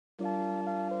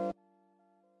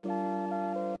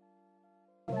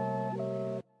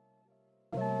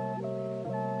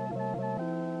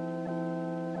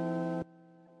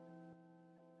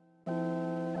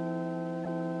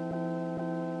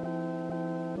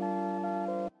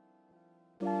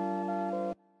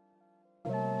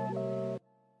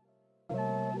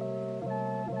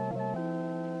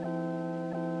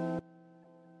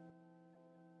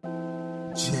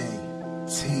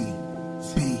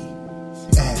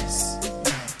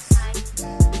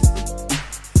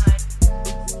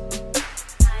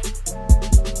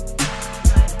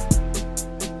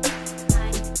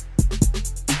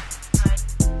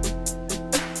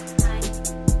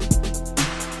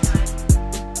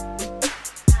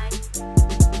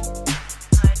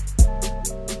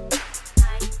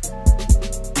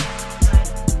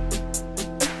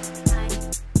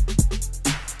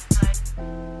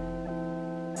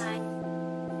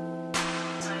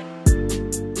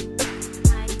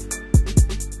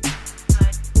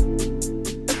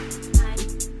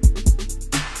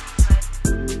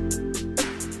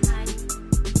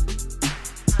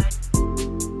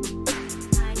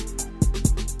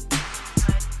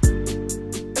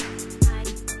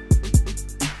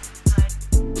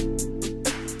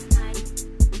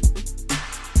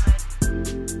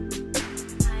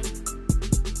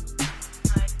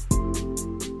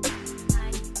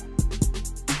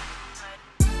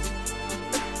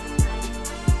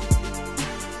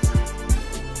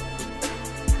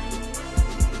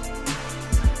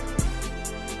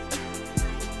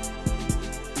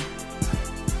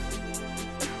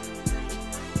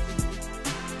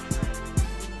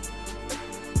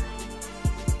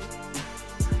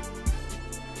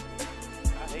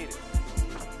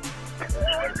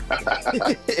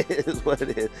It is what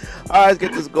it is. All right, let's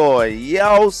get this going.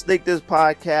 Yo, Sneak This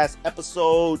Podcast,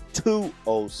 episode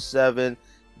 207.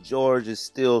 George is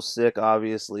still sick,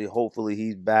 obviously. Hopefully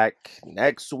he's back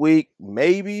next week.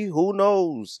 Maybe. Who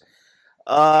knows?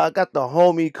 I got the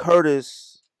homie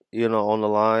Curtis, on the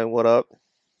line. What up?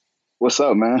 What's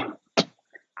up, man?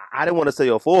 I didn't want to say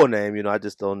your full name, I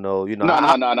just don't know. No.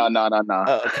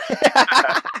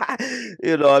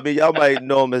 Y'all might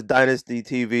know him as Dynasty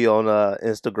TV on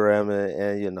Instagram,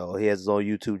 and he has his own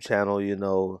YouTube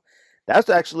channel. That's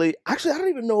actually, I don't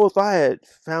even know if I had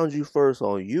found you first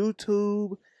on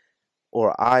YouTube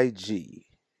or IG,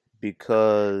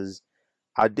 because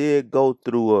I did go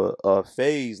through a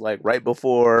phase like right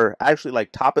before, actually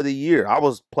like top of the year. I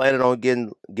was planning on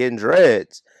getting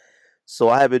dreads. So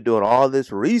I have been doing all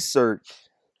this research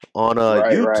on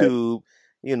YouTube,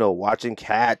 watching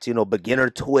cats, beginner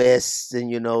twists,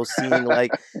 and seeing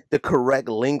like the correct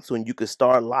lengths when you could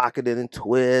start locking it and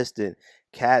twist, and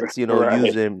cats,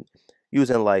 using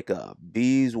like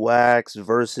beeswax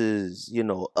versus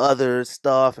other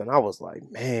stuff. And I was like,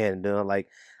 man, like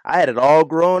I had it all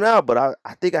grown out, but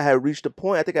I think I had reached a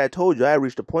point. I think I told you I had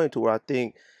reached a point to where I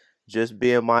think, just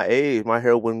being my age, my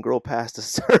hair wouldn't grow past a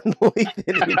certain length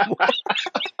anymore.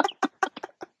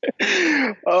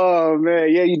 Oh, man.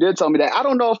 Yeah, you did tell me that. I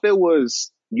don't know if it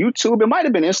was YouTube. It might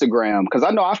have been Instagram, because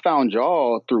I know I found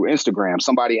y'all through Instagram.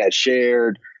 Somebody had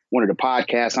shared one of the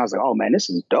podcasts, and I was like, oh, man, this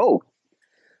is dope.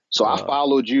 So I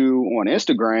followed you on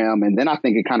Instagram, and then I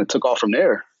think it kind of took off from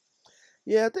there.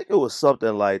 Yeah, I think it was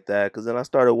something like that, because then I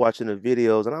started watching the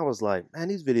videos, and I was like, man,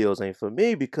 these videos ain't for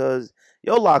me, because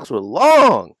your locks were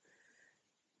long.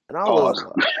 And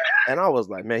I was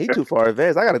like, man, he too far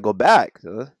advanced. I got to go back.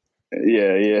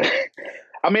 Yeah.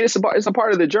 I mean, it's a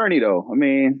part of the journey, though. I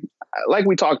mean, like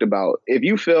we talked about, if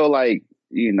you feel like,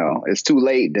 it's too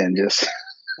late, then just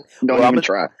don't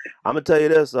try. I'm going to tell you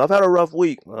this. I've had a rough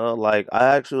week. Like,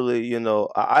 I actually,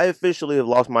 I officially have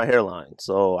lost my hairline.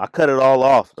 So I cut it all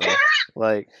off.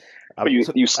 Like,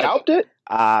 you scalped it?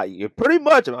 You pretty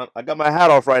much. I got my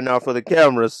hat off right now for the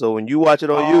camera, so when you watch it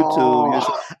on YouTube,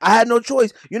 I had no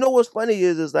choice. You know what's funny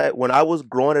is that when I was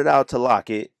growing it out to lock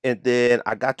it, and then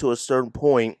I got to a certain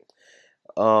point,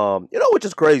 which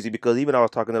is crazy, because even I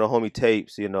was talking to the homie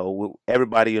Tapes,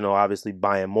 everybody, obviously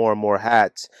buying more and more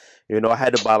hats. I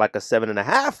had to buy like a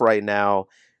 7.5 right now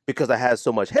because I had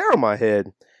so much hair on my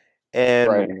head.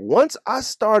 And once I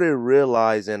started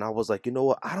realizing, I was like, you know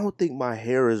what? I don't think my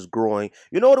hair is growing.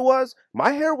 You know what it was?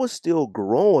 My hair was still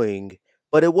growing,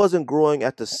 but it wasn't growing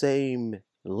at the same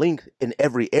length in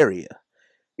every area.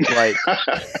 Like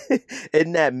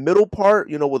in that middle part,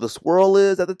 where the swirl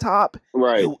is at the top.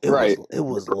 Right. It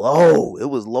was low. It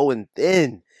was low and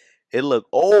thin. It looked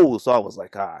old. So I was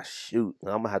like, shoot,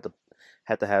 I'm gonna have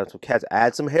to have some cats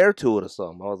add some hair to it or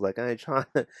something. I was like, I ain't trying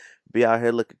to be out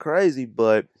here looking crazy,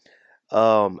 but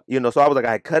so I was like,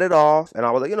 I cut it off, and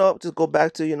I was like, just go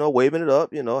back to, waving it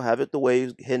up, have it the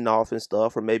waves hitting off and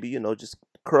stuff, or maybe, just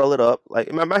curl it up. Like,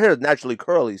 my hair is naturally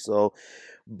curly, so,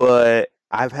 but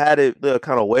I've had it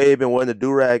kind of wave and wearing the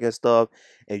do-rag and stuff,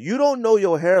 and you don't know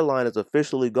your hairline is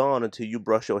officially gone until you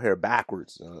brush your hair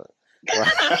backwards.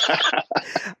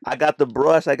 I got the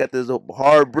brush. I got this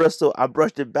hard bristle. I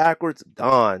brushed it backwards.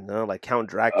 Gone. Like Count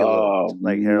Dracula,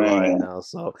 hairline now.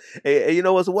 So, and you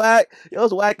know what's whack?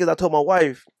 What's whack is I told my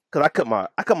wife, because I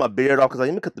cut my beard off, because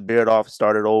let me cut the beard off,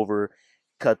 started over,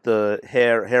 cut the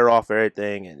hair off,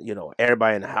 everything, and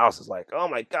everybody in the house is like, "Oh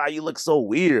my god, you look so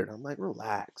weird." I'm like,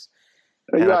 relax.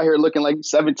 You out here looking like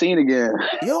 17 again.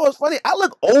 It's funny. I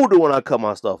look older when I cut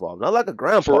my stuff off. Not like a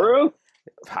grandpa. For real?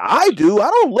 I do.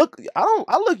 I look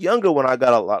younger when I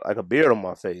got like a beard on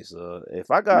my face.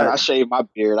 If I got, I shave my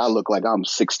beard, I look like I'm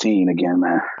 16 again,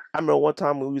 man. I remember one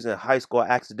time when we was in high school, I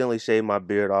accidentally shaved my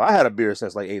beard off. I had a beard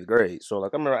since like 8th grade, so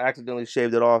like I remember I accidentally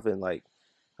shaved it off, and like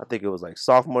I think it was like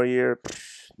sophomore year.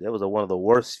 That was one of the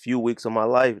worst few weeks of my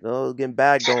life. Getting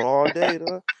bagged on all day.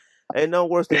 Ain't no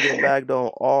worse than getting bagged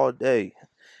on all day.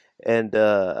 And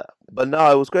but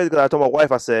no, it was crazy, because I told my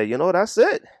wife, I said, that's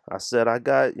it. I said, I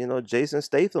got, Jason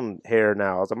Statham hair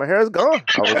now. I was like, my hair is gone.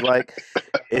 I was like,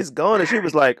 it's gone. And she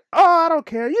was like, oh, I don't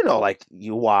care. Like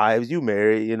you wives, you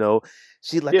married,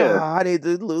 She's like, I need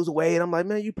to lose weight. I'm like,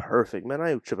 man, you perfect, man.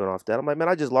 I ain't tripping off that. I'm like, man,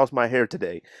 I just lost my hair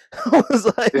today. I was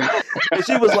like, and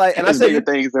she was like, and I said,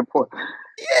 things important.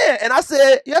 Yeah, and I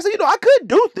said, I could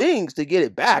do things to get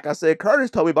it back. I said,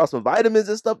 Curtis told me about some vitamins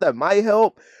and stuff that might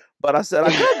help. But I said,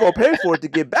 I could go pay for it to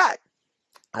get back.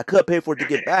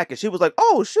 And she was like,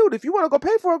 oh, shoot, if you want to go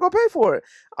pay for it, go pay for it.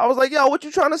 I was like, yo, what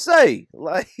you trying to say?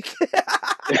 Like, you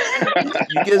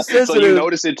get sensitive. So you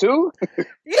notice it too?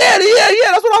 Yeah,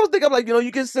 Yeah. That's what I was thinking. I'm like,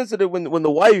 you get sensitive when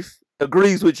the wife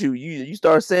agrees with you. You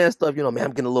start saying stuff. Man, I'm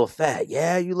getting a little fat.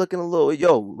 Yeah, you looking a little.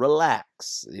 Yo,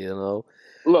 relax. Look.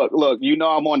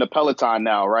 I'm on the Peloton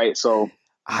now, right? So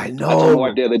I I told my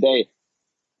wife know. the other day.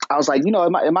 I was like,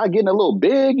 am I getting a little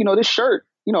big? This shirt,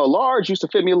 large used to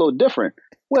fit me a little different.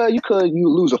 Well, you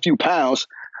lose a few pounds,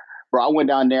 bro. I went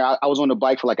down there. I was on the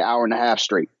bike for like an hour and a half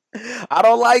straight. I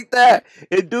don't like that.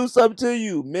 It do something to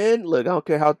you, men. Look, I don't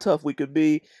care how tough we could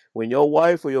be. When your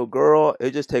wife or your girl,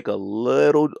 it just take a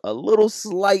little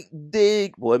slight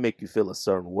dig, boy, it make you feel a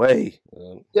certain way.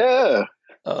 Yeah.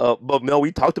 But Mel,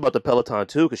 we talked about the Peloton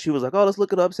too, because she was like, "Oh, let's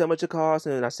look it up, see how much it costs."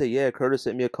 And I said, "Yeah." Curtis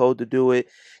sent me a code to do it,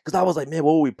 because I was like, "Man,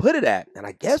 where would we put it at?" And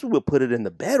I guess we would put it in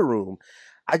the bedroom.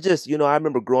 I just, I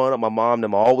remember growing up, my mom and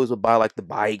them always would buy like the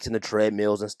bikes and the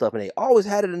treadmills and stuff, and they always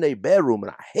had it in their bedroom,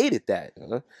 and I hated that.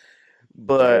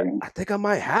 But Hey, I think I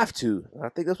might have to. I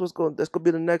think that's gonna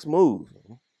be the next move.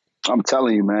 I'm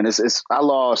telling you, man. I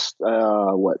lost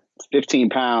 15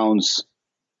 pounds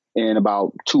in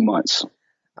about 2 months,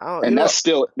 I don't, and that's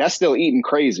still eating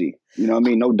crazy. You know what I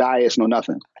mean? No diets, no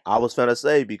nothing. I was finna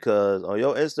say, because on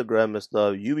your Instagram and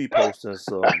stuff, you be posting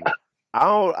some.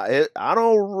 I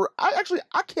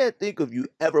can't think of you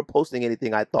ever posting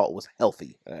anything I thought was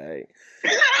healthy. All right.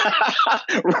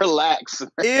 Relax.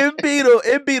 It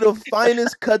be the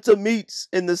finest cuts of meats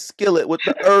in the skillet with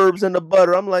the herbs and the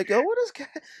butter. I'm like, yo, what is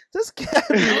this cat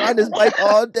be riding his bike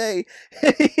all day,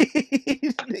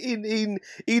 eating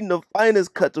the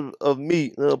finest cuts of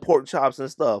meat, pork chops and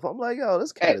stuff. I'm like, yo,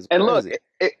 this cat is And look, crazy.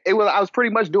 it was I was pretty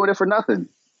much doing it for nothing.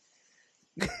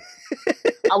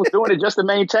 I was doing it just to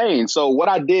maintain. So what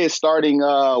I did starting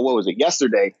what was it,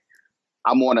 yesterday,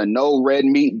 I'm on a no red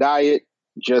meat diet,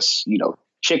 just,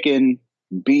 chicken,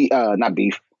 not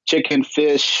beef, chicken,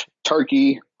 fish,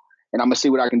 turkey, and I'm gonna see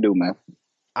what I can do, man.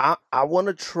 I want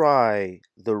to try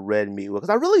the red meat, because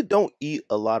I really don't eat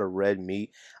a lot of red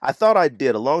meat. I thought I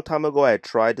did a long time ago. I had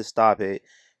tried to stop it,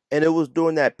 and it was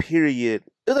during that period.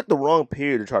 It was like the wrong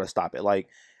period to try to stop it. Like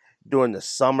during the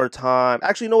summertime.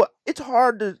 Actually, you know what? It's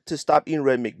hard to stop eating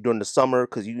red meat during the summer,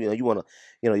 because you want to,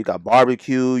 you got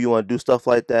barbecue, you want to do stuff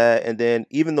like that, and then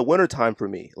even the wintertime for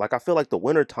me. Like I feel like the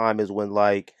wintertime is when,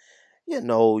 like,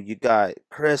 you got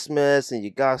Christmas and you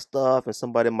got stuff, and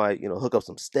somebody might, hook up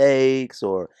some steaks,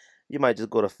 or you might just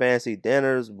go to fancy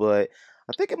dinners. But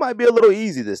I think it might be a little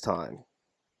easy this time.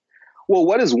 Well,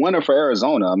 what is winter for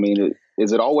Arizona? I mean,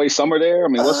 is it always summer there? I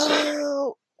mean, what's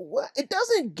Well, it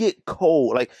doesn't get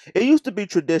cold. Like, it used to be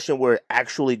tradition where it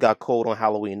actually got cold on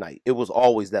Halloween night. It was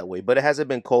always that way, but it hasn't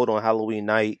been cold on Halloween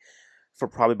night for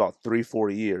probably about 3, 4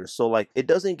 years. So like, it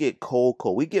doesn't get cold.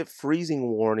 Cold. We get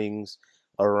freezing warnings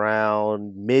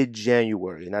around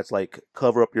mid-January, and that's like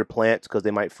cover up your plants because they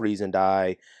might freeze and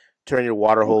die. Turn your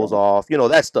water hose okay? off.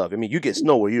 That stuff. I mean, you get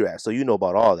snow where you're at, so you know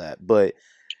about all that. But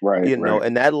Right, right.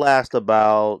 and that lasts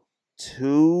about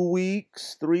 2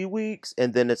 weeks, 3 weeks,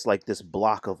 and then it's like this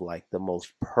block of like the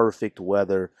most perfect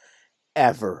weather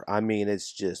ever. I mean,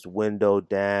 it's just window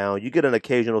down. You get an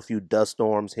occasional few dust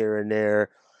storms here and there,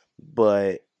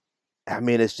 but I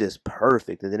mean, it's just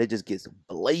perfect. And then it just gets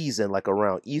blazing like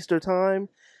around Easter time,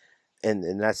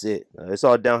 and that's it. It's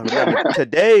all down from there. I mean,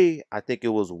 today I think it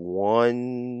was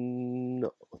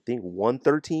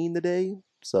 113 today.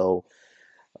 So,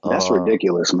 That's uh,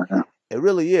 ridiculous, man. it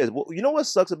really is. Well, you know what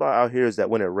sucks about out here is that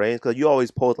when it rains, because you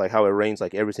always post like how it rains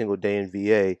like every single day in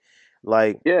VA.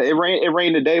 Like, Yeah, it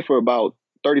rained today for about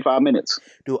 35 minutes.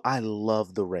 dude, I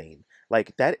love the rain.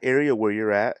 Like that area where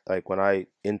you're at, like when I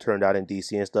interned out in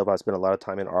DC and stuff, I spent a lot of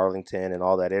time in Arlington and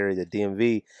all that area, the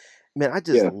DMV. Man, I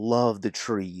just Yeah, love the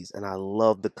trees and I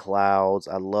love the clouds.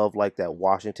 I love like that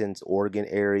Washington's Oregon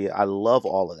area. I love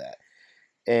all of that.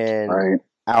 And right.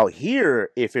 out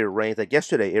here, if it rains, like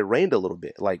yesterday, it rained a little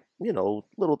bit, like, little,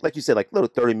 like you said, like little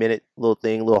 30-minute little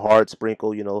thing, little hard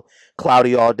sprinkle,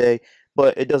 cloudy all day.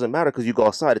 But it doesn't matter because you go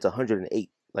outside, it's 108.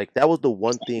 Like that was the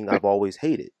one thing I've always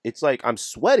hated. It's like I'm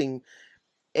sweating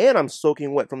and I'm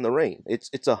soaking wet from the rain. It's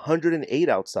 108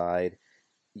 outside.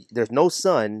 There's no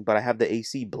sun, but I have the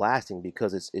AC blasting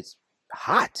because it's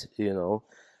hot.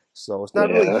 So it's not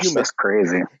Yeah, really that's humid. that's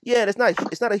crazy. Yeah, and it's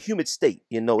not a humid state.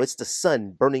 It's the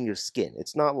sun burning your skin.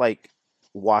 It's not like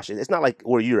washing. It's not like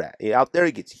where you're at. Yeah, out there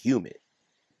it gets humid.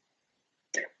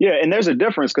 Yeah, and there's a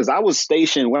difference because I was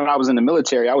stationed when I was in the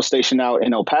military. I was stationed out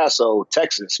in El Paso,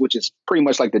 Texas, which is pretty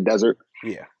much like the desert,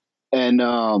 Yeah. and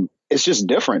it's just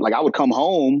different. Like I would come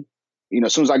home,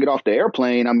 as soon as I get off the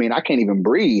airplane, I mean, I can't even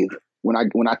breathe when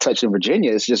I touch in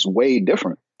Virginia. It's just way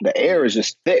different. The air is Yeah.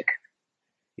 just thick.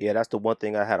 Yeah, that's the one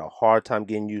thing I had a hard time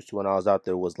getting used to when I was out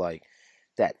there, was like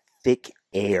that thick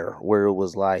air where it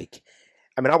was like,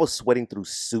 I I mean, I was sweating through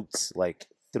suits, like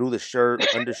through the shirt,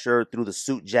 undershirt, through the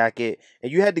suit jacket,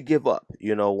 and you had to give up.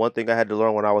 You know, one thing I had to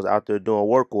learn when I was out there doing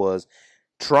work was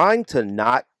trying to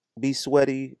not be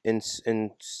sweaty and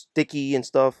sticky and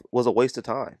stuff was a waste of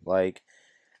time. Like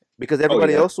because Oh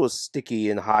everybody yeah. else was sticky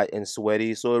and hot and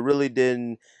sweaty, so it really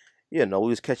didn't. You know, we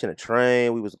was catching a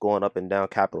train, we was going up and down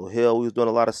Capitol Hill, we was doing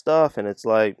a lot of stuff, and it's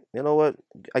like, you know what?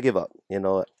 I give up. You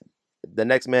know, the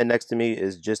next man next to me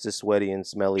is just as sweaty and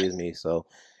smelly as me, so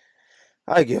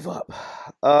I give up.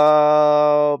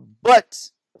 But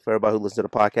for everybody who listens to the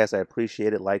podcast, I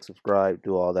appreciate it. Like, subscribe,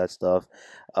 do all that stuff.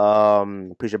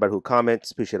 Appreciate everybody who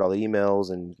comments. Appreciate all the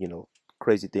emails and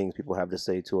crazy things people have to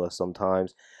say to us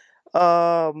sometimes.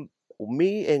 Um,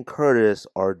 Me and Curtis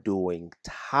are doing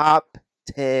top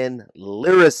 10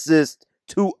 lyricists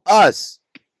to us.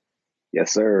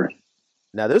 Yes, sir.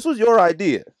 Now, this was your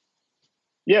idea.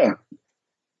 Yeah.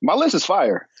 My list is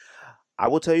fire. I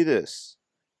will tell you this.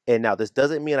 And now, this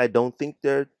doesn't mean I don't think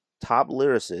they're top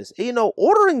lyricists. You know,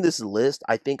 ordering this list,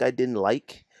 I think I didn't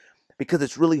like because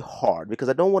it's really hard. Because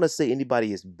I don't want to say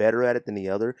anybody is better at it than the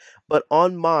other. But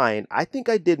on mine, I think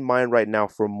I did mine right now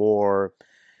for more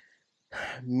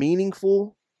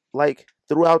meaningful, like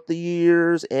throughout the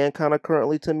years and kind of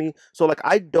currently to me. So, like,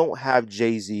 I don't have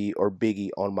Jay-Z or Biggie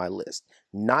on my list.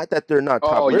 Not that they're not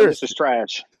top Oh, your list is lyricists.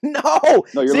 trash. No,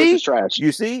 No, your list is see, trash.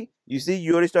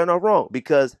 you already starting off wrong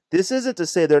because this isn't to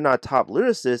say they're not top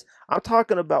lyricists. I'm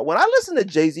talking about when I listen to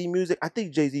Jay-Z music, I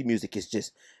think Jay-Z music is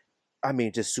just, I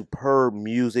mean, just superb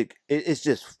music. It's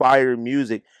just fire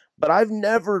music. But I've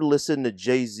never listened to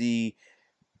Jay-Z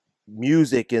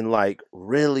music and like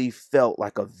really felt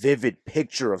like a vivid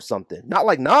picture of something. Not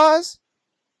like Nas.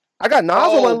 I got Nas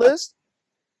on my list.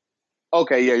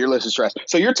 Okay, yeah, your list is trash.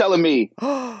 So you're telling me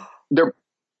there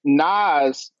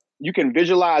Nas, you can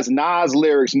visualize Nas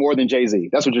lyrics more than Jay-Z.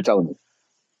 That's what you're telling me.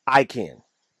 I can.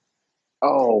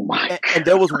 Oh my God. And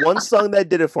there was one song that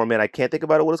did it for me, and I can't think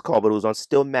about what it's called, but it was on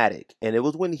Stillmatic. And it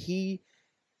was when he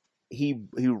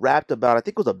rapped about, I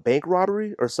think it was a bank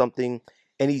robbery or something,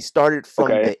 and he started from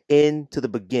the end to the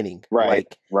beginning. Right.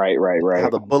 Like Right. how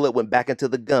the bullet went back into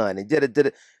the gun and did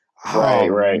it.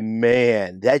 Right.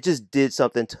 Man, that just did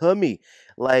something to me.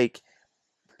 Like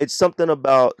it's something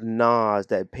about Nas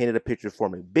that painted a picture for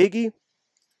me. Biggie,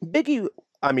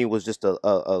 I mean, was just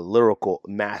a lyrical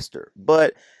master.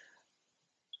 But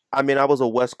I mean, I was a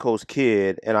West Coast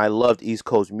kid and I loved East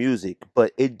Coast music,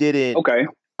 but it didn't. Okay.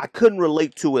 I couldn't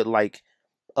relate to it like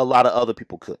a lot of other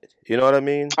people could. You know what I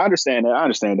mean? I understand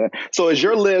that. So is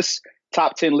your list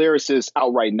top 10 lyricists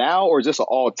out right now, or is this an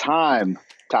all-time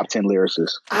top 10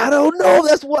 lyricists? I don't know.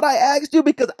 That's what I asked you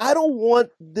because I don't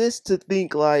want this to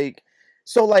think like.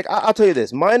 So, like, I'll tell you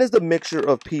this. Mine is the mixture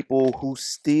of people who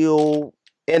still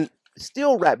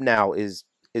rap now is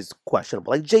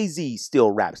questionable. Like Jay-Z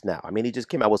still raps now. I mean, he just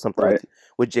came out with something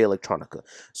with Jay Electronica.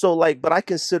 So, like, but I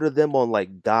consider them on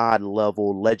like God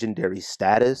level legendary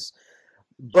status.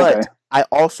 But I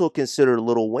also consider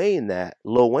Lil Wayne that,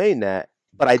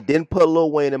 but I didn't put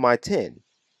Lil Wayne in my 10.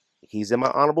 He's in my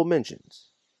honorable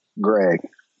mentions. Greg.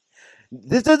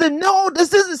 This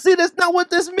isn't, see, that's not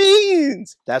what this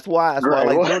means. That's why I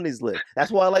like doing these lists. That's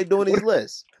why I like doing these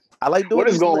lists. I like doing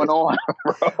these lists. What is going on,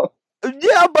 bro?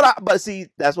 Yeah, but see,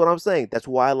 that's what I'm saying. That's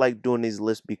why I like doing these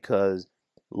lists because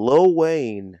Lil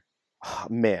Wayne,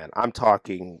 man, I'm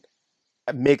talking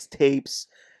mixtapes,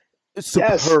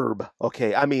 superb. Yes.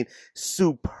 Okay, I mean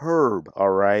superb. All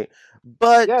right,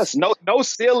 but yes, no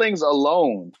ceilings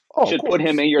alone should put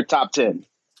him in your top 10.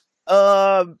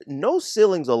 No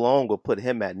ceilings alone will put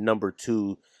him at number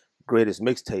 2 greatest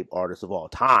mixtape artist of all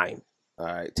time. All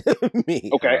right, to me.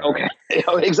 Okay,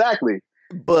 exactly.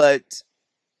 But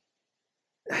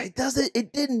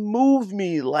it didn't move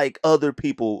me like other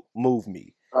people move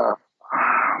me.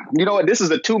 You know what? This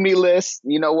is a to me list.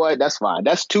 You know what? That's fine.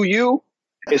 That's to you.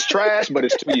 It's trash, but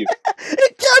it's to you.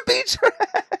 It can't be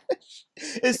trash.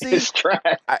 And see, it's trash.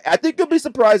 I think you'll be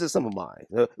surprised at some of mine.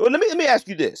 Well, let me ask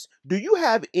you this: do you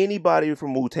have anybody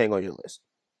from Wu-Tang on your list?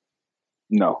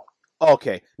 No.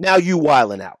 Okay, now you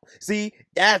wilding out. See,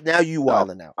 now you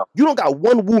wilding out. You don't got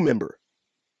one Wu member.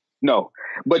 No,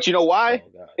 but you know why?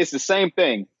 It's the same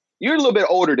thing. You're a little bit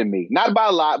older than me, not by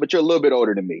a lot, but you're a little bit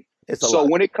older than me. So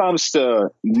when it comes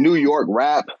to New York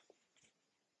rap,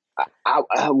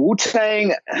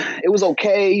 Wu-Tang, it was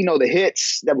okay. You know, the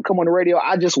hits that would come on the radio,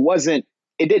 I just wasn't.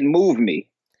 It didn't move me,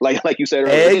 like you said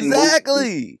earlier.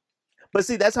 Exactly. But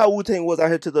see, that's how Wu-Tang was out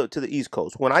here to the East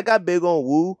Coast. When I got big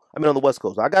on on the West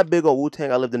Coast, I got big on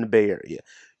Wu-Tang. I lived in the Bay Area.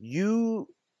 You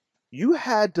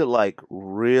had to like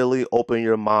really open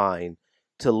your mind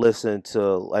to listen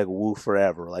to like Wu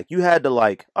forever. Like you had to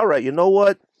like, all right, you know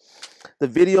what? The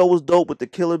video was dope with the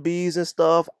killer bees and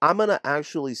stuff. I'm gonna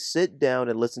actually sit down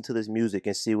and listen to this music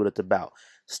and see what it's about.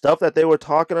 Stuff that they were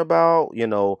talking about,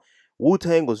 Wu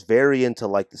Tang was very into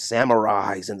like the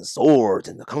samurais and the swords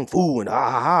and the kung fu and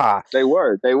They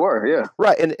were, yeah.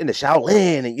 right, and the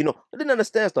Shaolin, and I didn't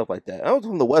understand stuff like that. I was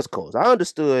from the West Coast. I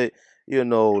understood,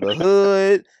 the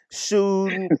hood,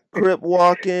 shooting, crip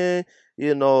walking,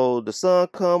 the sun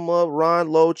come up, Ron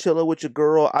Low chilling with your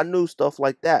girl. I knew stuff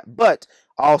like that, but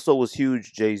I also was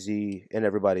huge Jay-Z and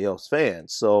everybody else fan.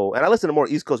 So, and I listened to more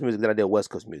East Coast music than I did West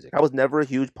Coast music. I was never a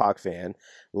huge Pac fan.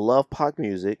 Love Pac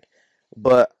music,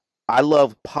 but I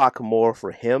love Pac more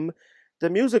for him. The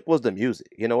music was the music.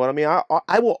 You know what I mean?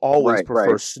 I will always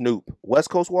prefer Right. Snoop. West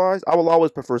Coast wise, I will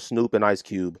always prefer Snoop and Ice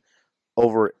Cube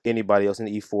over anybody else in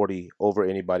E40 over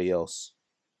anybody else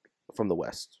from the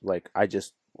West. Like I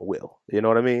just will. You know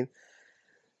what I mean?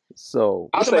 So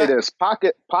I'll say this: Pac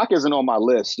isn't on my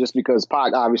list just because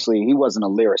Pac obviously he wasn't a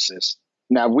lyricist.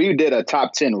 Now, if we did a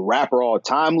top 10 rapper all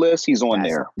time list, he's on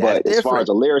there. That's But as far as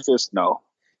different. a lyricist, no.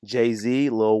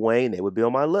 Jay-Z, Lil Wayne, they would be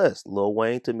on my list. Lil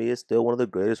Wayne to me is still one of the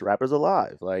greatest rappers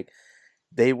alive. Like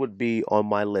they would be on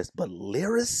my list. But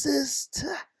lyricist,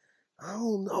 I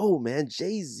don't know, man.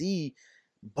 Jay-Z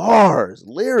bars,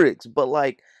 lyrics, but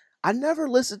like I never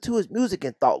listened to his music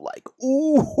and thought like,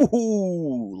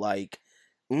 ooh, like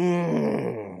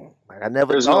I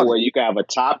never There's no thought way it. you can have a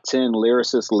top 10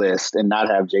 lyricist list and not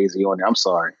have Jay-Z on there. I'm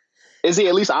sorry. Is he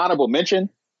at least honorable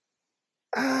mention?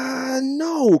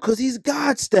 No, because he's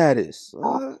God status.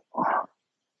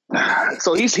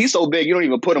 So he's so big you don't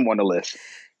even put him on the list.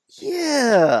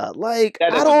 Yeah, like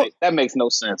That makes no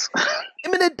sense. I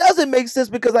mean, it doesn't make sense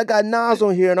because I got Nas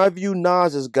on here and I view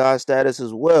Nas as God status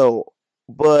as well.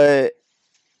 But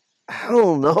I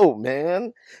don't know,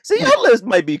 man. See, your list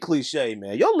might be cliche,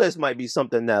 man. Your list might be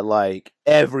something that like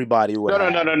everybody would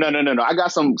have. No. I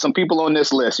got some people on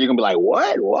this list. You can be like,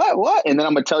 what? And then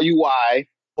I'm gonna tell you why.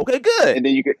 Okay, good. And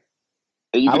then you can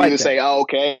like either say, "Oh,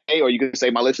 okay," or you can say,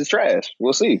 "My list is trash."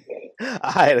 We'll see.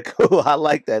 All right, cool. I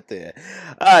like that there.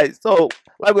 All right, so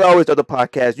like we always do the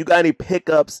podcast, you got any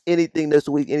pickups, anything this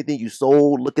week, anything you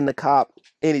sold, looking to cop,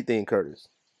 anything, Curtis?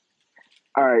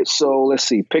 All right, so let's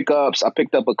see. Pickups. I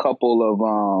picked up a couple of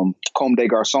Comme des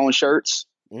Garçons shirts.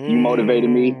 You motivated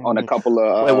me on a couple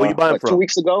of Wait, where you buying from? 2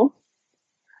 weeks ago.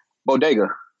 Bodega.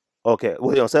 Okay,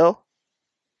 was he on sale?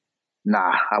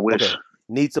 Nah, I wish. Okay.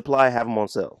 Need supply, have them on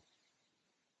sale.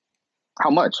 How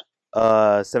much?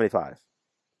 75.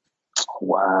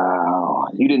 Wow.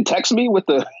 You didn't text me with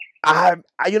the I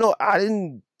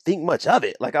didn't think much of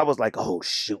it. Like I was like, oh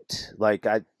shoot. Like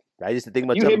I just didn't think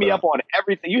much of it. You hit me up on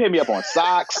everything. You hit me up on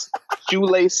socks,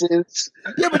 shoelaces.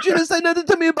 Yeah, but you didn't say nothing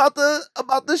to me about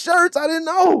the shirts. I didn't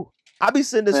know. I be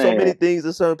sending so many things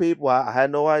to certain people. I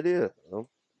had no idea. All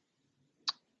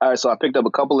right, so I picked up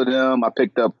a couple of them. I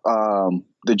picked up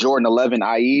the Jordan 11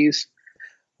 IEs.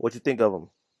 What you think of them?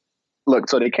 Look,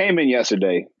 so they came in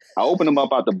yesterday. I opened them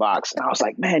up out the box, and I was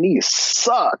like, man, these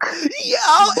suck.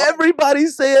 Yeah,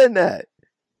 everybody's saying that.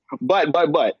 But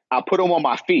I put them on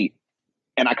my feet,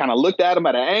 and I kind of looked at them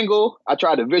at an angle. I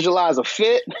tried to visualize a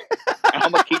fit, and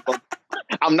I'm going to keep them.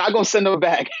 I'm not going to send them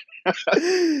back.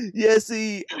 Yeah,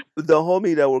 see, the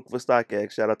homie that worked for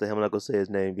StockX, shout out to him, I'm not going to say his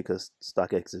name because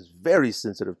StockX is very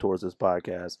sensitive towards this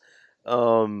podcast.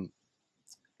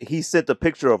 He sent a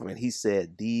picture of them and he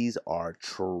said, these are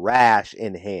trash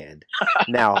in hand.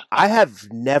 Now, I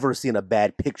have never seen a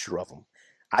bad picture of them.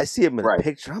 I see them in a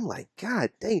picture. I'm like, God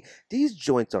dang, these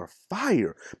joints are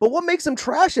fire. But what makes them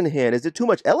trash in hand? Is it too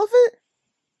much elephant?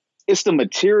 It's the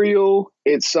material.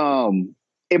 It's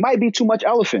it might be too much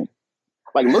elephant.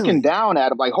 Like looking down at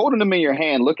them, like holding them in your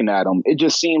hand, looking at them, it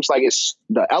just seems like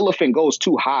the elephant goes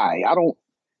too high. I don't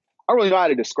really know how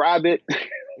to describe it,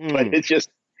 but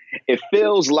it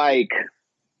feels like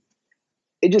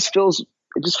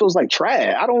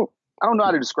trash. I don't know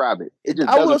how to describe it. It just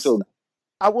doesn't feel.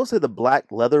 I will say the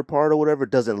black leather part or whatever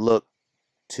doesn't look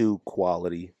too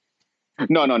quality.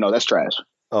 No, that's trash.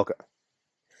 Okay.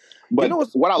 But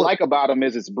what I like about them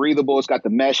is it's breathable. It's got the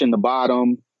mesh in the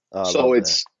bottom, so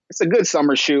it's a good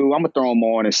summer shoe. I'm gonna throw them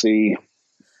on and see.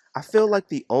 I feel like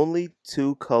the only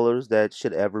two colors that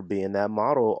should ever be in that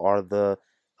model are the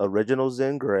original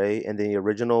Zen Gray and the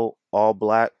original all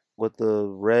black with the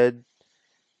red.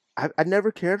 I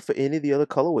never cared for any of the other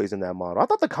colorways in that model. I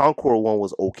thought the Concord one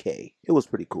was okay. It was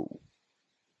pretty cool.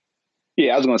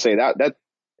 Yeah, I was gonna say that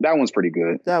one's pretty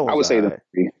good. That one, I would say that.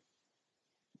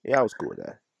 Yeah, I was cool with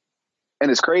that. And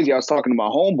it's crazy. I was talking to my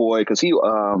homeboy because he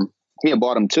had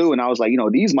bought them too, and I was like,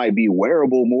 these might be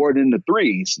wearable more than the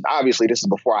threes. Obviously, this is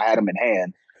before I had them in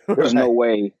hand. There's no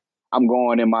way I'm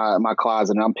going in my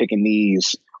closet and I'm picking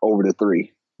these over the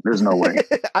 3. There's no way.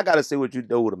 I gotta see what you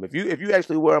do with them. If you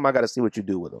actually wear them, I gotta see what you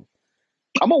do with them.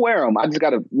 I'm gonna wear them. I just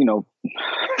gotta,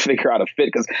 figure out a fit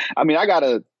because I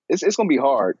gotta. It's gonna be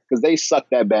hard because they suck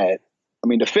that bad. I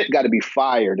mean, the fit got to be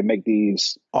fire to make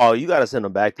these Oh, you gotta send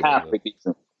them back to half them.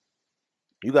 decent.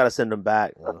 You gotta send them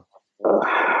back.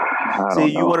 I See,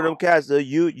 don't you know. one of them cats.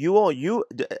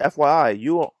 FYI,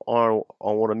 you are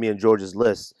on one of me and George's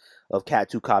list of cat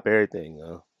to cop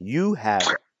everything. You have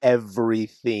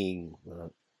everything.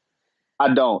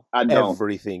 I don't.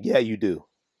 Everything. Yeah, you do.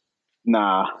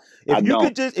 Nah, I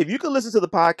don't. If you could listen to the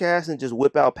podcast and just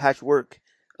whip out patchwork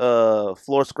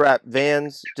floor scrap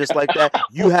Vans just like that,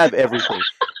 you have everything.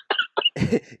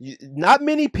 Not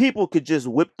many people could just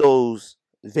whip those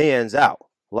Vans out.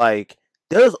 Like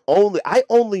I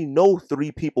only know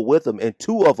 3 people with them, and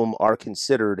 2 of them are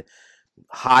considered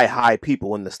high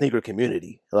people in the sneaker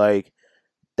community. Like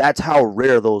that's how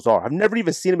rare those are. I've never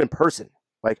even seen them in person.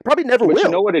 Like probably never But will. you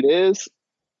know what it is?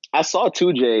 I saw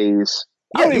 2J's.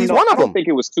 Yeah, he's one of I don't them. think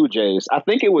it was 2J's. I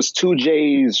think it was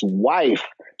 2J's wife.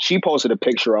 She posted a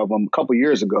picture of him a couple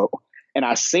years ago, and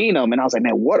I seen them, and I was like,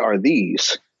 man, what are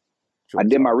these? I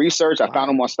did my research. I found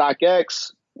them on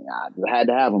StockX. I had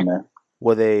to have them, man.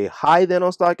 Were they high then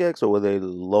on StockX, or were they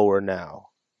lower now?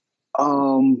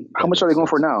 How much are they going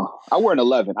for now? I wear an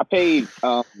 11. I paid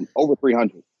over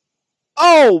 300.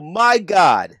 Oh my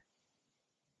God!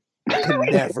 I could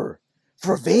never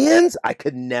for Vans. I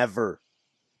could never.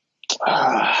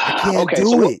 I can't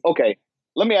do it. Okay,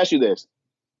 let me ask you this.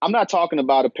 I'm not talking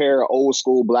about a pair of old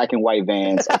school black and white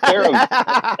Vans. A pair of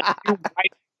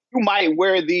you might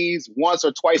wear these once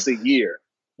or twice a year.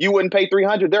 You wouldn't pay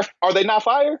 300. Are they not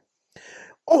fire?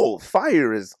 Oh,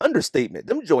 fire is understatement.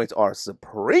 Them joints are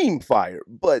supreme fire.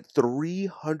 But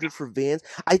 300 for Vans.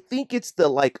 I think it's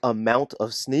the amount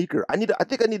of sneaker. I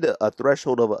think I need a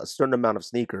threshold of a certain amount of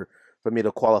sneaker for me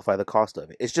to qualify the cost of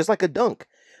it. It's just like a dunk.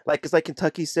 It's like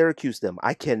Kentucky Syracuse them.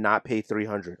 I cannot pay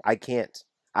 300. I can't.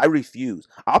 I refuse.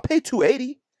 I'll pay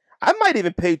 280. I might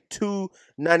even pay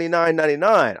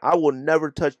 $299.99. I will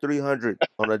never touch 300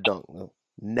 on a dunk. No.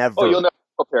 Never. Oh, you'll never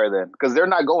compare then because they're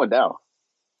not going down.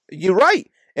 You're right.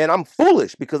 And I'm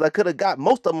foolish because I could have got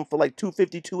most of them for like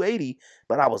 250, 280,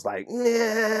 but I was like,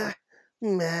 nah.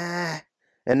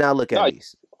 And now look at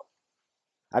these.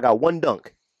 I got one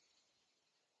dunk.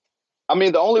 I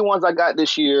mean, the only ones I got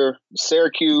this year,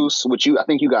 Syracuse, which I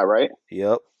think you got, right?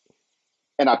 Yep.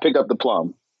 And I picked up the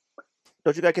Plum.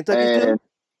 Don't you got Kentucky too?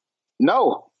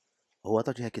 No. Oh, I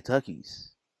thought you had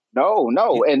Kentucky's. No.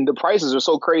 And the prices are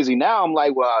so crazy now. I'm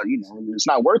like, well, it's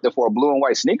not worth it for a blue and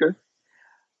white sneaker.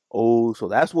 Oh, so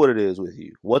that's what it is with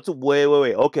you.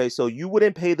 Wait. Okay, so you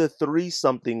wouldn't pay the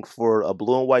 3-something for a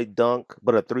blue and white dunk,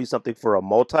 but a 3-something for a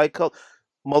multicolored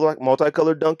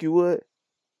dunk you would?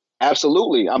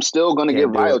 Absolutely. I'm still going to get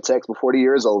Biotex before the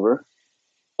year is over.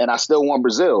 And I still want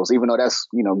Brazils, even though that's,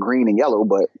 green and yellow,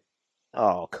 but.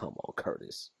 Oh, come on,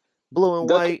 Curtis. Blue and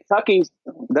white.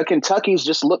 The Kentuckys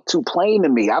just look too plain to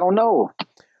me. I don't know.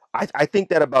 I think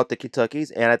that about the Kentuckys,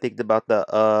 and I think about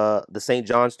the St.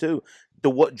 John's too.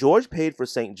 What George paid for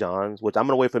St. John's, which I'm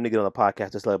gonna wait for him to get on the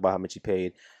podcast to tell about how much he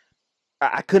paid.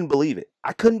 I couldn't believe it.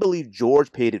 I couldn't believe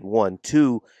George paid it 1,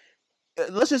 2.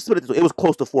 Let's just put it this way: it was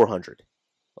close to 400.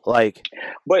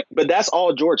 But that's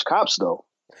all George cops though.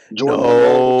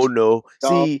 No.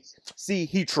 See,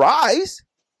 he tries.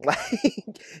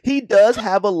 He does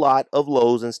have a lot of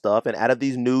lows and stuff, and out of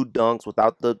these new dunks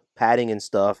without the padding and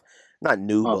stuff, not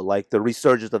new, but the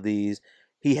resurgence of these.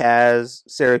 He has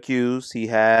Syracuse, he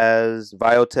has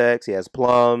Biotex, he has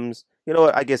Plums. You know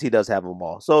what? I guess he does have them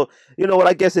all. So, you know what?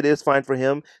 I guess it is fine for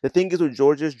him. The thing is with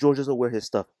George doesn't wear his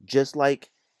stuff. That's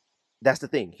the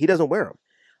thing. He doesn't wear them.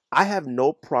 I have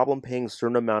no problem paying a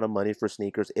certain amount of money for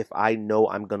sneakers if I know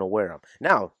I'm going to wear them.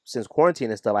 Now, since quarantine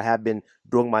and stuff, I have been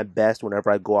doing my best whenever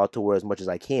I go out to wear as much as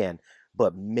I can.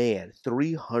 But man,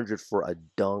 300 for a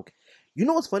dunk. You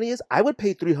know what's funny is I would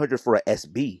pay 300 for a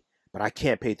SB. But I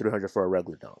can't pay 300 for a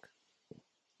regular dunk.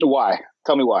 Why?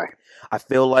 Tell me why. I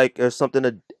feel like there's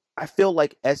something I feel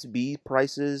like SB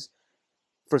prices,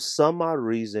 for some odd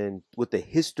reason, with the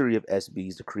history of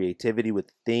SBs, the creativity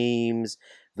with themes,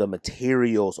 the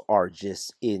materials are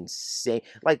just insane.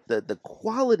 Like the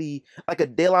quality, like a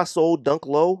De La Soul Dunk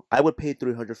Low, I would pay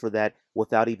 300 for that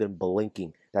without even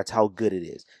blinking. That's how good it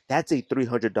is. That's a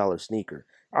 $300 sneaker.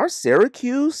 Our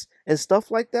Syracuse and stuff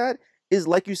like that is,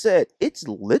 like you said, it's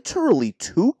literally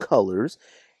 2 colors.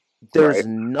 There's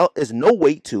no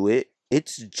weight to it.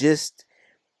 It's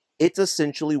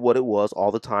essentially what it was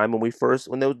all the time when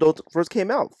those first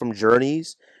came out, from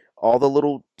Journeys, all the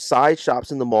little side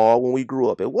shops in the mall when we grew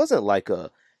up. It wasn't like a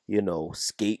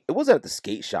skate. It wasn't at the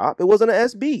skate shop. It wasn't an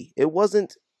SB. It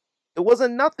wasn't. It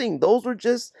wasn't nothing. Those were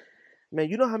just, man.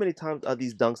 You know how many times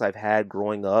these dunks I've had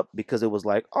growing up because it was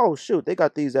like, oh shoot, they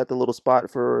got these at the little spot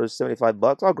for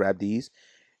 $75. I'll grab these,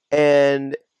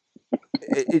 and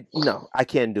no, I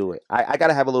can't do it. I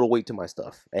gotta have a little weight to my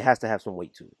stuff. It has to have some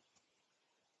weight to it.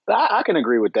 I can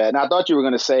agree with that. And I thought you were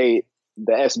going to say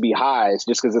the SB highs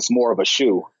just because it's more of a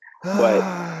shoe.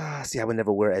 But see, I would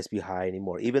never wear SB high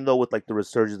anymore. Even though with like the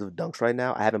resurgence of dunks right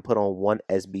now, I haven't put on one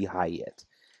SB high yet.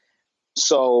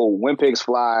 So when pigs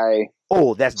fly,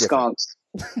 oh, that's different. skunks.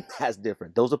 That's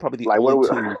different. Those are probably the Like only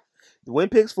two. When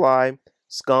pigs fly,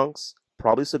 skunks,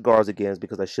 probably cigars again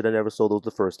because I should have never sold those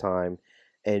the first time,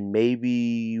 and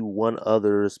maybe one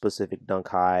other specific dunk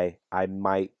high. I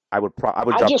would drop.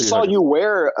 I just saw you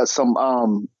wear some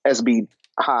SB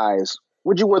highs.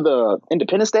 Would you wear the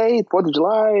Independence Day, 4th of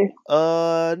July?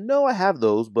 No, I have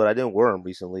those, but I didn't wear them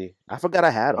recently. I forgot I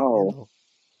had them. Oh,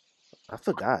 I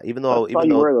forgot. Even I though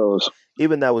wear those.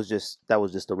 Even that was just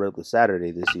a regular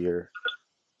Saturday this year.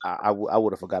 I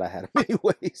would have forgot I had them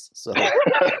anyways. So,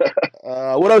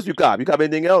 what else you cop? You cop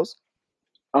anything else?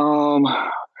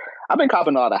 I've been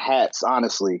copping a lot of hats,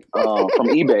 honestly, from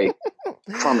eBay.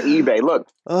 From eBay, look.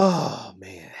 Oh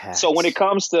man, hats. So when it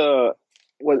comes to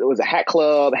what it was a Hat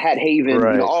Club, Hat Haven,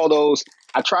 right. All those,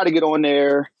 I try to get on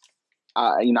there.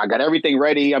 I got everything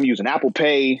ready. I'm using Apple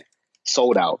Pay,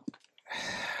 sold out.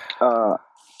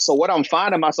 So what I'm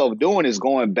finding myself doing is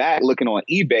going back, looking on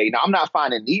eBay. Now I'm not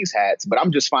finding these hats, but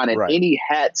I'm just finding any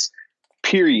hats,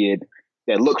 period,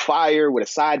 that look fire with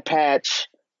a side patch,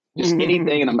 just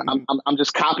anything. And I'm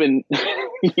just copping,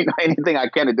 anything I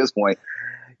can at this point.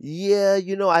 Yeah,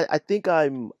 I think I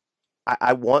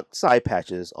want side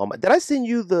patches. Did I send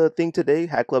you the thing today?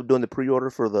 Hat Club doing the pre-order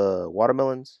for the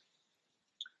watermelons?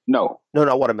 No,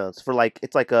 not watermelons. For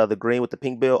it's like the green with the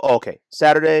pink bill. Oh, okay,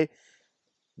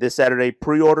 this Saturday,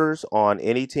 pre-orders on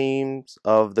any teams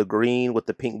of the green with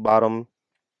the pink bottom,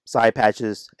 side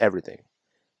patches, everything.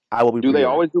 I will be. Do they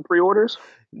always do pre-orders?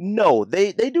 No,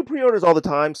 they do pre-orders all the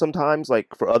time. Sometimes, like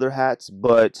for other hats,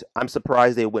 but I'm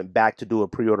surprised they went back to do a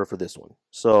pre-order for this one.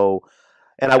 So,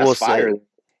 and I will say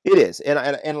it is,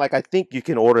 and like I think you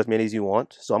can order as many as you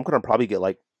want. So I'm gonna probably get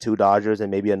like 2 Dodgers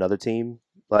and maybe another team.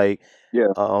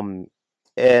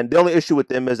 And the only issue with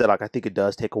them is that I think it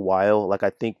does take a while. Like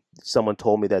I think someone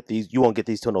told me that you won't get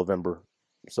these till November.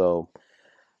 So,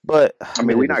 but I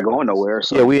mean we're not going nowhere.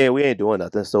 So yeah, we ain't doing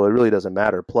nothing. So it really doesn't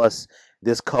matter. Plus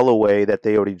this colorway that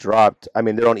they already dropped. I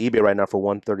mean they're on eBay right now for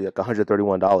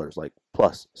 $131, like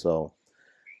plus. So,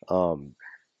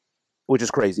 which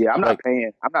is crazy. Yeah, I'm not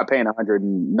paying $100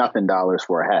 and nothing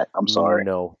for a hat. I'm sorry.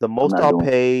 No, the most I'll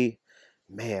pay.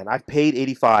 Man, I've paid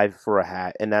 $85 for a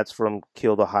hat, and that's from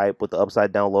Kill the Hype with the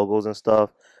upside down logos and stuff.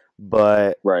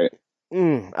 But I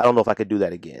don't know if I could do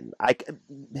that again.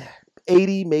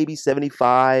 80, maybe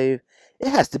 75. It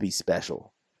has to be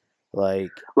special.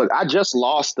 Look, I just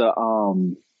lost the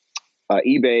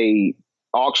eBay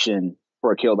auction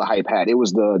for a Kill the Hype hat. It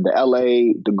was the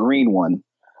LA, the green one.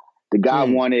 The guy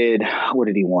wanted, what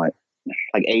did he want?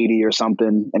 Like 80 or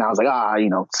something, and I was like,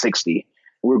 60.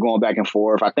 We were going back and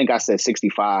forth. I think I said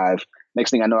 65. Next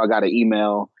thing I know, I got an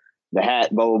email. The hat,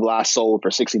 blah, blah, blah, sold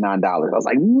for $69. I was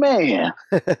like, man.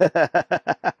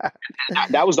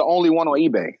 That was the only one on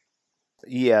eBay.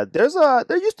 Yeah, there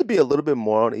used to be a little bit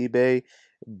more on eBay,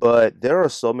 but there are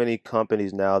so many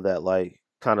companies now that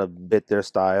kind of bit their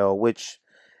style, which,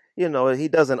 he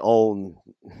doesn't own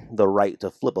the right to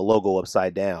flip a logo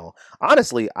upside down.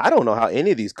 Honestly, I don't know how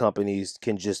any of these companies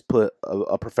can just put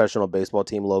a professional baseball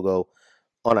team logo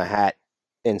on a hat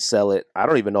and sell it. I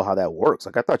don't even know how that works.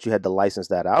 I thought you had to license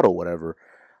that out or whatever.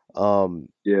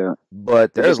 Yeah,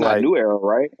 but there's New Era,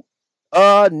 right?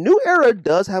 New Era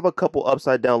does have a couple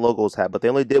upside down logos but they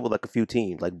only did with a few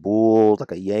teams, like Bulls,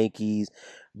 like a Yankees.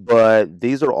 But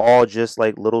these are all just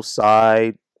little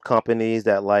side companies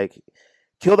that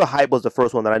Kill the Hype was the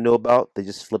first one that I knew about. They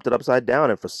just flipped it upside down,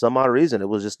 and for some odd reason, it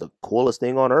was just the coolest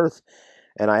thing on earth.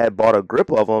 And I had bought a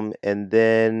grip of them, and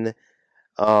then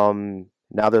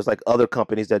now there's other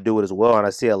companies that do it as well, and I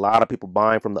see a lot of people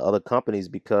buying from the other companies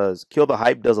because Kill the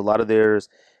Hype does a lot of theirs.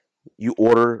 You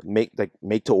make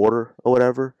to order or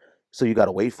whatever, so you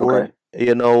gotta wait for it,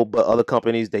 But other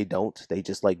companies they don't. They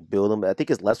just build them. I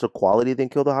think it's lesser quality than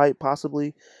Kill the Hype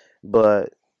possibly,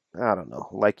 but I don't know.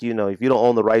 If you don't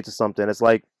own the rights to something, it's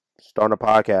like starting a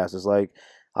podcast. It's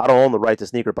I don't own the right to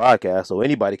Sneaker Podcast, so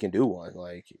anybody can do one.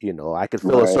 I could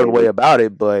feel a certain way about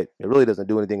it, but it really doesn't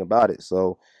do anything about it.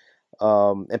 So.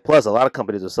 And plus, a lot of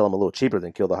companies are selling them a little cheaper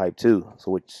than Kill the Hype too, so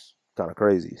which is kind of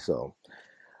crazy. So,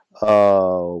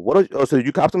 so did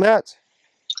you cop some hats?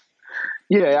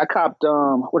 Yeah, I copped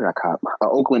what did I cop?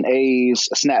 Oakland A's,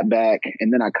 a snapback,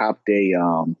 and then I copped a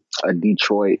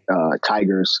Detroit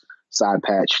Tigers side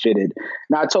patch fitted.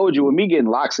 Now I told you with me getting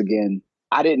locks again,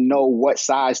 I didn't know what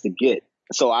size to get.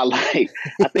 So I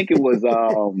think it was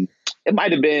it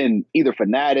might have been either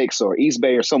Fanatics or East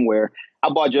Bay or somewhere.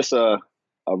 I bought just a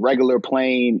regular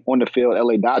plain on the field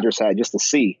LA Dodgers hat just to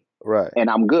see. Right. And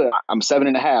I'm good. I'm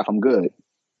 7.5. I'm good.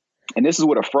 And this is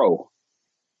with a fro.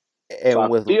 So I And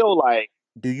with feel like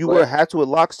do you wear hats with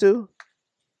locks too?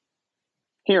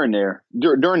 here and there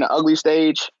during the ugly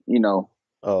stage,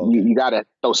 Oh, okay. you got to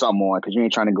throw something on because you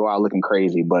ain't trying to go out looking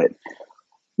crazy. But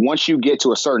once you get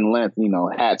to a certain length,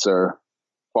 hats are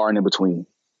far and in between.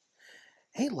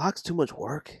 Ain't locks too much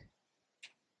work?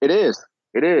 It is.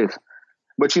 It is.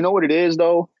 But you know what it is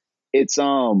though? It's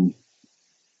my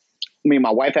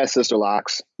wife has sister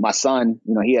locks. My son,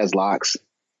 he has locks.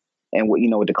 And with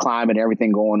the climate and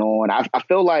everything going on, I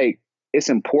feel like it's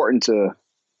important to,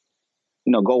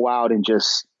 go out and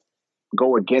just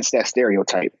go against that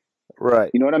stereotype.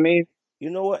 Right. You know what I mean? You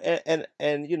know what? And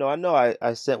I know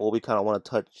I sent what we kind of want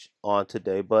to touch on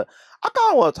today, but I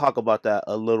kind of want to talk about that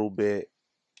a little bit.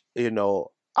 I'm gonna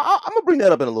bring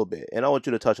that up in a little bit, and I want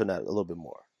you to touch on that a little bit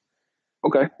more.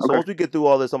 Okay. So once we get through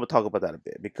all this, I'm gonna talk about that a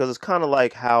bit because it's kind of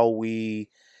like how we,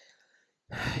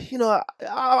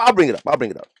 I'll bring it up. I'll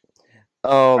bring it up.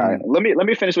 All right. Let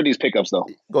me finish with these pickups though.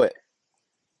 Go ahead.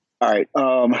 All right.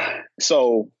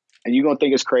 So, and you're gonna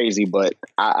think it's crazy, but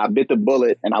I bit the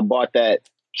bullet and I bought that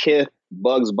Kith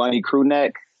Bugs Bunny crew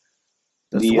neck.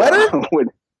 The sweater?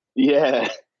 Yeah.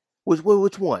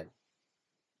 Which one?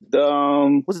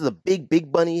 Was it the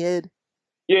big bunny head?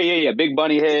 Yeah. Big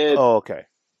bunny head. Oh, okay.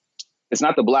 It's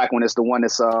not the black one. It's the one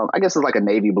that's I guess it's like a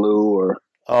navy blue or.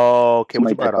 Oh, okay. What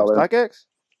you buy it on StockX?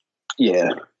 Yeah.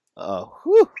 Oh,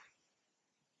 whew.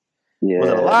 Yeah. Was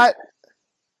it a lot?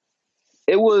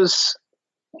 It was.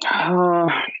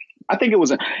 I think it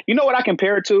was. You know what I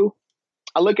compare it to?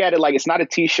 I look at it like it's not a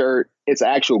t-shirt; it's an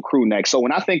actual crew neck. So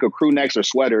when I think of crew necks or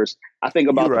sweaters, I think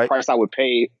about the price I would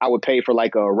pay. I would pay for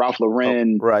like a Ralph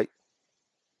Lauren, right?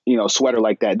 Sweater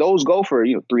like that. Those go for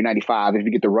 $3.95 if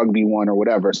you get the rugby one or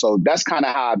whatever. So that's kind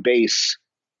of how I base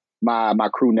my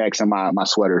crew necks and my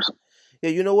sweaters.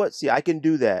 Yeah, you know what? See, I can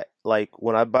do that. Like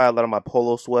when I buy a lot of my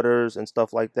polo sweaters and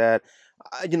stuff like that,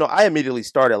 I immediately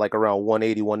start at like around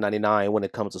 180, 199 when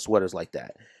it comes to sweaters like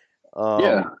that.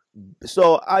 Yeah.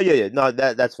 So yeah, no,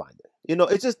 that's fine.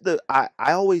 It's just I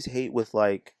always hate with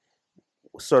like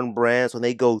certain brands when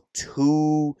they go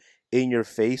too in your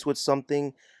face with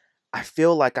something. I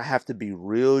feel like I have to be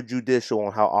real judicial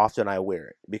on how often I wear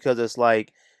it because it's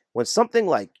like when something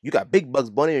like you got big Bugs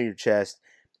Bunny on your chest,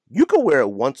 you can wear it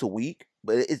once a week,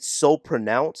 but it's so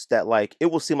pronounced that like it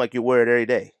will seem like you wear it every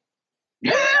day.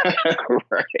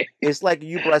 Right. It's like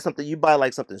you buy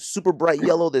like something super bright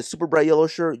yellow, this super bright yellow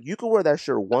shirt. You can wear that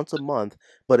shirt once a month,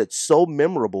 but it's so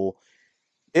memorable.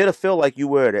 It'll feel like you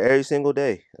wear it every single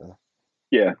day.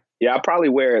 Yeah. I probably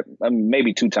wear it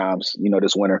maybe 2 times,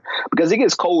 this winter because it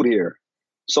gets cold here.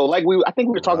 So like I think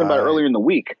we were talking about it earlier in the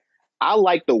week. I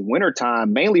like the winter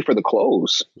time mainly for the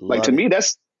clothes. Like to me,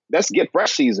 that's get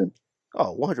fresh season.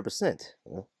 Oh, 100%.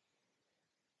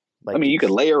 Like you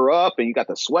could layer up and you got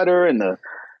the sweater and the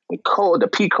coat, the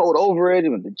pea coat over it,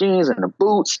 and the jeans and the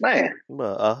boots, man.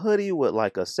 A hoodie with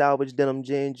like a salvage denim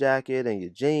jean jacket and your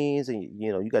jeans, and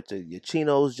you got your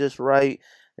chinos just right,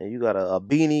 and you got a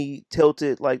beanie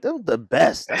tilted. Like that's the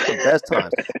best. That's the best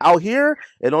times. Out here,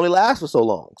 it only lasts for so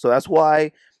long. So that's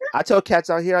why I tell cats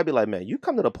out here, I'd be like, man, you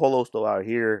come to the polo store out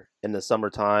here in the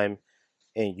summertime,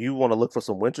 and you want to look for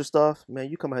some winter stuff, man.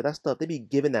 You come out here, that stuff they be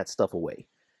giving that stuff away.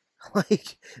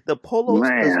 Like the polos,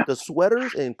 the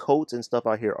sweaters and coats and stuff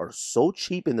out here are so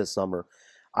cheap in the summer.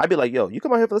 I'd be like, yo, you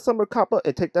come out here for the summer, cop up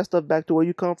and take that stuff back to where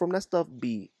you come from. That stuff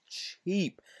be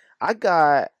cheap. I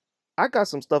got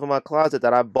some stuff in my closet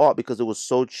that I bought because it was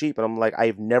so cheap, and I'm like,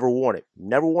 I've never worn it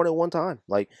one time.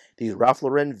 Like these Ralph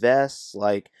Lauren vests,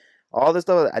 like all this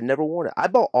stuff, I never worn it. I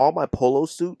bought all my polo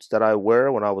suits that I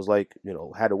wear when I was like,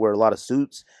 had to wear a lot of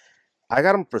suits. I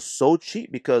got them for so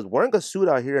cheap because wearing a suit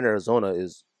out here in Arizona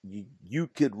is you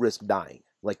could risk dying.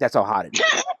 Like that's how hot it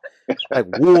is. Like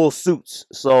wool suits.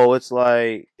 So it's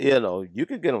like, you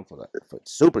could get them for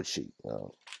super cheap.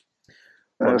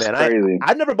 That's crazy.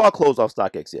 I never bought clothes off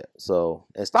StockX yet. So,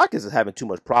 and StockX is having too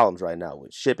much problems right now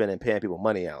with shipping and paying people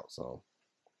money out. So,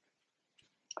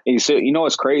 and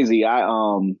what's crazy? I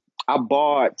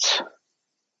bought.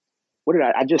 What did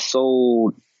I just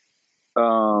sold?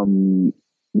 The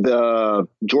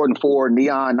Jordan 4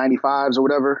 Neon 95s or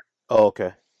whatever. Oh,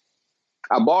 okay.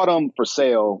 I bought them for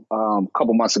sale a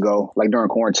couple months ago, like during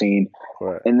quarantine.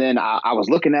 Right. And then I was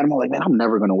looking at them. I'm like, man, I'm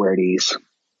never going to wear these.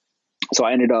 So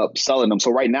I ended up selling them.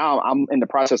 So right now I'm in the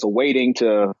process of waiting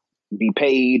to be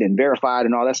paid and verified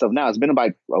and all that stuff. Now it's been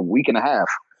about a week and a half.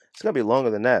 It's gonna be longer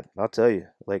than that. I'll tell you.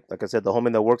 Like I said, the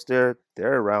homie that works there,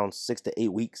 they're around 6 to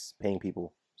 8 weeks paying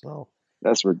people. So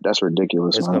That's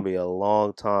ridiculous, it's gonna man. be a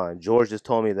long time. George just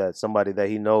told me that somebody that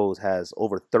he knows has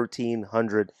over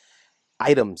 1,300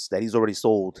 items that he's already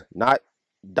sold. Not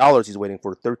dollars he's waiting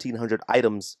for. 1,300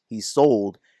 items he's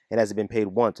sold and hasn't been paid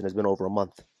once, and it's been over a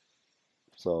month.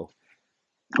 So,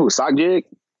 Who, sock jig?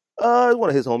 one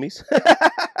of his homies.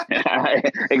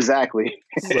 Exactly.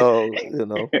 So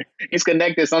It's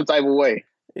connected some type of way.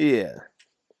 yeah.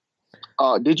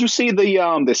 Did you see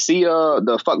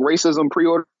the fuck racism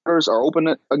pre-orders are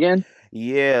open again?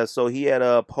 Yeah, so he had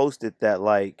posted that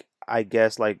like I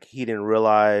guess like he didn't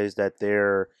realize that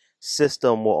their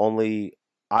system will only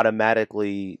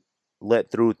automatically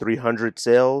let through 300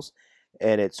 sales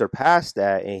and it surpassed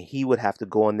that and he would have to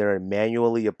go in there and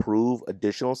manually approve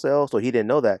additional sales. So he didn't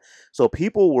know that. So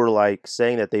people were like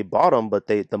saying that they bought them but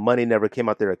the money never came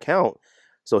out their account.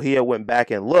 So he had went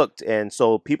back and looked and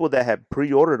so people that had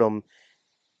pre-ordered them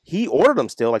he ordered them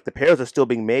still, like the pairs are still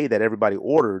being made that everybody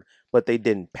ordered, but they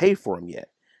didn't pay for them yet.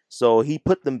 So he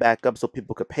put them back up so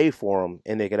people could pay for them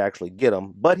and they could actually get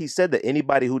them. But he said that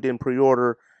anybody who didn't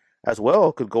pre-order as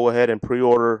well could go ahead and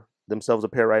pre-order themselves a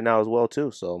pair right now as well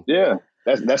too. So Yeah,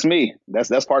 that's me.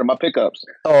 That's part of my pickups.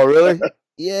 oh really?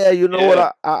 Yeah, you know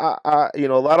what Yeah.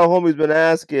 a lot of homies been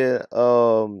asking,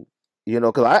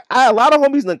 because I a lot of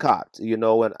homies done copped,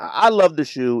 and I love the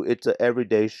shoe. It's an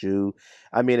everyday shoe.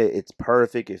 I mean, it's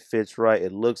perfect. It fits right.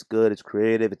 It looks good. It's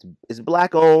creative. It's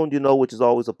black owned, which is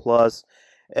always a plus.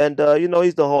 And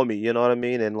he's the homie. You know what I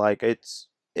mean? And like, it's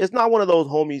not one of those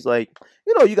homies like,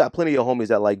 you got plenty of homies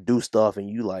that like do stuff and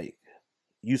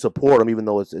you support them even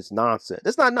though it's nonsense.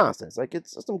 It's not nonsense. Like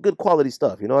it's some good quality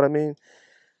stuff. You know what I mean?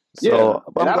 Yeah. So,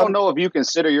 but And I don't I'm know if you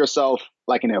consider yourself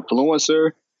like an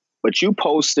influencer, but you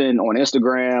posting on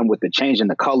Instagram with the changing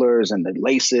the colors and the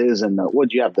laces and what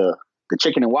do you have the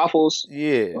chicken and waffles?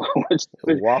 yeah, Which-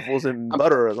 waffles and I'm,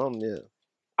 butter or something. Yeah.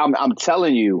 I'm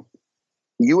telling you,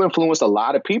 you influenced a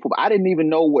lot of people. I didn't even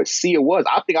know what Sia was.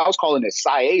 I think I was calling it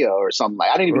Saya or something. Like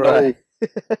I didn't even Right. know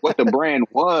what the brand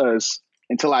was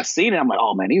until I seen it. I'm like,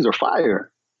 oh man, these are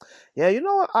fire. Yeah,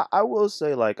 what? I will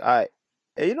say like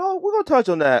we're gonna touch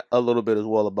on that a little bit as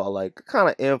well about like kind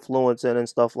of influencing and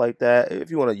stuff like that if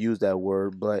you want to use that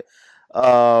word.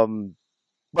 Um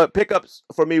but pickups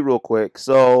for me real quick.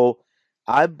 So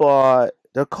I bought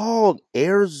they're called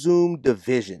Air Zoom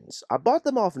Divisions. I bought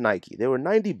them off Nike. They were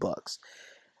 $90.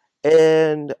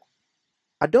 And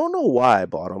I don't know why I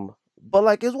bought them, but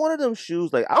like it's one of them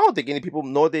shoes. Like I don't think any people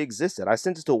know they existed. I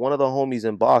sent it to one of the homies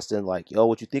in Boston. Like, yo,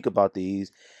 what you think about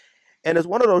these? And it's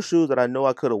one of those shoes that I know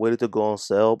I could have waited to go on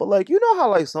sale. But like, you know how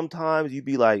like sometimes you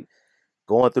be like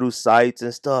going through sites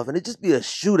and stuff, and it just be a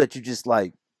shoe that you just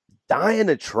like dying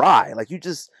to try. Like you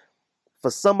just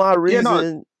for some odd Yeah, no,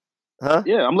 reason, huh?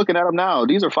 yeah, I'm looking at them now.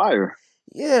 These are fire.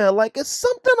 Yeah, like it's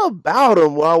something about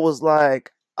them where I was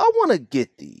like, I want to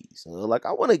get these. Like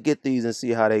I want to get these and see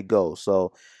how they go.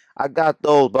 So I got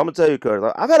those, but I'm gonna tell you,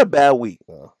 Curtis, I've had a bad week.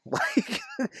 Like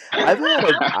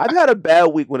I've had a bad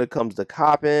week when it comes to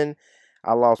copping.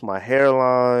 I lost my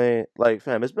hairline. Like,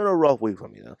 fam, it's been a rough week for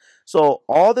me now. So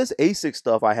all this ASIC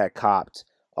stuff I had copped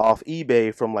off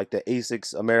eBay from like the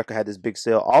ASICs America had this big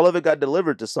sale. All of it got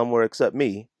delivered to somewhere except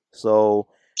me. So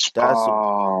that's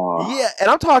Oh, yeah, and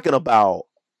I'm talking about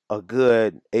a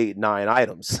good 8, 9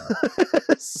 items.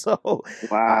 So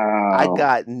I wow.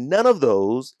 got none of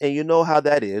those, and you know how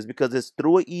that is because it's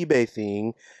through an eBay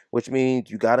thing, which means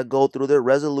you got to go through their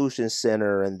resolution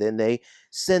center, and then they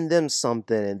send them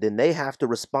something, and then they have to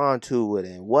respond to it,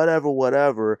 and whatever,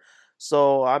 whatever.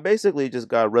 So I basically just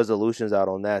got resolutions out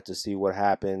on that to see what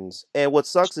happens. And what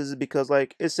sucks is because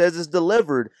like it says it's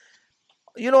delivered,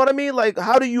 you know what I mean? Like,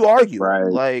 how do you argue? Right.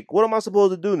 Like, what am I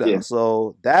supposed to do now? Yeah.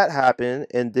 So that happened,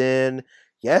 and then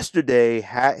yesterday,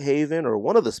 Hat Haven or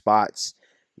one of the spots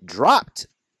dropped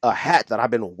a hat that I've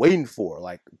been waiting for,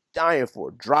 like dying for.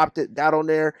 Dropped it, got on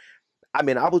there. I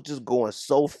mean, I was just going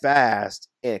so fast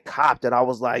and copped it. I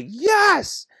was like,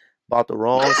 yes! Bought the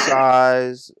wrong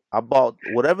size. I bought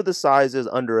whatever the size is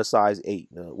under a size 8,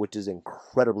 which is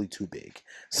incredibly too big.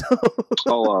 So,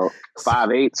 Oh,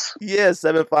 5/8. yeah,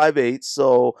 758.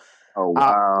 So Oh, I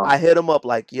wow. hit him up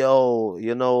like, yo,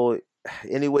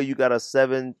 anyway, you got a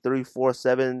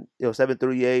 7.347,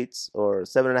 7.38 or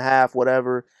 7.5,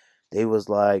 whatever. They was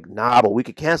like, nah, but we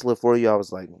could cancel it for you. I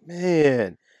was like,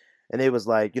 man. And they was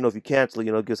like, if you cancel,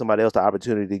 give somebody else the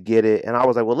opportunity to get it. And I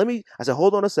was like, well, I said,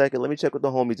 hold on a second. Let me check with the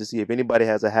homies to see if anybody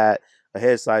has a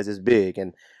head size this big.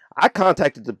 And I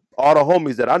contacted all the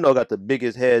homies that I know got the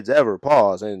biggest heads ever,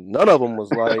 pause. And none of them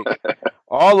was like,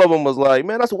 all of them was like,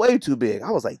 man, that's way too big.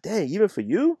 I was like, dang, even for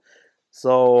you?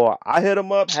 So I hit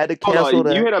them up, had to Hold cancel on,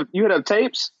 that. you hit up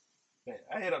tapes? Man,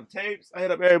 I hit up Tapes. I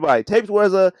hit up everybody. Tapes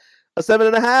wears a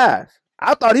 7.5.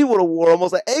 I thought he would have wore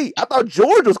almost an 8. I thought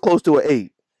George was close to an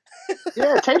 8.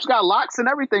 Yeah, tapes got locks and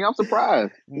everything. I'm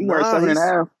surprised. He wears Nah,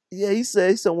 7.5. yeah, he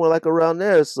said he's somewhere like around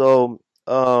there. So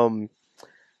then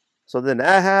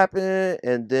that happened,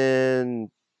 and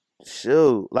then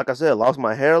shoot, like I said, lost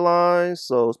my hairline.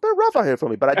 So it's been rough out here for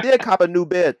me. But I did cop a new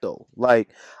bed though. Like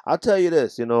I'll tell you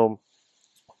this,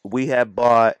 we had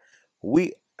bought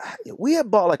we we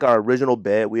had bought like our original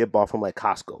bed. We had bought from like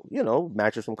Costco,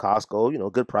 mattress from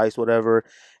Costco, good price, whatever.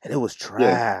 And it was Yeah,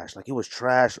 trash. Like it was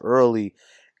trash early.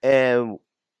 And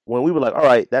when we were like, all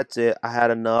right, that's it. I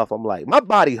had enough. I'm like, my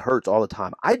body hurts all the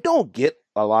time. I don't get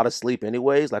a lot of sleep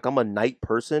anyways. Like I'm a night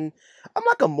person. I'm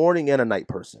like a morning and a night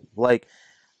person. Like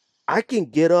I can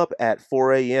get up at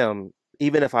 4 a.m.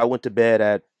 even if I went to bed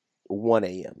at 1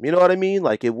 a.m. You know what I mean?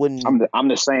 Like it wouldn't. I'm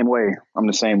the same way. I'm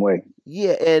the same way.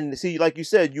 Yeah, and see, like you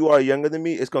said, you are younger than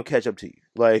me. It's gonna catch up to you.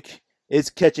 Like it's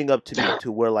catching up to me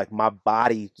to where like my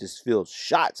body just feels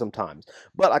shot sometimes.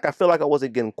 But like I feel like I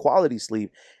wasn't getting quality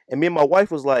sleep. And me and my wife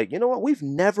was like, you know what? We've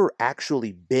never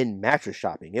actually been mattress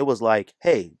shopping. It was like,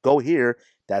 hey, go here.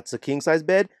 That's a king size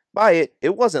bed. Buy it.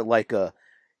 It wasn't like a.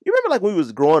 You remember like when we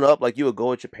was growing up, like you would go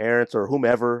with your parents or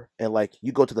whomever, and like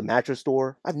you go to the mattress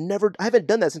store. I haven't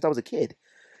done that since I was a kid.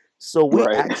 So we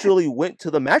Right, actually went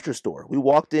to the mattress store. We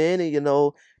walked in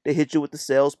and they hit you with the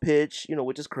sales pitch,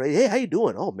 which is crazy. Hey, how you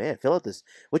doing? Oh man, fill out this.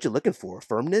 What you looking for?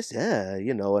 Firmness? Yeah,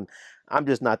 and I'm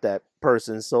just not that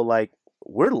person. So like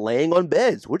we're laying on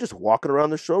beds. We're just walking around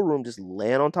the showroom, just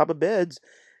laying on top of beds.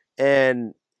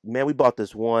 And man, we bought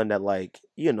this one that like,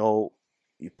 you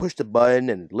push the button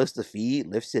and lifts the feet,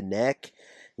 lifts your neck,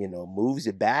 moves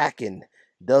your back and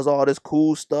does all this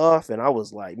cool stuff. And I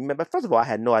was like, man, but first of all, I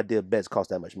had no idea beds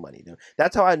cost that much money, dude.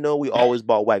 That's how I know we always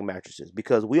bought whack mattresses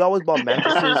because we always bought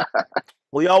mattresses.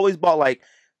 We always bought like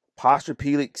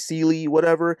Posturepedic, Sealy,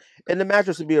 whatever. And the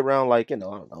mattress would be around like, I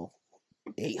don't know,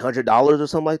 $800 or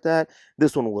something like that.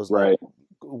 This one was like right.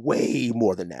 way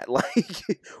more than that, like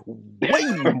way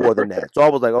more than that. So I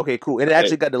was like, okay, cool. And it Hey,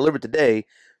 actually got delivered today.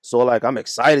 So like I'm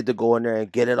excited to go in there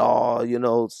and get it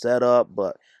all, set up.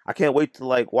 But I can't wait to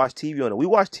like watch TV on it. We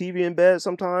watch TV in bed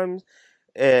sometimes,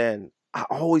 and I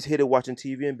always hated watching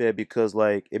TV in bed because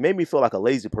like it made me feel like a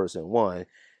lazy person. One,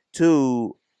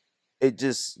 two, it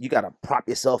just you gotta prop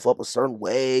yourself up a certain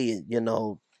way,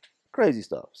 and crazy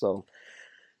stuff. So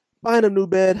buying a new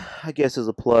bed, I guess, is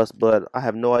a plus, but I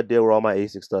have no idea where all my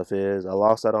ASIC stuff is. I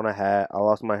lost that on a hat. I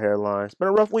lost my hairline. It's been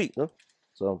a rough week, huh?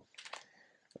 So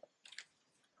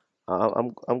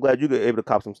I'm glad you were able to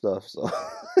cop some stuff. So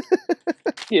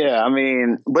yeah, I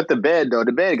mean, but the bed though,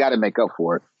 the bed got to make up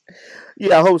for it.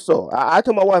 yeah, I hope so. I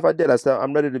told my wife I did. I said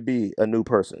I'm ready to be a new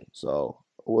person. So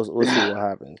we'll see what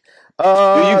happens. Do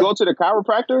you Uh, go to the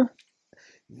chiropractor?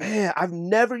 Man, I've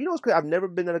never. You know what's crazy? I've never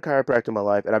been to a chiropractor in my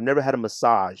life, and I've never had a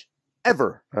massage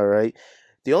ever. All right.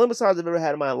 The only massage I've ever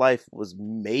had in my life was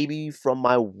maybe from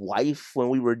my wife when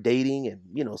we were dating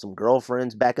and, some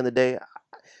girlfriends back in the day.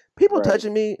 People Right.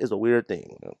 touching me is a weird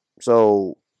thing.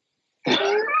 So,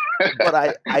 but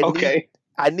I need Okay.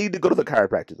 I need to go to the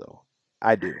chiropractor though.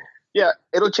 I do. Yeah,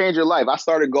 it'll change your life. I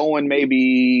started going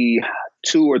maybe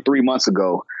 2 or 3 months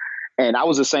ago, and I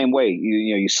was the same way.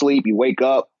 You sleep, you wake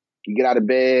up, you get out of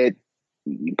bed,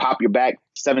 you pop your back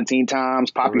 17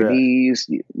 times, pop your Right. knees,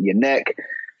 your neck.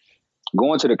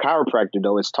 Going to the chiropractor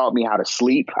though, it's taught me how to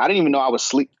sleep. I didn't even know I was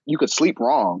sleep. You could sleep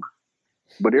wrong,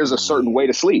 but there's a certain way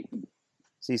Yeah. to sleep.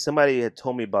 See, somebody had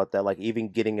told me about that, like even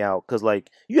getting out, because like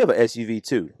you have an SUV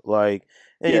too, like,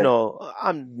 and Yeah,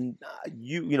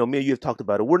 me and you have talked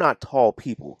about it. We're not tall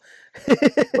people.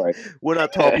 right. We're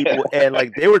not tall people, and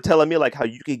like they were telling me like how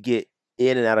you could get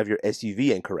in and out of your SUV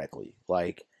incorrectly,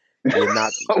 like you're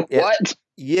not, yeah, What?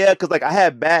 yeah, because like I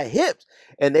had bad hips,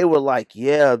 and they were like,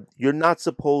 yeah, you're not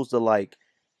supposed to like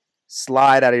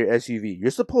slide out of your SUV. You're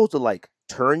supposed to like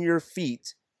turn your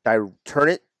feet, turn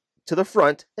it to the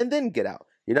front, and then get out.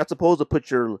 You're not supposed to put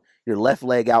your left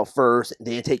leg out first, and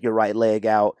then take your right leg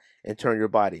out and turn your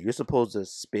body. You're supposed to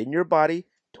spin your body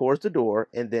towards the door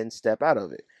and then step out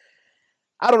of it.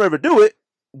 I don't ever do it,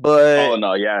 Oh but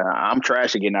no, yeah, I'm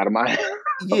trash at getting out of my.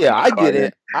 Yeah, I get Harden.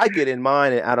 it. I get in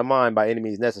mind and out of mind by any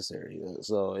means necessary.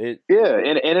 So it, Yeah,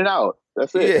 in and out.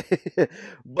 That's it. yeah.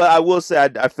 But I will say,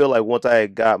 I feel like once I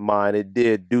got mine, it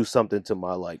did do something to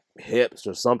my like hips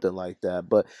or something like that.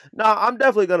 But no, I'm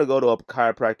definitely gonna go to a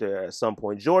chiropractor at some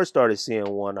point. George started seeing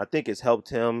one. I think it's helped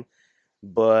him.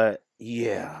 But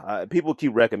yeah, people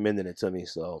keep recommending it to me.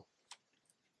 So,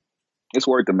 It's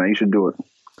worth it, man. You should do it.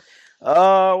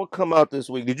 what come out this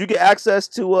week? Did you get access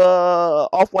to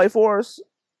Off White Forest?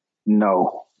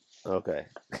 No. Okay.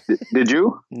 Did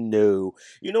you? No.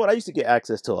 You know what? I used to get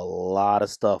access to a lot of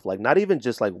stuff. Like not even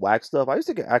just like whack stuff. I used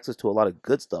to get access to a lot of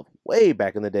good stuff way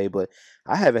back in the day, but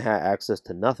I haven't had access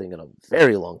to nothing in a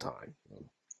very long time.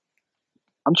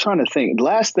 I'm trying to think. The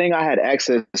last thing I had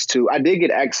access to, I did get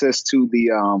access to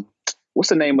the what's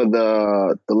the name of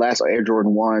the last Air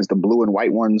Jordan ones, the blue and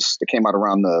white ones that came out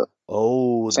around the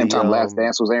Oh, same time Last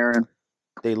Dance was airing.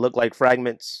 they look like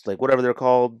fragments, like whatever they're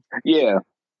called. Yeah,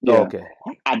 Oh, yeah. okay.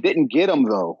 I didn't get them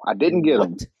though. I didn't get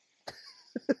them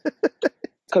What?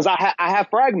 because I have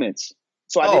fragments,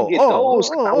 so I didn't get those.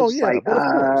 I was Yeah, like, but of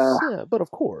course, yeah, but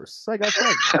of course, I got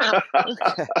fragments.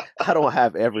 Okay. I don't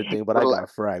have everything, but I got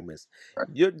fragments.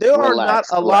 There are not relax,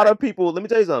 a lot relax. of people. Let me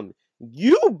tell you something.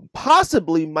 You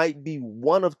possibly might be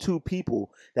one of two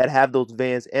people that have those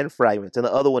Vans and fragments, and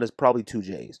the other one is probably two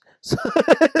J's.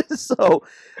 So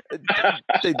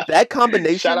that Shout out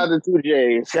combination. to two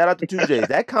J's. Shout out to two J's.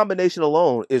 That combination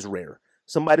alone is rare.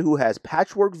 Somebody who has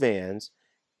patchwork Vans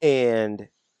and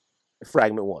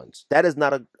fragment ones. That is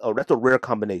not that's a rare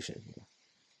combination.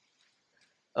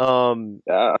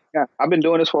 Yeah, I've been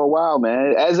doing this for a while,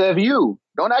 man. As have you.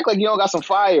 Don't act like you don't got some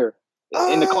fire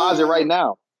in the closet right uh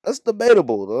now. that's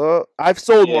debatable. I've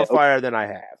sold Yeah. more fire than I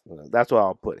have. That's why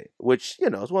I'll put it. Which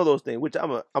it's one of those things. Which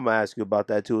I'm gonna ask you about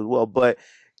that too as well. But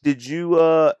do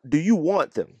you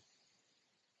want them?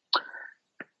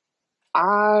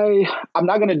 I'm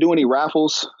not gonna do any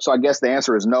raffles, so I guess the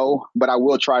answer is no. But I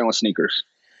will try on sneakers.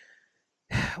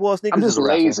 Well, I'm sneakers is just a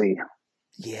raffle. lazy.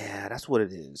 Yeah, that's what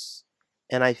it is.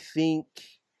 And I think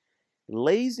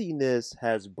laziness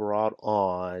has brought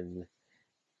on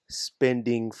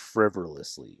spending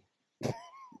frivolously. Is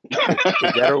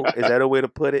that a way to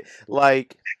put it?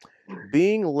 Like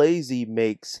being lazy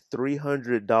makes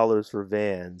 $300 for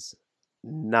Vans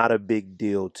not a big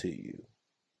deal to you.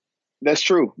 That's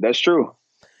true. That's true.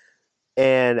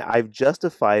 And I've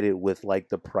justified it with like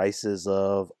the prices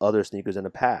of other sneakers in the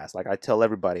past. Like I tell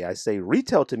everybody, I say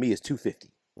retail to me is 250.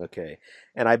 Okay.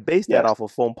 And I base that Yes. off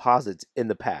of foam posits in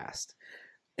the past.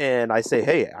 And I say,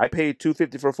 hey, I paid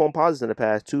 250 for foam posits in the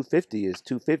past. 250 is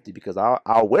 250 because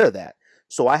I'll wear that.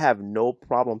 So I have no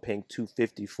problem paying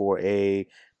 250 for a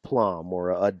plum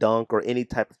or a dunk or any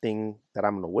type of thing that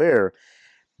I'm gonna wear.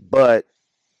 But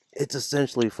it's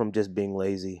essentially from just being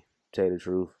lazy, to tell you the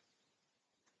truth.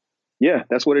 Yeah,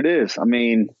 that's what it is. I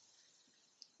mean,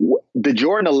 the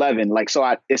Jordan 11, like,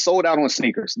 it sold out on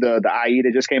sneakers. The IE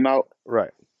that just came out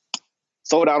Right.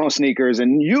 sold out on sneakers.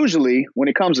 And usually, when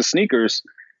it comes to sneakers,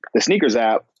 the sneakers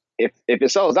app, if it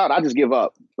sells out, I just give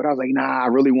up. But I was like, nah, I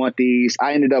really want these.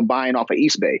 I ended up buying off of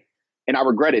Eastbay, and I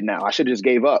regret it now. I should have just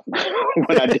gave up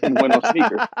when I didn't win on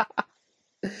sneakers.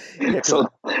 Yeah, because So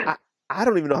I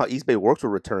don't even know how Eastbay works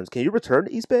with returns. Can you return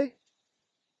to Eastbay?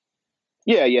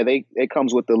 yeah, it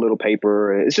comes with the little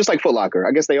paper. It's just like Foot Locker.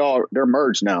 I guess they're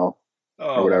merged now or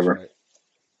Oh, that's whatever.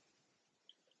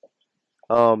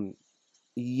 right.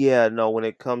 Yeah, no, when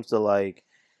it comes to like,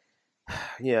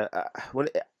 yeah, when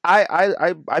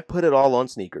I put it all on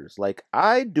sneakers. Like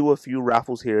I do a few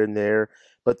raffles here and there,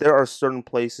 but there are certain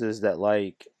places that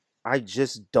like I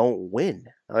just don't win.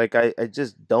 Like I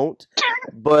just don't.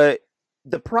 But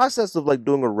the process of like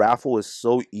doing a raffle is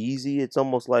so easy. It's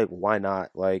almost like why not?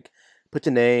 Like put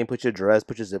your name, put your address,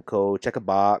 put your zip code, check a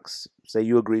box, say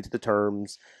you agree to the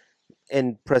terms,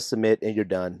 and press submit and you're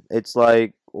done. It's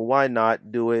like why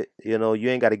not do it? You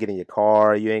ain't got to get in your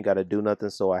car, you ain't got to do nothing.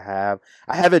 So I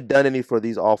haven't done any for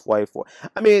these off white for.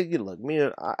 I mean, look, me,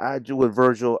 I do with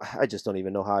Virgil. I just don't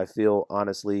even know how I feel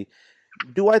honestly.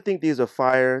 Do I think these are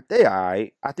fire? They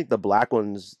alright. I think the black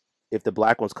ones, if the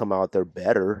black ones come out, they're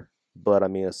better. But I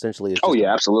mean, essentially, Oh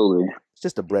yeah, absolutely. it's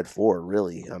just a bread four,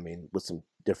 really. I mean, with some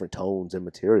different tones and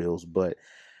materials, but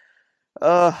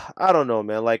I don't know,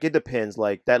 man. Like it depends.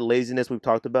 Like that laziness we've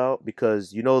talked about,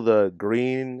 because the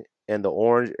green and the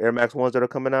orange Air Max ones that are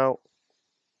coming out.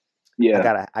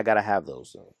 Yeah. I gotta have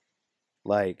those. So.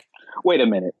 Like, Wait a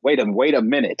minute. Wait a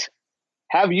minute.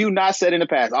 Have you not said in the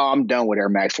past, "Oh, I'm done with Air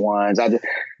Max ones"?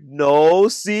 no,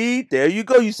 see, there you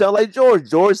go. You sound like George.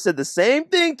 George said the same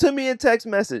thing to me in text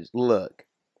message. Look,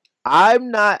 I'm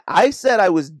not. I said I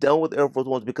was done with Air Force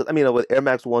Ones because I mean with Air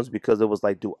Max Ones because it was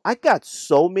like, dude, I got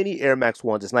so many Air Max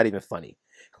Ones. It's not even funny.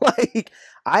 Like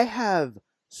I have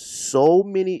so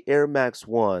many Air Max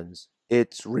Ones.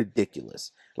 It's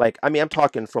ridiculous. Like I mean, I'm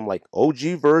talking from like OG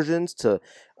versions to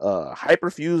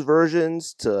hyperfuse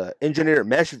versions to engineered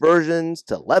mesh versions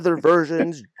to leather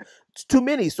versions. It's too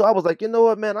many. So I was like, you know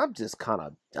what, man, I'm just kind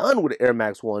of done with Air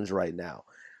Max Ones right now.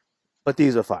 But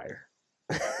these are fire.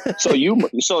 So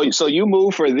you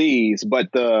move for these,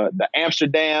 but the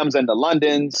Amsterdams and the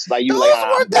Londons, like you like Those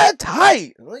weren't that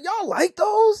tight. Y'all like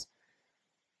those?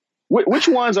 which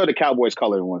ones are the Cowboys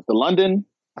colored ones? The London?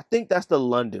 I think that's the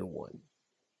London one.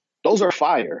 Those are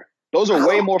fire. Those are I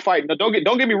way don't. more fire. No,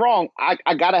 don't get me wrong.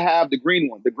 I gotta have the green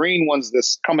one. The green ones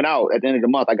that's coming out at the end of the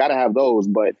month. I gotta have those,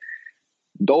 but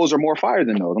those are more fire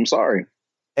than those. I'm sorry.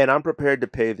 And I'm prepared to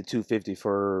pay the 250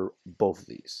 for both of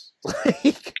these.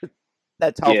 Like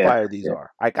that's how Yeah, fire these yeah,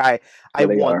 are. Like I yeah,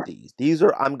 they want are. these. These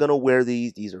are I'm gonna wear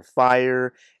these. These are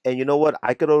fire. And you know what?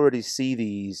 I could already see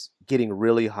these getting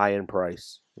really high in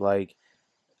price. Like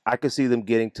I could see them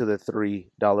getting to the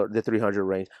the 300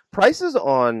 range. Prices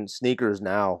on sneakers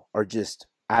now are just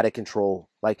out of control.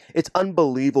 Like it's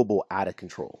unbelievable out of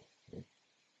control.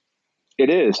 It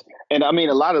is. And I mean,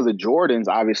 a lot of the Jordans,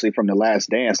 obviously, from the last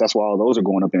dance, that's why all those are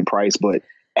going up in price, but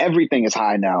everything is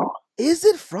high now. Is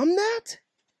it from that?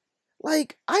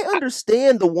 Like, I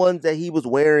understand the ones that he was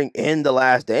wearing in The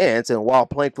Last Dance and while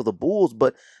playing for the Bulls,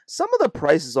 but some of the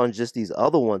prices on just these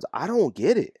other ones, I don't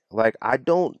get it. Like, I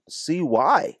don't see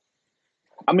why.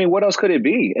 I mean, what else could it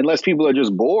be? Unless people are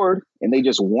just bored and they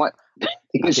just want I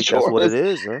these think that's what it Jordans.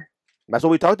 is, huh? That's what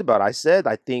we talked about. I said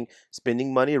I think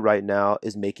spending money right now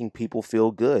is making people feel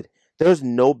good. There's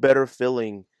no better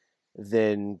feeling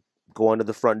than going to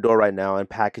the front door right now and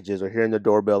packages or hearing the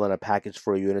doorbell and a package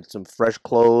for you and it's some fresh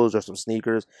clothes or some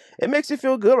sneakers. It makes you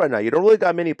feel good right now. You don't really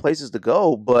got many places to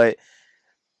go, but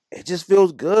it just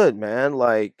feels good, man.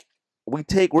 Like we're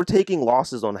taking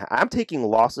losses on I'm taking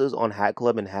losses on Hat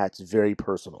Club and hats very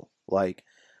personal. Like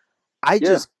I Yeah.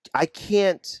 just I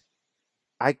can't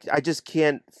I just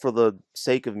can't, for the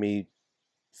sake of me,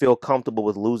 feel comfortable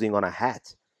with losing on a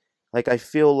hat. Like I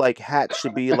feel like hats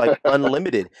should be like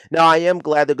unlimited. Now I am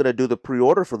glad they're gonna do the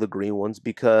pre-order for the green ones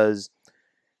because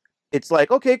it's like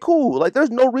okay, cool. Like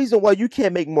there's no reason why you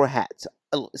can't make more hats.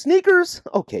 Sneakers,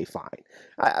 okay,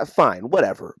 fine, fine,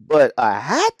 whatever. But a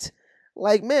hat,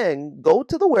 like man, go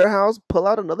to the warehouse, pull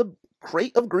out another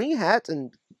crate of green hats,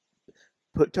 and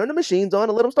turn the machines on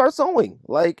and let them start sewing.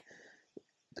 Like,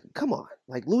 come on,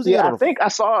 like losing Yeah, out I on think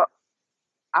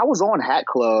I was on Hat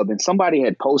Club and somebody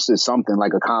had posted something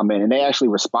like a comment and they actually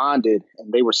responded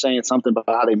and they were saying something about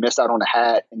how they missed out on the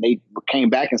hat and they came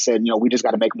back and said, we just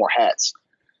got to make more hats.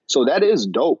 So that is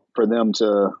dope for them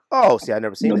to, oh, see, I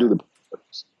never seen do that. the.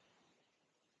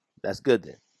 That's good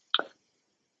then.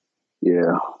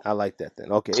 Yeah. I like that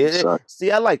then. Okay. So,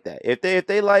 See, I like that. If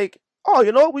they like, oh,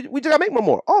 you know, we just gotta make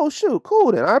more. Oh, shoot,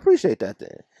 cool then. I appreciate that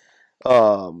then.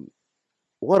 Um,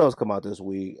 what else come out this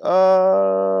week?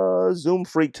 Zoom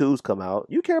Freak 2's come out.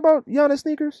 You care about Giannis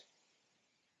sneakers?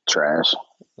 trash.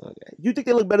 Okay. You think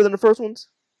they look better than the first ones?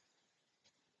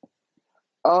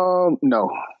 No,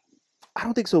 I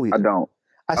don't think so I either. don't.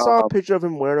 I saw a Um, picture of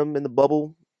him wearing them in the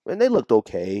bubble, and they looked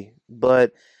okay.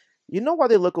 But you know why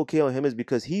they look okay on him is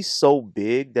because he's so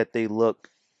big that they look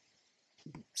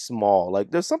small.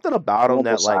 Like there's something about him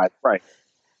that like oversized, right?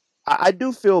 I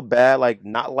do feel bad like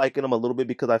not liking them a little bit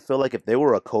because I feel like if they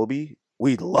were a Kobe,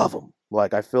 we'd love them.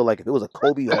 Like I feel like if it was a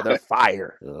Kobe, oh, they're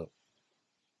fire.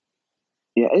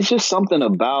 Yeah, it's just something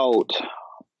about.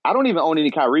 I don't even own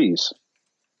any Kyries.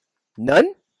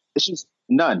 None. It's just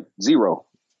none, zero.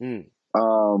 Mm.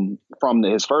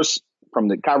 His first, from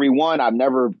the Kyrie one, I've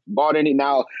never bought any.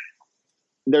 Now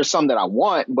there's some that I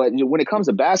want, but when it comes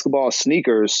to basketball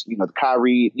sneakers, the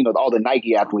Kyrie, all the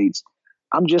Nike athletes,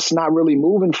 I'm just not really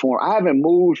moving for 'em. I haven't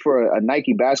moved for a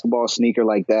Nike basketball sneaker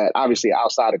like that. Obviously,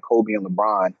 outside of Kobe and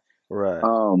LeBron,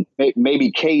 Right.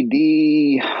 maybe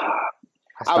KD.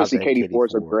 I stopped Obviously, at KD KD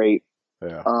fours are 4. great.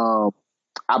 Yeah.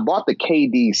 I bought the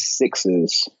KD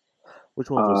sixes, Which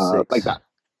ones were like 6?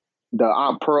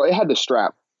 the Pearl. It had the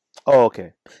strap Oh,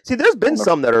 okay. See, there's been on the.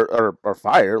 some that are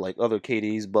fire, like other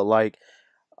KDs, but like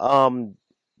um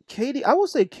KD, I would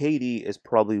say KD is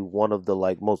probably one of the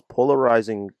like most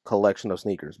polarizing collection of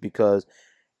sneakers because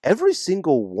every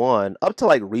single one up to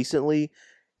like recently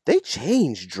they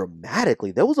changed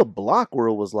dramatically. There was a block where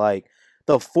it was like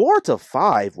the 4 to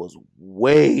 5 was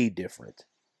way different.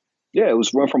 Yeah, it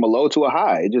was went from a low to a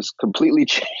high. It just completely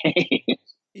changed.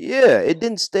 Yeah, it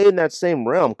didn't stay in that same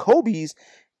realm. Kobe's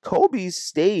Kobe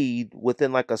stayed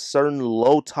within like a certain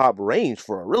low top range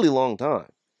for a really long time.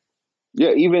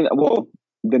 Yeah, even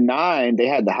the 9 they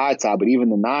had the high top, but even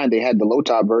the 9 they had the low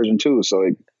top version too. So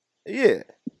Yeah.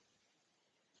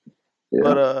 yeah,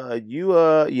 But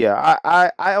yeah,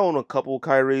 I own a couple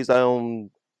Kyries. I own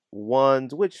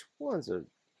ones. Which ones are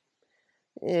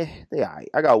they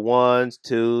I got ones,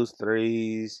 twos,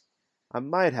 threes. I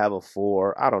might have a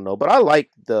 4. I don't know. But I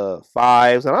like the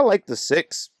 5s and I like the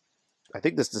 6. I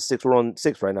think this is the 6. We're on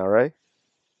 6 right now, right?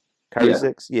 Kyrie yeah,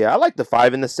 6. Yeah, I like the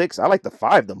 5 and the 6. I like the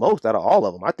 5 the most out of all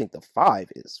of them. I think the 5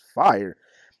 is fire.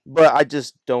 But I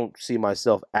just don't see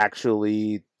myself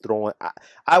actually throwing.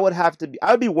 I would have to be.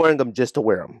 I would be wearing them just to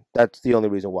wear them. That's the only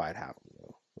reason why I'd have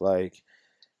them. Like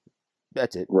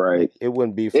that's it. right. Like it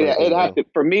wouldn't be for It anything have else. to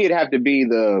for me. It'd have to be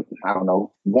the I don't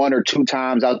know 1 or 2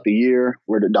 times out the year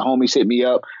where the homies hit me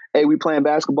up. Hey, we playing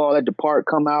basketball at the park.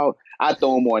 Come out. I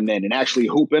throw them on then and actually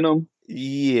hooping them.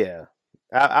 Yeah,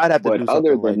 I'd have to But do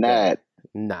other something than like that.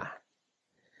 that,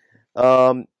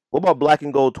 Nah. What about black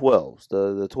and gold 12s?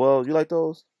 The 12s, you like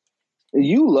those?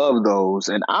 you love those,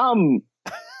 and I'm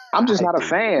just I not a do.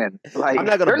 fan. I'm Like not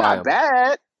gonna they're buy not them.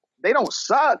 bad. They don't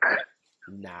suck.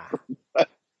 Nah,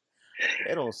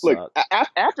 they don't Look, suck.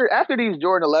 after these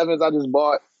Jordan 11s I just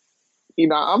bought,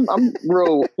 I'm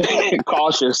real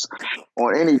cautious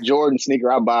on any Jordan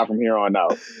sneaker I buy from here on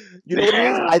out. You know what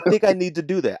it is? I think I need to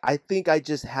do that. I think I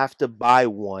just have to buy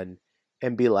one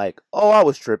and be like, "Oh, I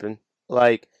was tripping."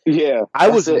 Like Yeah, I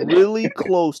that's was it. really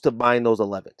close to buying those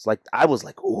 11s. Like I was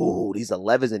like, "Ooh, these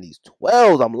 11s and these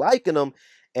 12s, I'm liking them."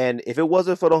 And if it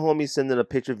wasn't for the homie sending a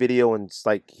picture video and it's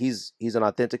like he's an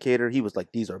authenticator, he was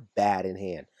like, "These are bad in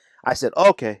hand." I said,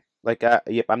 "Okay." Like,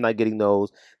 yep, I'm not getting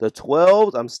those. The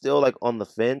 12s, I'm still like on the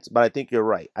fence, but I think you're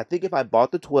right. I think if I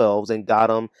bought the 12s and got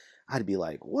them, I'd be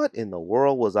like, what in the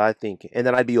world was I thinking? And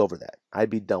then I'd be over that. I'd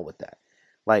be done with that.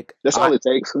 Like, That's all it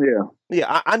takes.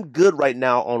 Yeah, I'm good right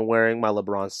now on wearing my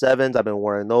LeBron 7s. I've been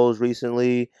wearing those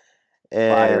recently,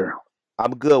 and fire.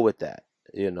 I'm good with that.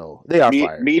 They are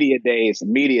fire. Media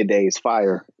days,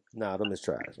 fire. Nah, them is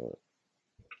trash.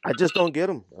 I just don't get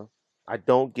them. I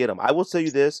don't get them. I will tell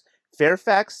you this: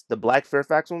 Fairfax, the black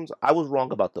Fairfax ones, I was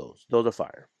wrong about those. Those are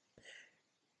fire.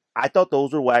 I thought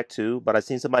those were whack too, but I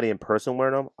seen somebody in person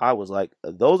wearing them. I was like,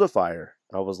 those are fire.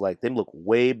 I was like, they look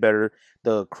way better.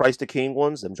 The Christ the King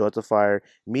ones, them joints are fire.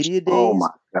 Media Oh my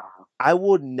Days, god. I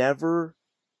would never,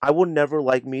 I would never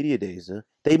like Media Days.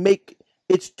 They make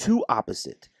it's too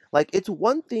opposite. Like it's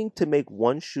one thing to make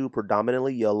one shoe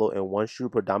predominantly yellow and one shoe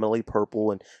predominantly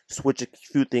purple and switch a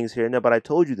few things here and there. But I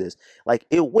told you this, like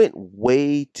it went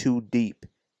way too deep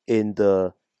in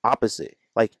the opposite.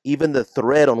 Like even the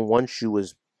thread on one shoe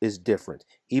is different.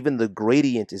 Even the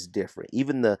gradient is different.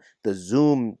 Even the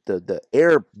zoom, the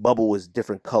air bubble is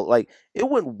different color. Like it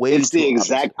went way It's the too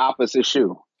exact opposite. opposite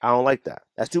shoe. I don't like that.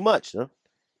 That's too much. Huh?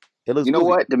 It looks You know goofy.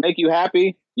 what? To make you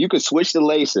happy, you could switch the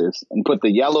laces and put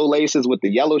the yellow laces with the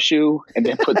yellow shoe, and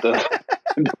then put the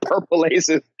purple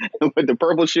laces with the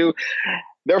purple shoe.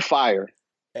 They're fire.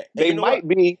 And They you know what? might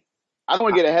be. I don't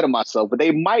want to get ahead of myself, but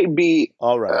they might be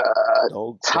All right. uh,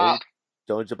 Don't top.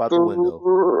 don't don't jump out the window.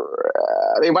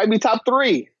 They might be top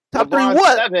 3. Top three LeBron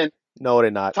what? 7, No,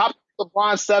 they're not. top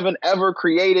LeBron 7 ever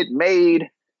created, made,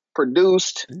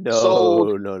 produced,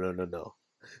 sold. No.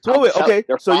 So wait, okay.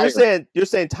 They're So fire. you're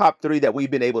saying top 3 that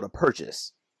we've been able to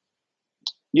purchase.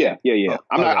 Yeah. Oh,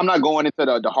 I'm okay. not going into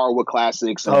the hardwood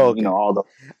classics Oh, and okay. all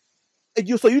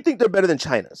the. So you think they're better than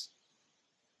China's?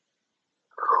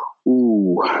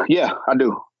 Ooh, yeah, I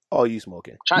do. Oh, you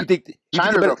smoking? China, You think they're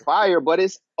China's are better? fire, but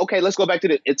it's okay. Let's go back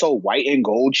to it's a white and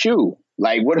gold shoe.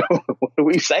 Like what are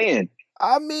we saying?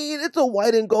 I mean, it's a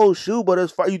white and gold shoe, but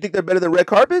as far you think they're better than red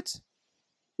carpets?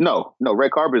 No,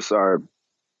 red carpets are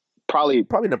probably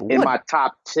Probably number in one. my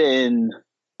top 10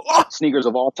 Oh, sneakers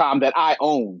of all time that I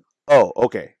own.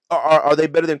 okay. Are they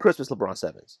better than Christmas LeBron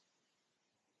 7s?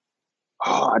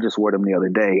 Oh, I just wore them the other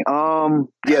day.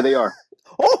 Yeah, they are.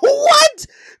 Oh, what?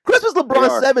 Christmas They LeBron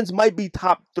are. 7s might be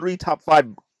top 3, top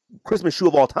 5 Christmas shoe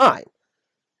of all time.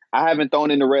 I haven't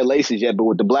thrown in the red laces yet, but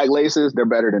with the black laces, they're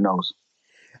better than those.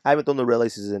 I haven't thrown the red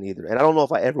laces in either, and I don't know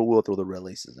if I ever will throw the red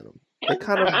laces in them. They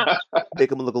kind of make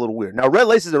them look a little weird. Now, red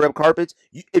laces and red carpets.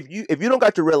 If you don't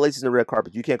got your red laces and red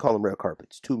carpets, you can't call them red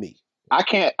carpets. To me, I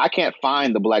can't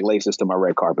find the black laces to my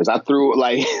red carpets. I threw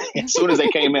like as soon as they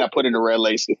came in, I put in the red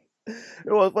laces. you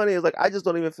know what's funny is like I just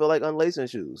don't even feel like unlacing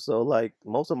shoes. So like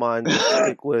most of mine just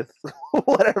stick with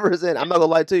whatever's in. I'm not gonna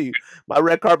lie to you, my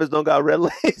red carpets don't got red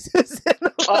laces in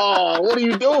them. Oh, what are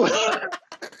you doing?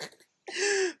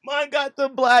 Mine got the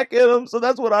black in them, so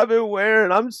that's what I've been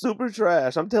wearing. I'm super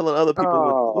trash. I'm telling other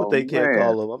people what Oh they can't man,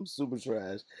 call them. I'm super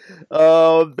trash.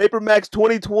 Vapor Max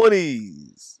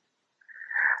 2020s.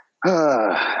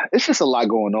 it's just a lot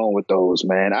going on with those,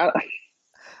 man.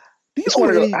 Do you It's one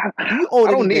own of the. any? Do you own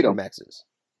I any don't need Vapor them. Maxes?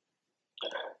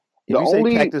 If The you say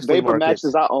only Cactus Flea Vapor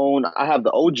Maxes Markets, I own, I have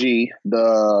the OG,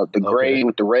 the okay, gray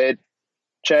with the red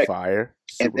check, fire,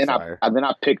 and super fire. then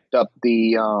I picked up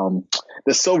the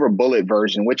silver bullet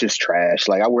version, which is trash.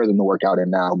 Like I wear them to work out in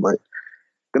now, but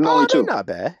them the only Oh, they're two. not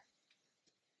bad.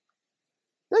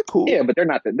 They're cool. Yeah, but they're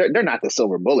not the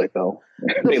silver bullet though.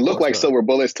 No, They of look course like not. silver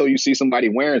bullets till you see somebody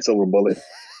wearing silver bullets.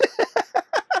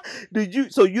 Did you?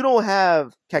 So you don't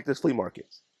have Cactus Flea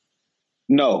Markets?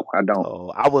 No, I don't.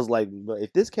 Oh, I was like,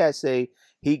 if this cat say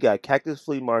he got Cactus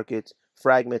Flea Markets,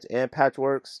 Fragments, and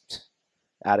Patchworks,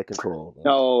 out of control. Man.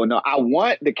 No, I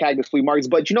want the cactus flea markets,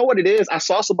 but you know what it is? I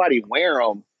saw somebody wear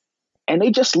them, and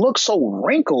they just look so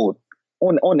wrinkled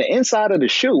on the inside of the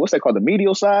shoe. What's that called? The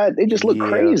medial side. They just look Yeah,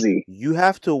 crazy. you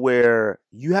have to wear.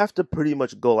 You have to pretty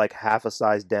much go like half a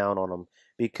size down on them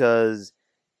because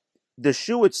the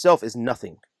shoe itself is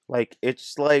nothing. Like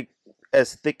it's like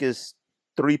as thick as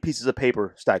three pieces of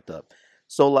paper stacked up.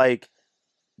 So like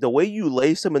the way you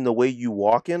lace them and the way you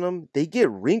walk in them, they get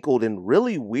wrinkled in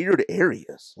really weird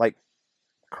areas, like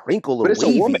crinkle But or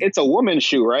wavy. it's a woman's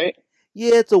shoe, right?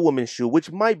 Yeah, it's a woman's shoe,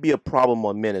 which might be a problem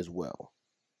on men as well.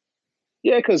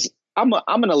 Yeah, because I'm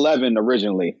an 11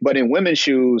 originally, but in women's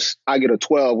shoes I get a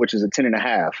 12, which is a 10 and a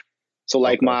half. So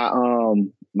like Okay.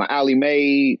 my Allie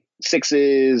Mae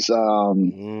sixes,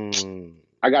 Mm.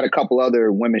 I got a couple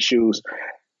other women's shoes.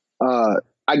 Uh,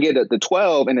 I get the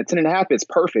 12 and the 10 and a half is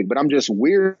perfect, but I'm just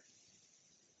weird.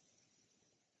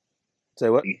 Say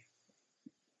what? And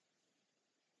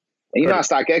you know how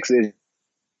Curtis, StockX is.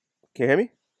 can you hear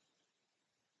me?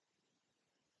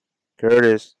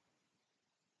 Curtis,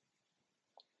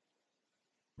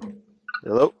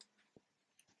 hello?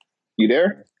 You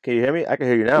there? Can you hear me? I can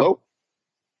hear you now. Hello?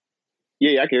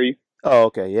 Yeah, I can hear you. Oh,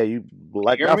 okay. Yeah, you Can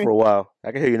blacked you hear out me? for a while.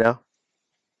 I can hear you now.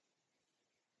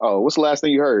 Oh, what's the last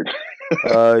thing you heard?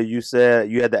 You said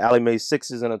you had the Allie Mae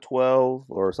sixes and a 12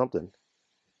 or something.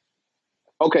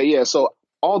 Okay, yeah. So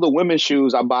all the women's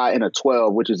shoes I buy in a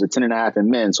 12, which is a 10 and a half in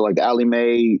men. So like the Allie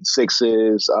Mae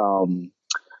sixes,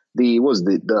 the what was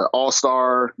the All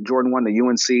Star Jordan 1, the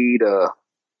UNC, the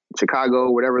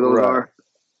Chicago, whatever those Right. are.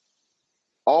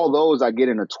 All those I get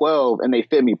in a 12 and they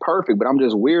fit me perfect, but I'm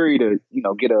just weary to,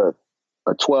 get a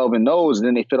 12 in those and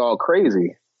then they fit all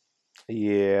crazy.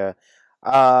 Yeah.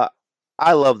 Uh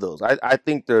I love those. I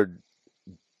think they're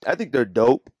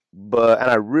dope, but and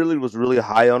I really was really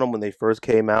high on them when they first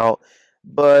came out.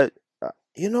 But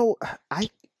you know, I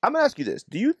I'm gonna ask you this: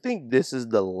 do you think this is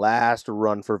the last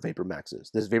run for Vapor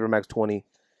Maxes? This Vapor Max 20?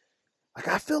 Like,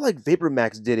 I feel like Vapor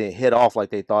Max didn't hit off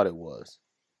like they thought it was.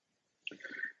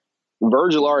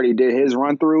 Virgil already did his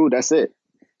run through. That's it.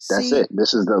 That's See, it.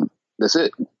 That's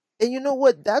it. and you know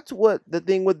what? That's what the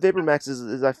thing with Vapor Max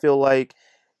is I feel like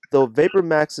the Vapor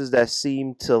Maxes that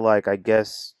seem to like, I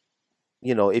guess,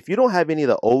 if you don't have any of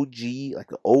the OG, like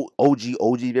the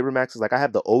OG Vapor Maxes, like I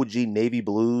have the OG navy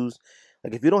blues,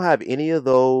 like if you don't have any of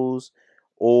those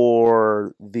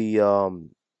or the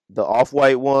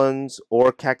off-white ones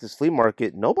or Cactus Flea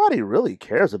Market, nobody really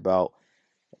cares about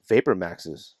Vapor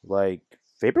Maxes. Like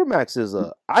Vapor Max is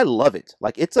I love it.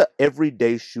 Like it's a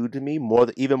everyday shoe to me,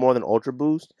 even more than Ultra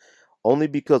Boost, only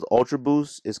because Ultra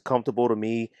Boost is comfortable to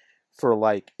me for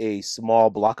like a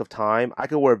small block of time. I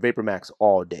could wear Vapor Max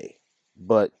all day.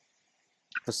 But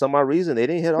for some odd reason, they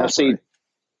didn't hit Now off see, right.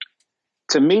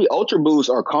 to me, Ultra Boosts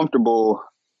are comfortable.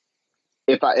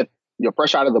 If you're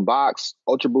fresh out of the box,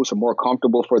 Ultra Boosts are more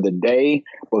comfortable for the day,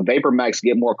 but Vapor Max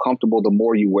get more comfortable the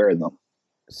more you wear them.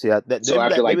 See, So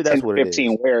after maybe like that's 10 to what it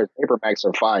 15 is. wears, Vapor Max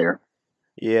are fire.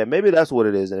 Yeah, maybe that's what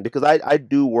it is. And because I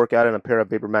do work out in a pair of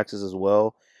Vapor Maxes as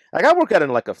well. Like I work out in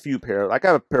like a few pair. Like I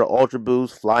have a pair of Ultra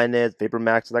Boost, Flynets, Vapor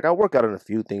Max. Like I work out in a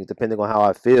few things depending on how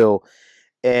I feel.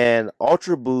 And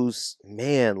Ultra Boost,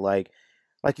 man, like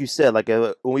you said, like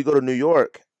when we go to New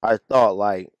York, I thought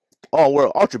like, oh,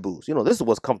 we're Ultra Boost. This is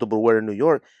what's comfortable to wear in New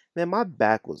York. Man, my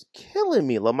back was killing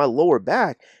me, like my lower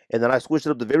back. And then I switched it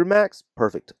up to Vapor Max,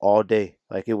 perfect all day.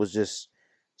 Like it was just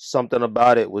something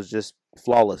about it was just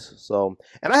flawless. So,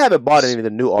 and I haven't bought any of the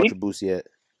new Ultra Speak, Boosts yet.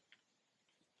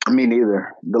 me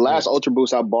neither. The Mm. last Ultra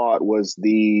Boost I bought was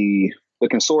the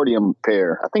Consortium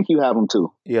pair. I think you have them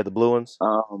too. Yeah, the blue ones.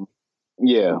 Um,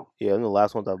 yeah, Yeah, them the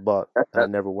last ones I've bought, that, and I that,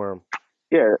 never wear them.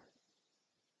 yeah.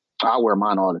 I wear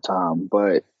mine all the time,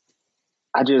 but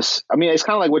I mean, it's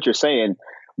kind of like what you're saying.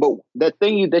 But that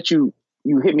thing that you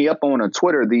hit me up on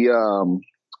Twitter,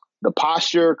 the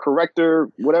posture corrector,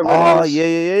 whatever it Oh is.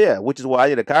 yeah. Which is why I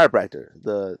need a chiropractor.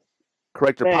 The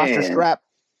corrector posture Man, strap.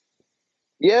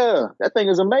 yeah, that thing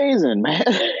is amazing, man.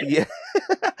 Yeah,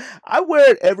 I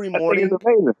wear it every That thing is morning.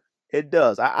 amazing. It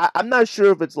does. I'm not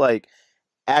sure if it's like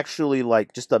actually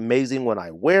like just amazing when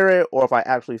I wear it or if I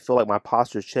actually feel like my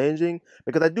posture is changing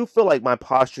because I do feel like my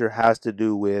posture has to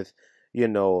do with,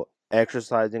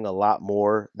 exercising a lot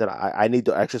more than I need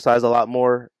to exercise a lot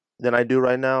more than I do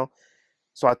right now.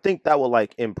 So I think that will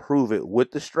like improve it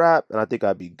with the strap and I think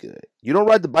I'd be good. You don't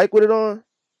ride the bike with it on?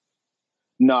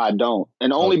 No, I don't.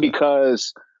 And only Okay.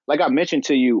 because, like I mentioned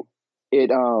to you,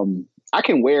 it I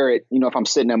can wear it, if I'm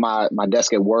sitting at my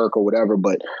desk at work or whatever,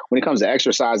 but when it comes to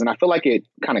exercise, and I feel like it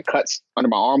kind of cuts under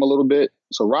my arm a little bit.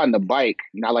 So riding the bike,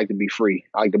 I like to be free.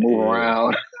 I like to move Yeah.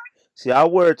 around. See, I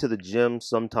wear it to the gym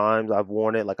sometimes. I've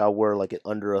worn it like I wear like it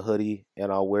under a hoodie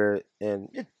and I'll wear it and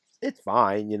it's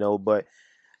fine, but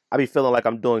I be feeling like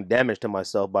I'm doing damage to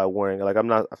myself by wearing it. Like I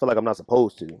feel like I'm not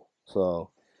supposed to.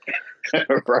 So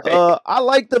Right. I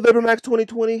like the VaporMax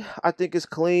 2020. I think it's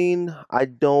clean. I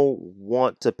don't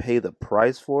want to pay the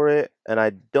price for it, and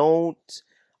I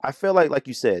feel like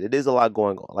you said, it is a lot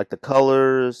going on. Like the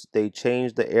colors, they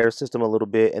changed the air system a little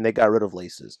bit, and they got rid of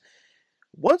laces.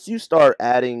 Once you start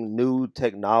adding new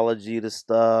technology to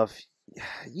stuff,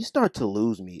 you start to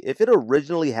lose me. If it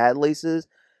originally had laces,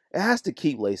 it has to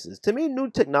keep laces. To me, new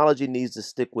technology needs to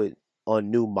stick with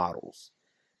on new models.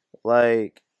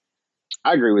 Like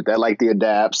I agree with that, like the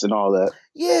adapts and all that.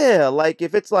 yeah, like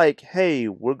if it's like, hey,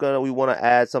 we want to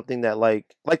add something that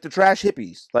like the trash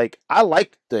hippies. Like I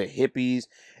like the hippies,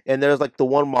 and there's like the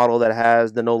one model that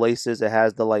has the no laces. It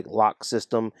has the like lock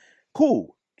system.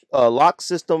 Cool. Lock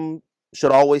system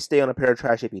should always stay on a pair of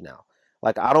trash hippie now.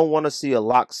 Like I don't want to see a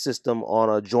lock system on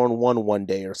a Jordan one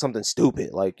day or something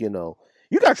stupid. Like you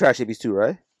got trash hippies too,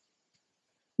 right?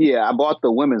 Yeah, I bought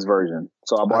the women's version.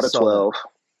 So I I bought a saw that. 12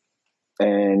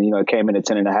 and, it came in at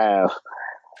 10 and a half.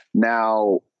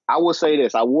 Now, I will say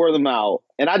this. I wore them out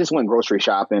and I just went grocery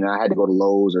shopping and I had to go to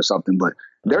Lowe's or something, but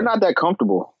they're Uh, not that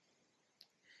comfortable.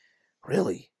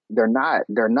 really? They're not.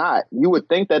 They're not. You would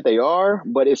think that they are,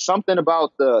 but it's something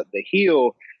about the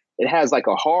heel. It has like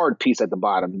a hard piece at the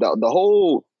bottom. The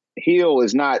whole heel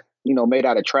is not made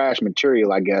out of trash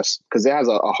material, I guess, because it has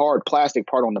a hard plastic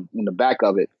part on the back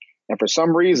of it. And for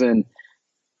some reason,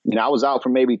 I was out for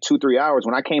maybe 2-3 hours.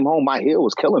 When I came home, my heel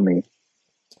was killing me.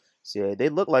 See, they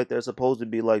look like they're supposed to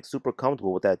be like super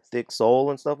comfortable with that thick sole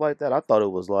and stuff like that. I thought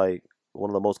it was like one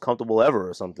of the most comfortable ever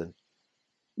or something.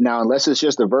 Now, unless it's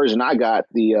just the version I got,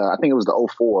 I think it was the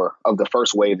 '04 of the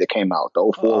first wave that came out, the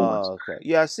 '04 ones. Oh, okay.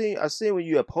 Yeah, I seen when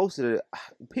you had posted it.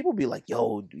 People be like,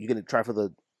 "Yo, you gonna try for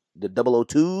the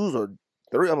 002s or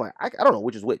three?" I'm like, I don't know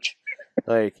which is which.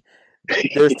 Like,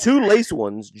 there's two lace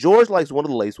ones. George likes one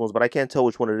of the lace ones, but I can't tell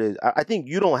which one it is. I think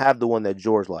you don't have the one that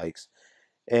George likes,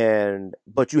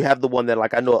 but you have the one that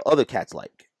like I know other cats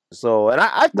like. So, and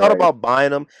I thought Right. about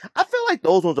buying them. I feel like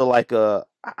those ones are like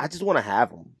I just want to have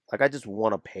them. Like I just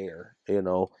want a pair.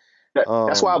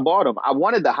 That's why I Um, bought them. I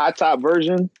wanted the high top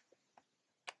version.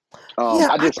 yeah,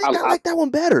 I I just, think I like that one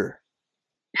better.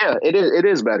 yeah, it is. It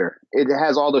is better. It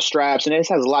has all the straps and it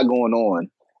has a lot going on.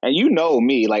 And you know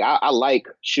me, like I like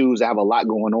shoes that have a lot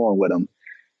going on with them.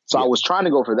 So I Yeah. was trying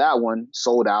to go for that one,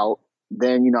 sold out.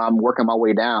 Then I'm working my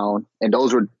way down, and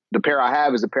those were the pair I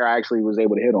have is the pair I actually was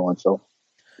able to hit on. So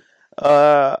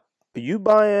Uh, you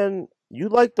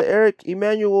like the Eric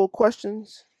Emanuel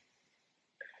questions?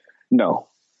 no,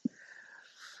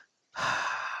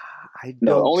 I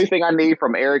no. The only don't. thing I need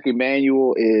from Eric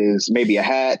Emanuel is maybe a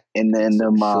hat and then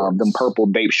Some them shorts. purple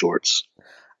Bape shorts.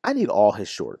 I need all his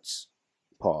shorts.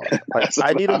 Pause. Like That's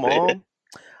I need them about it. all.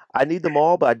 I need them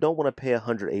all, but I don't want to pay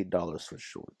 $108 for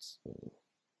shorts.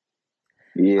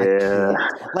 I Yeah.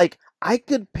 can't. Like I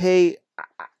could pay.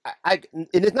 And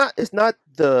it's not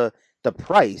the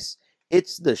price.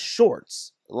 It's the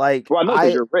shorts. Like Well, I know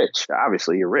because I you're rich.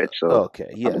 Obviously, you're rich, so okay,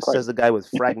 not the yes, price. says the guy with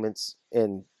fragments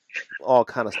and all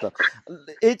kind of stuff.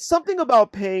 It's something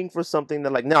about paying for something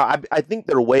that like now I think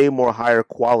they're way more higher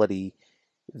quality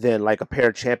than like a pair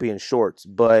of champion shorts,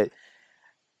 but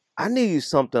I need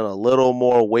something a little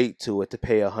more weight to it to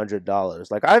pay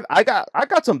 $100. Like I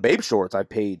got some babe shorts I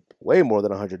paid way more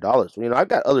than $100. I've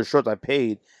got other shorts I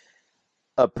paid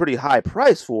a pretty high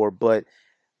price for, but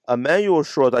a manual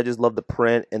shorts I just love the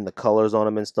print and the colors on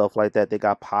them and stuff like that. They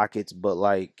got pockets, but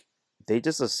like they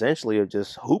just essentially are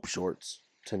just hoop shorts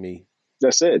to me.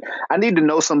 That's it. I need to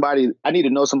know somebody. I need to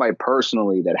know somebody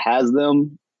personally that has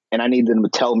them, and I need them to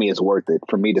tell me it's worth it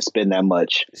for me to spend that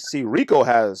much. See, Rico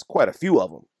has quite a few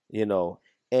of them.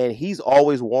 and he's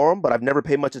always wore 'em, but I've never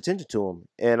paid much attention to him.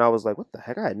 And I was like, what the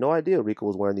heck? I had no idea Rico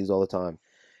was wearing these all the time.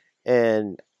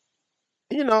 And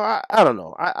I don't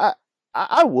know.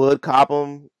 I would cop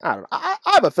them. I don't know. I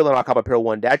have a feeling I'll cop a pair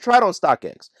one day. I tried on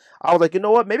StockX. I was like, you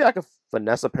know what? Maybe I could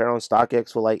finesse a pair on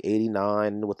StockX for like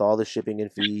 89 with all the shipping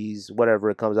and fees, whatever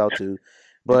it comes out to.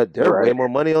 But they're way Right. more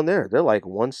money on there. They're like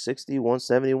 160,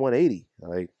 170, 180.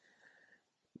 Like,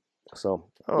 so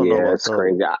I don't know Yeah, about it's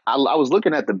crazy. them. I was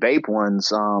looking at the Bape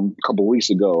ones a couple weeks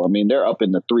ago. I mean, they're up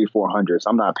in the 300s, 400s.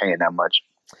 I'm not paying that much.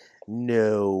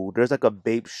 No, there's like a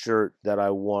Bape shirt that I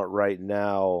want right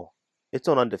now. It's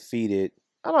on Undefeated,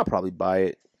 and I'll probably buy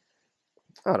it.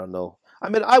 I don't know. I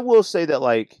mean, I will say that,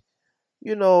 like,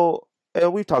 you know,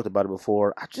 and we've talked about it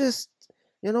before. I just,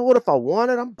 what if I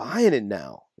want it? I'm buying it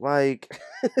now. Like,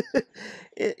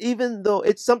 even though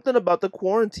it's something about the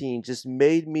quarantine just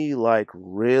made me like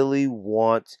really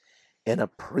want and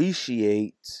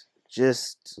appreciate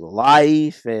just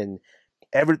life and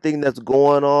everything that's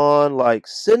going on. Like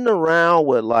sitting around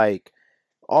with like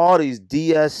all these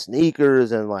DS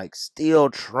sneakers and like still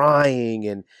trying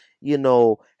and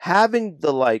having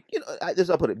the like I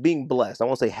put it being blessed. I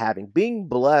won't say having being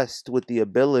blessed with the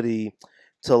ability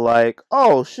to like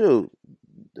oh shoot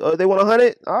they want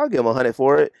 100 I'll give them 100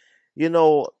 for it. You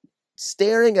know,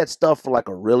 staring at stuff for like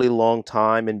a really long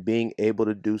time and being able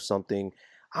to do something.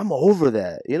 I'm over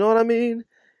that. You know what I mean?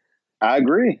 I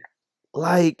agree.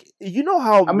 Like you know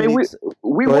how I mean, many.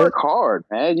 we Go ahead. work hard,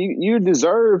 man. You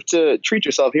deserve to treat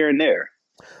yourself here and there.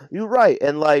 You're right.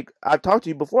 And like I've talked to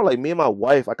you before, like me and my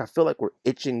wife, like I feel like we're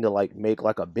itching to like make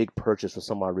like a big purchase for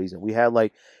some odd reason. We had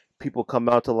like people come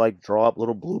out to like draw up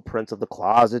little blueprints of the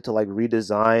closet to like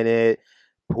redesign it,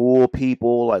 pool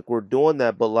people, like we're doing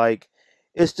that, but like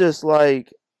it's just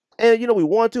like and we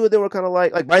want to, and then we're kind of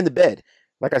like buying the bed.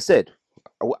 Like I said,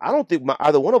 I don't think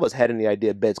either one of us had any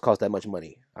idea beds cost that much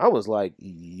money. I was like,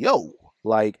 yo,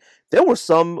 like there were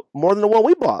some more than the one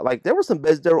we bought. Like there were some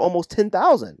beds that were almost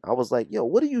 10,000. I was like, yo,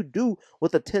 what do you do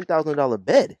with a $10,000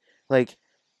 bed? Like,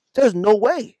 there's no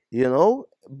way,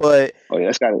 But Oh yeah,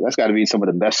 that's got to be some of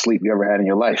the best sleep you ever had in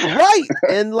your life. right,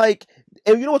 and like,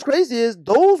 and you know what's crazy is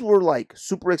those were like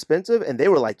super expensive, and they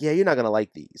were like, yeah, you're not gonna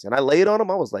like these. And I laid on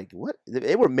them. I was like, what?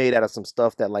 They were made out of some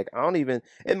stuff that like I don't even.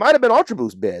 It might have been Ultra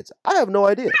Boost beds. I have no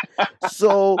idea.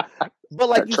 So, but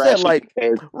like you said, Trashy. like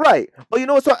right. But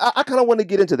so I kind of want to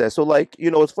get into that. So like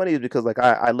what's funny is because like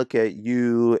I look at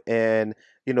you and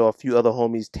a few other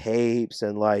homies tapes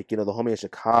and like the homie in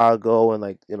Chicago and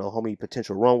like homie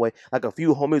potential runway, like a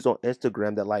few homies on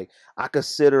Instagram that like I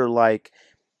consider like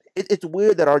it's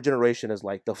weird that our generation is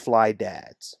like the fly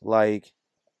dads, like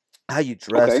how you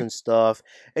dress Okay. and stuff.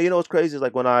 And what's crazy is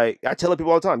like when I tell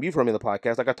people all the time, you've heard me in the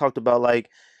podcast, like I talked about like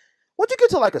once you get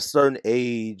to like a certain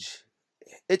age,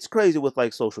 it's crazy with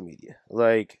like social media.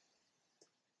 Like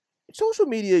social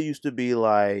media used to be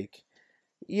like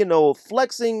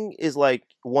flexing is like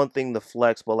one thing to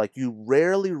flex, but like you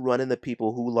rarely run into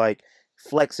people who like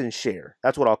flex and share.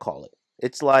 That's what I'll call it.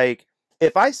 It's like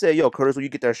if I say, yo, Curtis, where you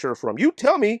get that shirt from? You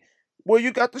tell me where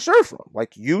you got the shirt from.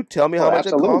 Like you tell me Oh, how much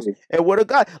it costs absolutely. and where the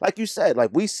guy, like you said,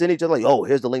 like we send each other like, oh,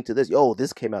 here's the link to this. Yo,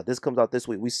 this came out. This comes out this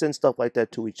week. We send stuff like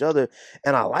that to each other.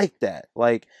 And I like that.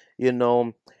 Like,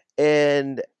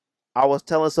 and I was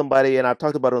telling somebody, and I've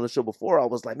talked about it on the show before, I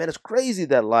was like, man, it's crazy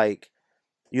that like,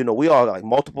 we all got like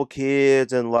multiple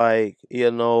kids and like,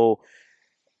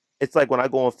 it's like when I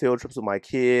go on field trips with my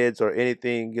kids or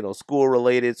anything, school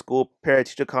related, school parent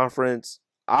teacher conference,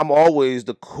 I'm always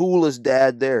the coolest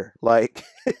dad there. Like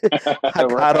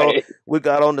Right. we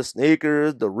got on the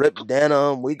sneakers, the ripped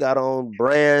denim, we got on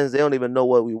brands. They don't even know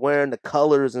what we wearing, the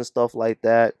colors and stuff like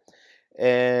that.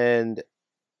 And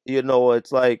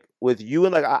it's like with you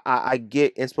and like I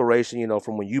get inspiration,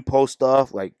 from when you post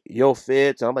stuff like your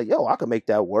fits, and I'm like, yo, I can make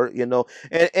that work,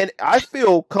 and I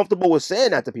feel comfortable with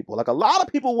saying that to people. Like a lot of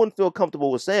people wouldn't feel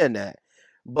comfortable with saying that,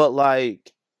 but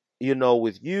like,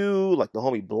 with you, like the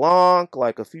homie Blanc,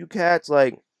 like a few cats,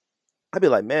 like I'd be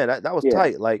like, man, that was Yeah.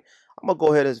 tight. Like I'm gonna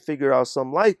go ahead and figure out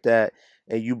something like that.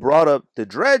 And you brought up the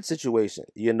dread situation,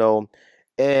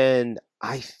 and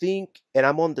I think, and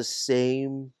I'm on the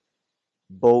same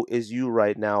boat as you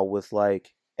right now with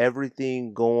like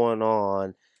everything going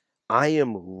on. I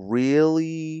am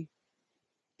really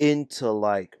into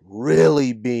like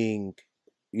really being,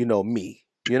 me.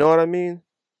 You know what I mean?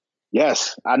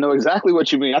 Yes, I know exactly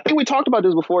what you mean. I think we talked about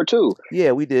this before too.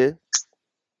 Yeah, we did.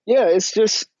 Yeah, it's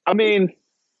just, I mean,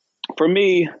 for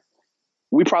me,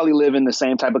 we probably live in the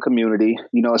same type of community.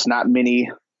 It's not many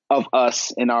of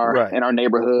us in our Right.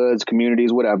 neighborhoods,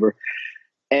 communities, whatever.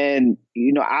 And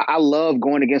I love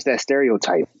going against that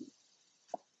stereotype.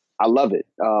 I love it.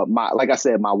 Like I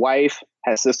said, my wife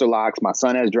has sister locks. My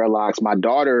son has dreadlocks. My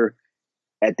daughter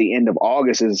at the end of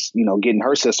August is, getting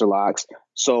her sister locks.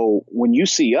 So when you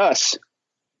see us,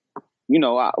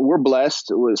 we're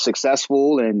blessed, we're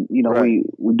successful, and Right.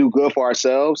 we do good for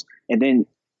ourselves. And then,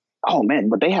 oh man,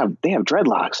 but they have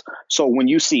dreadlocks. So when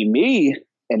you see me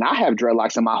and I have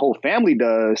dreadlocks and my whole family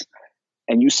does,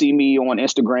 and you see me on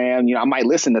Instagram, I might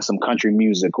listen to some country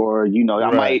music, or I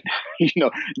Right. might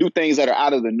do things that are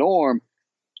out of the norm.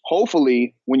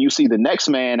 Hopefully, when you see the next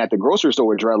man at the grocery store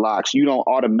with dreadlocks, you don't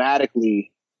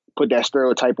automatically put that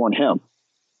stereotype on him.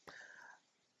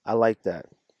 I like that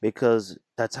because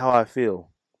that's how I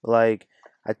feel. Like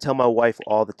I tell my wife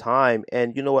all the time,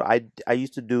 and you know what? I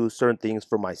used to do certain things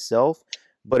for myself,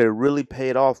 but it really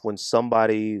paid off when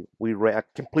somebody we ran a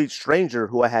complete stranger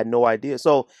who I had no idea.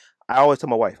 So I always tell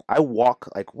my wife, I walk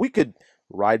like we could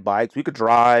ride bikes, we could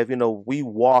drive, we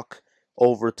walk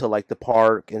over to like the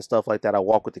park and stuff like that. I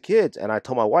walk with the kids, and I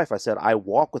told my wife, I said, I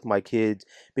walk with my kids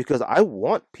because I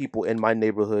want people in my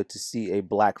neighborhood to see a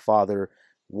black father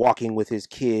walking with his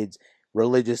kids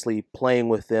religiously, playing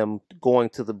with them, going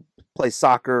to the play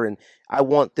soccer, and I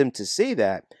want them to see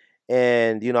that.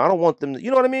 And I don't want them, you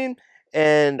know what I mean?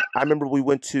 And I remember we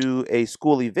went to a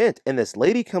school event, and this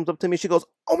lady comes up to me. She goes,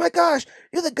 "Oh my gosh,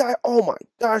 you're the guy! Oh my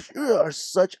gosh, you are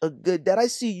such a good dad. I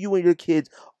see you and your kids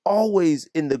always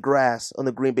in the grass on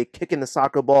the green bay, kicking the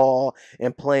soccer ball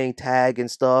and playing tag and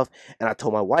stuff." And I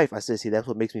told my wife, I said, "See, that's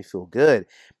what makes me feel good."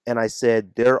 And I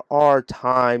said, there are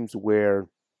times where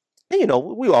and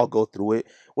we all go through it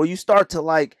where you start to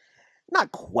like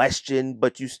not question,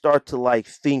 but you start to like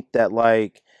think that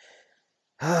like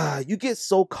you get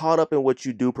so caught up in what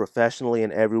you do professionally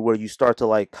and everywhere you start to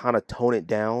like kind of tone it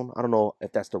down. I don't know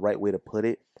if that's the right way to put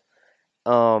it.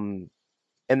 um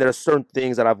and there are certain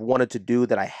things that I've wanted to do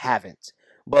that I haven't.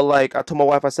 But like I told my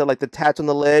wife, I said like the tats on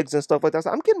the legs and stuff like that. I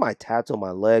said, I'm getting my tats on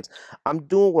my legs. I'm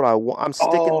doing what I want.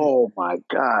 Oh my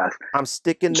gosh! I'm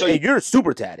sticking, So and you're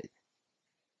super tatted.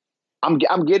 I'm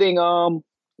getting a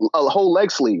whole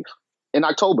leg sleeve in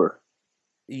October.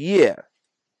 Yeah,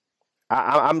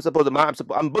 I'm supposed to.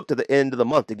 I'm booked to the end of the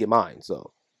month to get mine.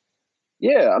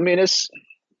 Yeah, I mean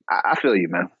I feel you,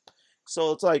 man.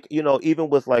 So it's like even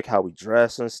with like how we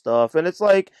dress and stuff, and it's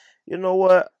like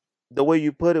what the way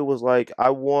you put it was like I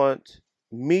want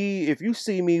me. If you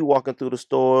see me walking through the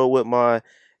store with my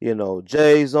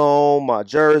J's on, my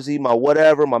jersey, my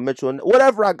whatever, my Mitchell,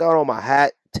 whatever I got on, my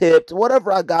hat tipped,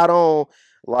 whatever I got on,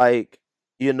 like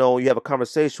you have a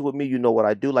conversation with me, you know what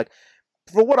I do, like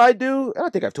for what I do, and I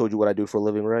think I've told you what I do for a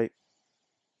living, right?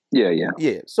 Yeah, yeah.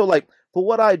 Yeah. So like for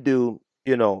what I do,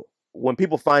 when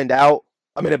people find out,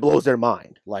 I mean, it blows their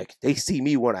mind. Like they see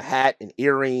me wearing a hat and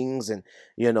earrings and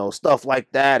stuff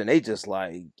like that, and they just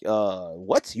like,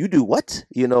 what you do? What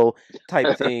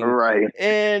type thing, Right.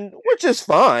 and which is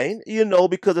fine,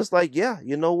 because it's like, yeah,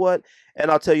 you know what?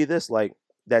 And I'll tell you this, like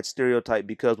that stereotype,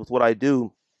 because with what I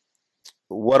do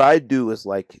is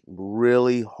like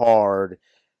really hard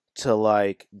to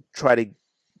like try to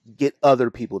get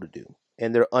other people to do.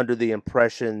 And they're under the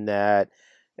impression that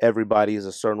everybody is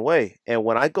a certain way. And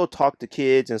when I go talk to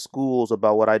kids in schools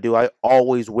about what I do, I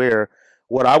always wear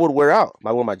what I would wear out.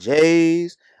 I wear my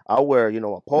J's. I wear,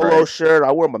 a polo Right. shirt.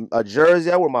 I wear a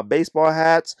jersey. I wear my baseball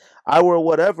hats. I wear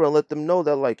whatever and let them know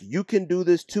that like you can do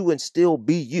this too and still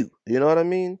be you. You know what I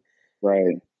mean?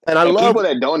 Right. And I And love. people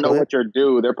that don't know Go ahead. what you're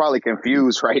due, they're probably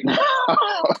confused right now.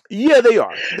 Yeah, they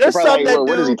are. They're There's probably some like, that well,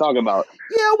 what is he do. talking about?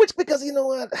 Yeah, which because you know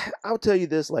what, I'll tell you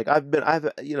this. Like I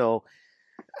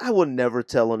would never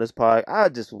tell on this pod. I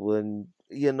just wouldn't.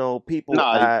 People.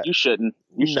 Nah, you shouldn't.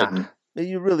 You Nah. shouldn't.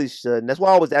 You really shouldn't. That's why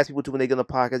I always ask people to when they get on the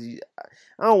podcast.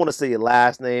 I don't want to say your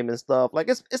last name and stuff. Like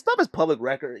it's stuff is public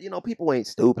record. People ain't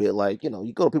stupid. Like you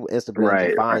go to people's Instagrams and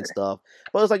Right, find right, stuff.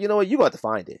 But it's like you got to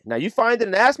find it. Now you find it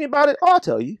and ask me about it. Oh, I'll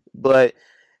tell you. But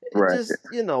it right. just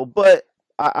But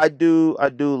I do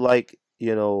like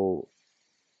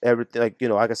everything,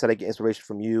 like I said, I get inspiration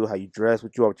from you, how you dress,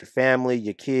 what you are with your family,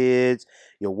 your kids,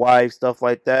 your wife, stuff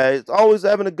like that. It's always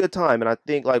having a good time. And I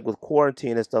think like with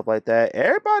quarantine and stuff like that,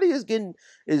 everybody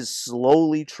is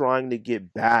slowly trying to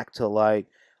get back to like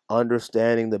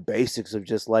understanding the basics of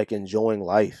just like enjoying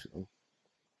life.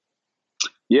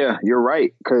 Yeah, you're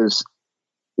right. Because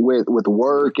with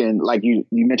work and like you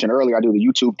mentioned earlier, I do the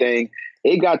YouTube thing.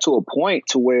 It got to a point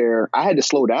to where I had to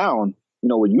slow down,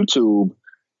 with YouTube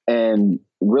and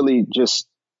really just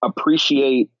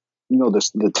appreciate,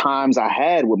 the times I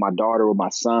had with my daughter, with my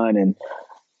son, and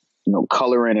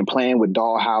coloring and playing with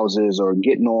doll houses or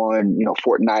getting on,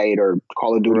 Fortnite or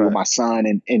Call of Duty with Right. my son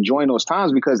and enjoying those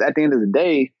times because at the end of the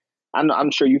day, I'm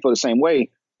sure you feel the same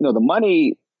way. The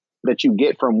money that you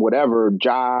get from whatever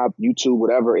job, YouTube,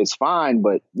 whatever is fine,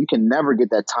 but you can never get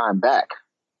that time back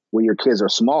when your kids are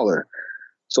smaller.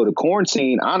 So the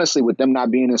quarantine, honestly, with them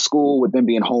not being in school, with them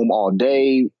being home all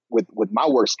day, with my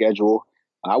work schedule,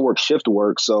 I work shift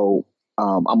work, so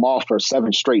I'm off for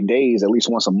 7 straight days, at least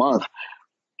once a month.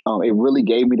 It really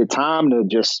gave me the time to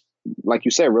just, like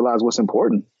you said, realize what's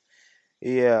important.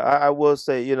 Yeah, I will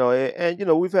say,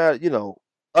 and we've had,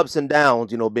 ups and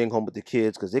downs, being home with the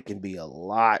kids because it can be a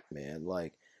lot, man.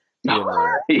 Like, you know,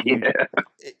 you Yeah.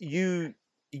 you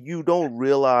you don't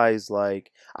realize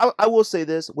like I will say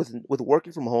this with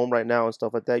working from home right now and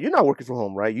stuff like that. You're not working from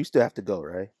home, right? You still have to go,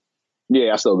 right?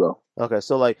 Yeah, I still go. Okay,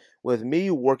 so like with me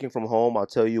working from home, I'll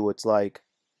tell you it's like,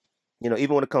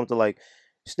 even when it comes to like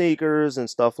sneakers and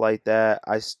stuff like that,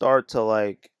 I start to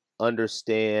like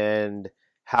understand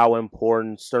how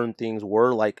important certain things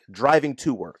were, like driving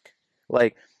to work.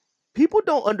 Like people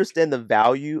don't understand the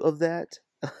value of that.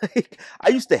 Like, I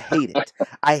used to hate it.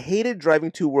 I hated driving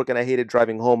to work and I hated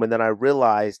driving home. And then I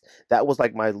realized that was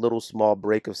like my little small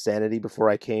break of sanity before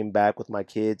I came back with my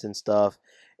kids and stuff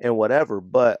and whatever.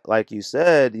 But like you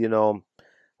said,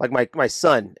 like my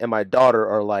son and my daughter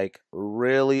are like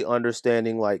really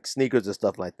understanding like sneakers and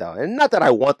stuff like that. And not that I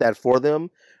want that for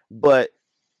them, but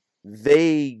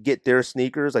they get their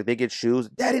sneakers, like they get shoes.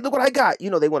 Daddy, look what I got.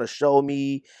 They want to show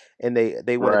me, and they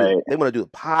want to do Right. they want to do a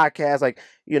podcast, like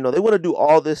they want to do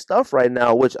all this stuff right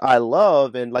now, which I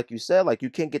love. And like you said, like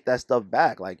you can't get that stuff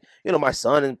back. Like my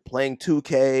son is playing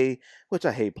 2K, which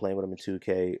I hate playing with him in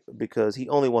 2K because he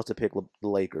only wants to pick the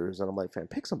Lakers, and I'm like, fam,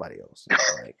 pick somebody else.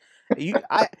 Like you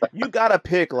gotta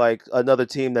pick like another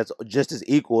team that's just as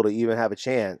equal to even have a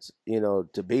chance,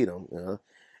 to beat them.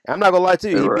 I'm not gonna lie to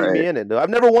you, he beat Right. me in it. Though. I've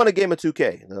never won a game of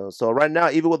 2K. So right now,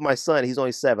 even with my son, he's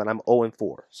only 7. I'm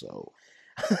 0-4. So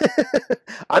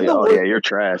I'm the Oh worst. yeah, you're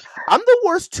trash. I'm the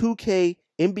worst 2K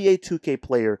NBA 2K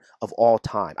player of all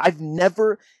time. I've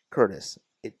never, Curtis,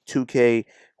 2K.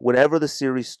 Whenever the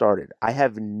series started, I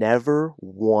have never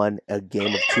won a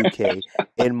game of 2K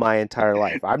in my entire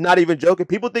life. I'm not even joking.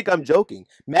 People think I'm joking.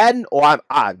 Madden, or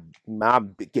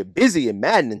I'm get busy in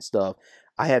Madden and stuff.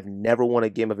 I have never won a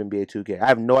game of NBA 2K. I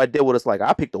have no idea what it's like.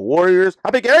 I pick the Warriors.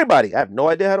 I pick everybody. I have no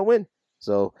idea how to win.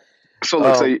 So, So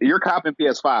look, so you're copping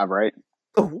PS5, right?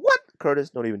 what?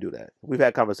 Curtis, don't even do that. We've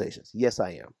had conversations. Yes,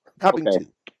 I am. Copying Okay.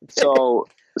 two.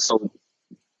 So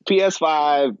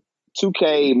PS5,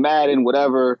 2K, Madden,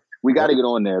 whatever. We got Yep. to get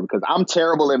on there because I'm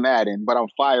terrible at Madden, but I'm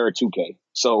fire at 2K.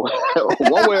 So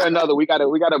one way or another, we gotta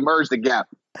merge the gap.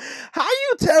 How are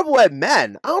you terrible at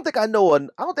Madden? I don't think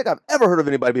I've ever heard of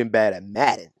anybody being bad at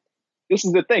Madden. This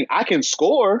is the thing. I can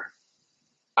score.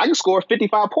 I can score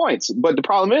 55 points, but the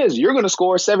problem is you're going to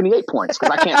score 78 points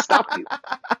because I can't stop you.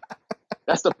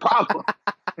 That's the problem.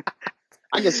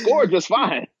 I can score just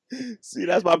fine. See,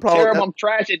 that's my I'm problem. terrible. I'm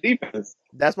trash at defense.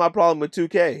 That's my problem with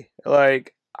 2K.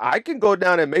 Like, I can go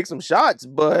down and make some shots,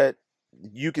 but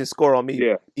you can score on me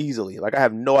Yeah. easily. Like, I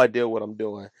have no idea what I'm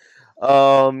doing.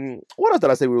 What else did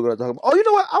I say we were going to talk about? Oh, you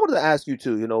know what? I wanted to ask you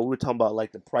too. We were talking about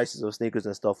like the prices of sneakers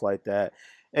and stuff like that.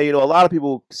 And a lot of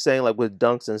people saying like with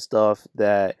dunks and stuff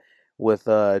that with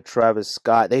Travis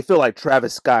Scott, they feel like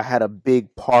Travis Scott had a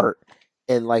big part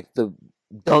in like the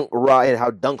dunk right and how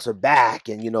dunks are back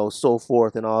and so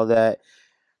forth and all that.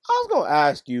 I was gonna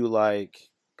ask you like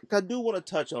I do want to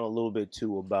touch on a little bit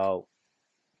too about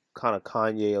kind of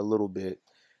Kanye a little bit.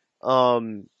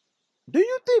 Um, do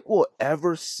you think we'll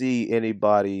ever see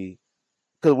anybody?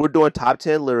 Because we're doing top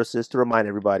 10 lyricists to remind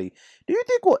everybody. Do you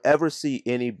think we'll ever see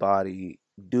anybody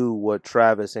do what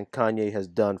Travis and Kanye has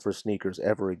done for sneakers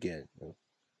ever again?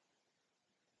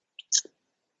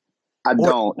 I Or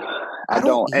don't. I I don't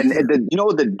don't. And either. you know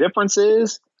what the difference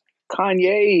is?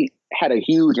 Kanye had a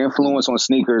huge influence on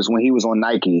sneakers when he was on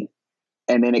Nike,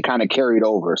 and then it kind of carried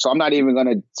over. So I'm not even going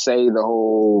to say the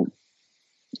whole.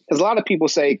 Because a lot of people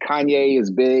say Kanye is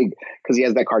big because he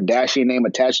has that Kardashian name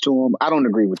attached to him. I don't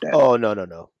agree with that. Oh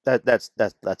no. That's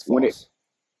When it false.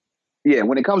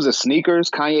 when it comes to sneakers,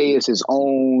 Kanye is his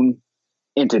own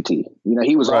entity.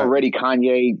 He was Right. already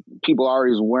Kanye. People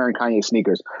already was wearing Kanye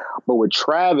sneakers. But with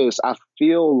Travis, I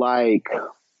feel like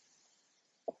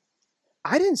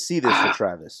I didn't see this for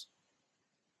Travis.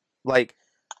 Like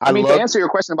I I mean, to love answer your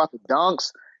question about the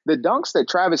dunks that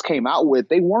Travis came out with,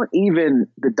 they weren't even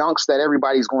the dunks that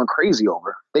everybody's going crazy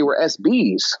over. They were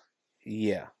SBs.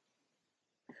 yeah.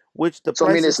 Which So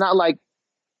I mean, it's not like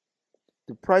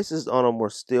the prices on them were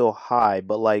still high,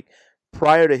 but like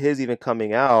prior to his even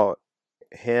coming out,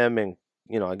 him and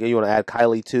again you want to add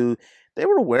Kylie too, they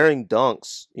were wearing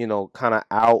dunks, kind of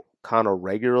out kind of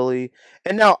regularly.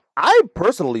 And now I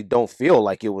personally don't feel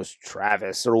like it was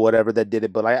Travis or whatever that did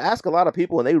it, but I ask a lot of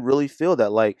people and they really feel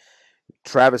that like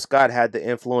Travis Scott had the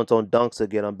influence on dunks to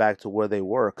get them back to where they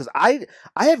were. Because I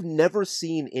have never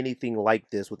seen anything like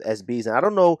this with SBs, and I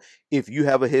don't know if you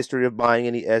have a history of buying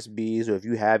any SBs or if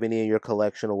you have any in your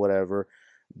collection or whatever,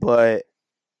 but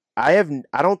I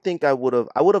don't think I would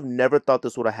have never thought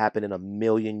this would have happened in a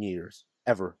million years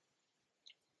ever.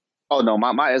 Oh no,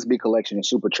 my SB collection is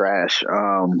super trash.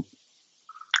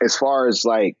 As far as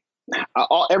like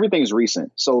everything's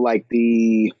recent. So like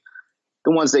the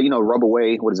ones that rub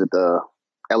away. What is it? The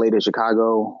LA to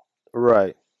Chicago.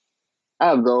 Right. I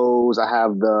have those. I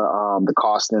have the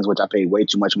Costins, which I paid way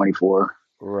too much money for.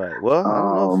 Right. Well, I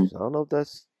don't know. Um, I don't know if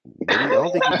that's. Maybe, I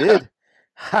don't think you did.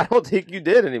 I don't think you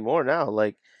did anymore now.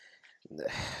 Like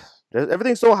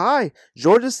everything's so high.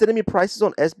 George is sending me prices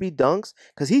on SB dunks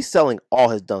because he's selling all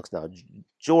his dunks now.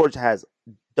 George has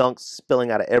dunks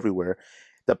spilling out of everywhere.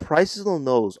 The prices on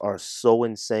those are so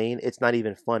insane. It's not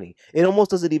even funny. It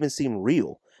almost doesn't even seem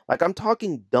real. Like I'm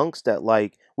talking dunks that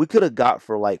like we could have got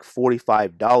for like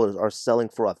 $45 are selling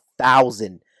for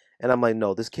 1,000. And I'm like,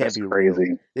 no, this can't that's be real.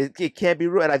 crazy. It can't be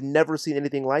real. And I've never seen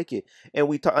anything like it. And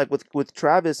we talk like with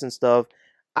Travis and stuff.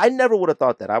 I never would have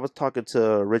thought that. I was talking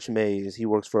to Rich Mays. He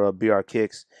works for BR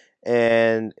Kicks,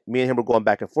 and me and him were going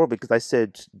back and forth because I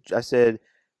said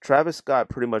Travis Scott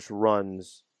pretty much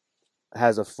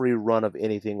has a free run of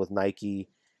anything with Nike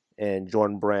and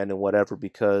Jordan Brand and whatever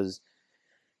because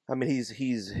I mean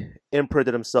he's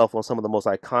imprinted himself on some of the most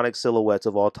iconic silhouettes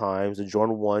of all times, the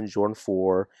Jordan 1, Jordan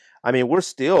 4. I mean, we're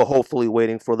still hopefully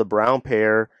waiting for the brown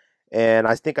pair. And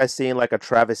I think I seen like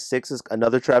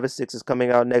another Travis 6 is coming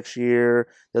out next year.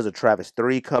 There's a Travis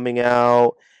 3 coming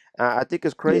out. I think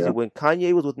it's crazy Yeah, when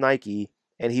Kanye was with Nike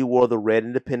and he wore the red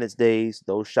Independence Days,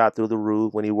 those shot through the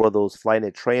roof. When he wore those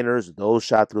Flyknit trainers, those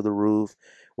shot through the roof.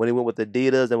 When he went with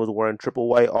Adidas and was wearing triple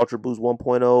white Ultra Boost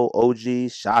 1.0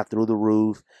 OG, shot through the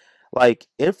roof. Like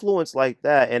influence like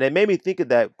that, and it made me think of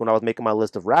that when I was making my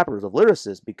list of rappers of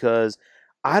lyricists because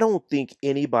I don't think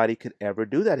anybody could ever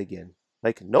do that again.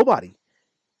 Like nobody.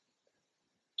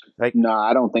 Like no,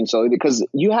 I don't think so because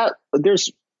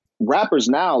there's rappers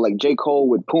now like J. Cole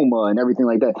with Puma and everything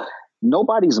like that.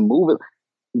 Nobody's moving.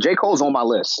 J. Cole's on my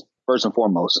list first and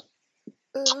foremost,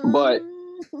 but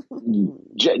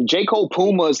J. Cole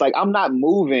Puma is like I'm not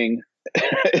moving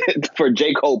for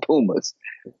J. Cole Pumas.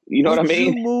 You know what I would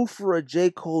you mean? move for a J.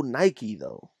 Cole Nike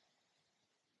though?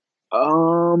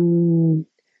 Um,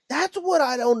 That's what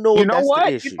I don't know you if know that's the what?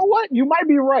 You issue. know what? You might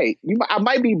be right. I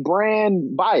might be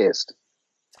brand biased.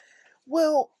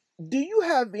 Well, do you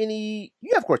have any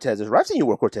you have Cortezes, right? I've seen you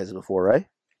wear Cortezes before, right?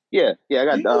 Yeah, yeah.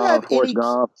 I Do got you have Forrest any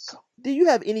Gumps. do you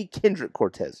have any Kendrick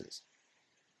Cortezes?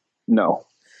 No.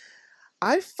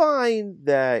 I find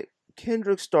that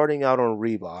Kendrick starting out on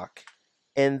Reebok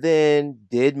and then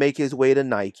did make his way to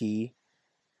Nike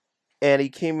and he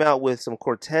came out with some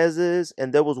Cortezes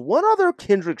and there was one other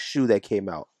Kendrick shoe that came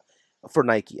out for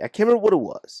Nike. I can't remember what it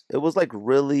was. It was like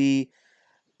really,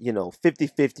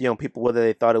 50-50 on people whether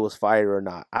they thought it was fire or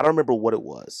not. I don't remember what it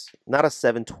was. Not a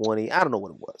 720. I don't know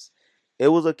what it was. It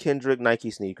was a Kendrick Nike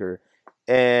sneaker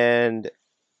and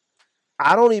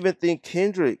I don't even think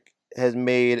Kendrick has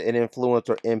made an influence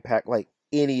or impact like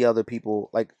any other people,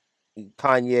 like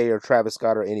Kanye or Travis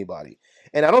Scott or anybody.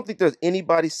 And I don't think there's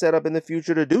anybody set up in the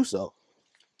future to do so.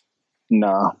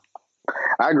 No.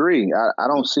 I agree. I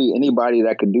don't see anybody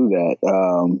that could do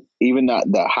that. Even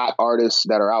the hot artists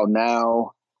that are out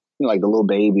now, like the little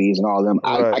babies and all of them,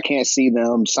 Right. I can't see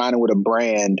them signing with a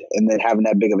brand and then having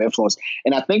that big of influence.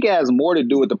 And I think it has more to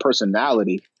do with the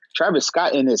personality. Travis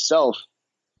Scott in itself,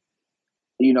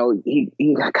 he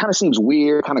kind of seems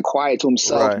weird, kind of quiet to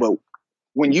himself. Right. But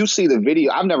when you see the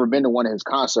video, I've never been to one of his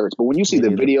concerts, but when you see Me the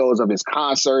neither. videos of his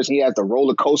concerts, he has the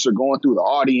roller coaster going through the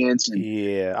audience. And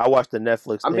Yeah. I watched the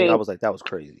Netflix I thing. I mean, was like, that was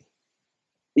crazy.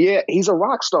 yeah, he's a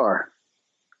rock star.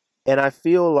 And I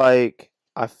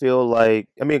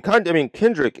mean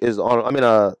Kendrick is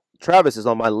on Travis is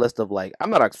on my list of like I'm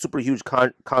not a super huge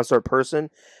concert person,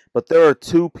 but there are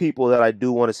two people that I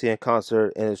do want to see in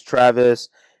concert and it's Travis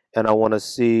and I want to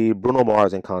see Bruno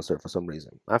Mars in concert for some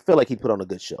reason. I feel like he put on a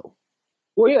good show.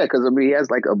 Well, yeah, because he has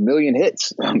like a million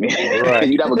hits. I mean, Right.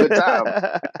 you'd have a good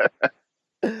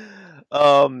time.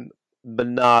 um but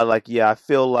nah, like yeah, I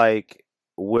feel like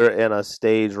we're in a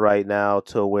stage right now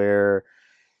to where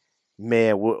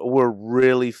man, we're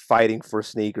really fighting for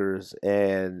sneakers,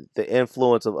 and the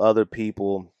influence of other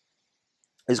people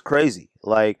is crazy.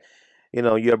 Like, you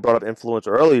had brought up influence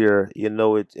earlier,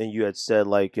 and you had said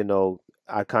like,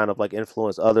 I kind of like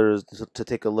influence others to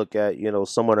take a look at,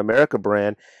 Somewhere in America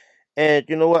brand. And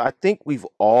you know what? I think with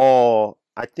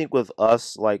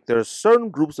us, like, there's certain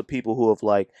groups of people who have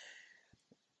like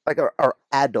are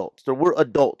adults. We're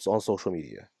adults on social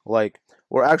media. Like,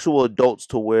 we're actual adults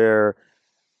to where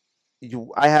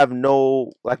I have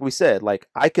no, like we said, like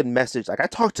I can message, like I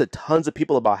talk to tons of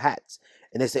people about hats,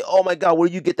 and they say, "Oh my God, where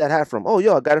do you get that hat from?" "Oh,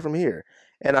 yo, I got it from here."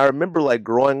 And I remember like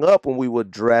growing up when we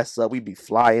would dress up, we'd be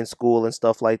fly in school and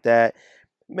stuff like that.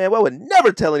 Man, I would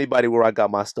never tell anybody where I got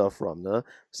my stuff from. Nah.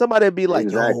 Somebody would be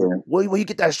like, "Yo, Exactly. where you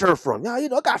get that shirt from?" "Yeah, I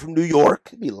got it from New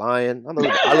York." I'd be lying. I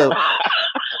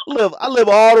live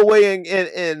all the way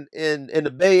in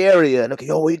the Bay Area, and okay,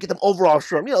 yo, where you get them overalls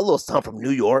from? A little something from New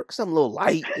York, something a little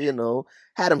light,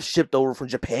 Had them shipped over from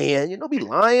Japan, be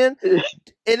lying, and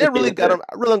it really got them.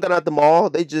 I really got out the mall.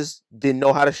 They just didn't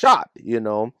know how to shop.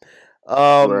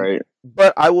 Um, Right.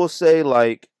 but I will say,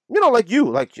 like, like you,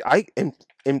 like I am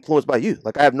influenced by you.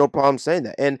 Like I have no problem saying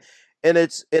that, and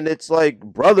it's like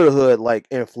brotherhood, like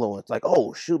influence. Like,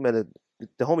 oh shoot, man,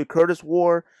 the homie Curtis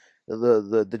wore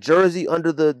the jersey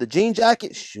under the jean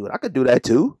jacket. Shoot, I could do that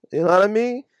too. You know what I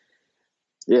mean?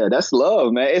 Yeah, that's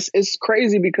love, man. It's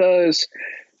crazy because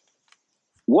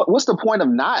what's the point of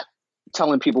not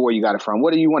telling people where you got it from?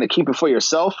 What do you want to keep it for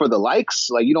yourself for the likes?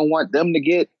 Like you don't want them to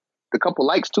get a couple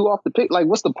likes too off the pic. Like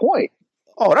what's the point?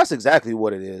 Oh, that's exactly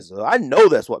what it is. I know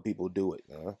that's what people do it.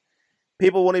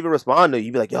 People won't even respond to you.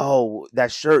 You be like, yo,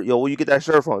 that shirt, yo, where you get that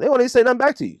shirt from? They won't even say nothing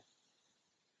back to you.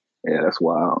 Yeah, that's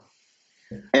wild.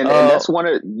 And Uh, that's one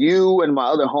of you and my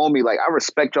other homie. Like I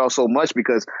respect y'all so much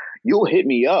because you'll hit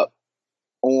me up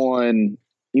on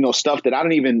stuff that I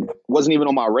don't even wasn't even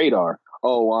on my radar.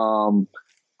 Oh,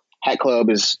 Hat Club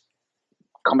is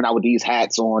coming out with these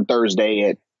hats on Thursday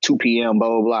at 2 p.m. Blah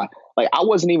blah blah. Like I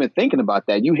wasn't even thinking about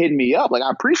that. You hitting me up. Like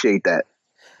I appreciate that.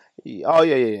 oh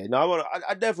yeah. No,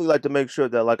 I definitely like to make sure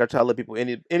that like I try to let people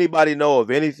anybody know of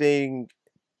anything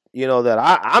that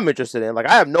I'm interested in. Like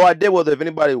I have no idea whether if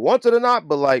anybody wants it or not,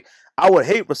 but like I would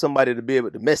hate for somebody to be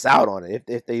able to miss out on it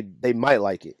if they might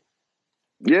like it.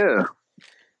 Yeah.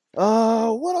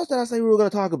 What else did I say we were gonna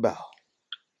talk about?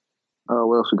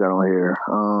 What else we got on here?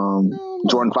 No,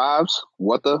 Jordan no. fives.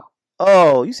 What the?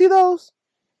 Oh, you see those?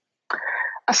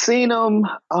 I seen them.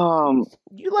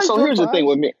 You like So Jordan here's the thing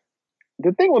with fives? me.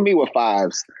 The thing with me with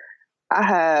fives, I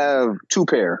have two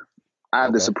pair. I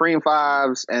have the Okay. Supreme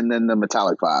fives and then the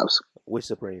metallic fives. Which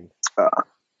Supreme? Uh,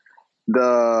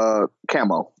 the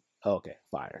camo. Okay,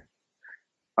 fire.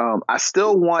 I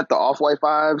still want the off white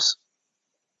fives,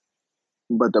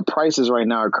 but the prices right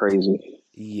now are crazy.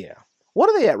 Yeah. What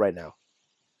are they at right now?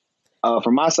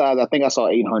 For my size, I think I saw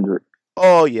 800.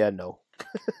 Oh yeah, no.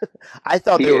 I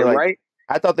thought they Yeah, were like right.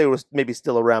 I thought they were maybe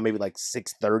still around maybe like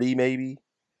 630 maybe.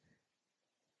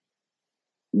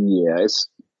 Yeah, it's.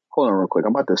 Hold on, real quick.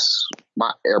 I'm about to.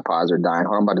 My AirPods are dying.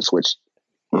 Hold on, I'm about to switch.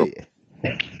 Yeah, All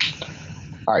yeah.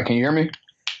 right, can you hear me?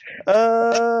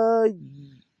 Uh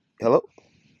hello?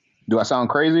 Do I sound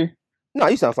crazy? No,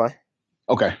 you sound fine.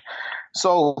 Okay.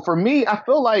 So for me, I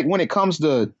feel like when it comes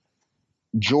to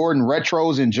Jordan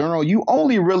retros in general, you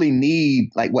only really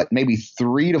need like what, maybe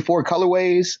 3 to 4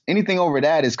 colorways. Anything over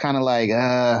that is kind of like,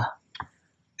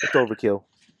 It's overkill.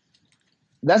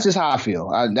 that's just how I feel.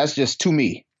 That's just to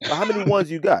me. But how many ones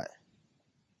you got?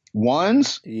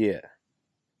 Ones, Yeah.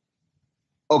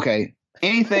 okay.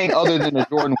 Anything other than the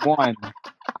Jordan 1,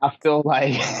 I feel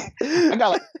like I got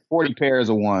like 40 pairs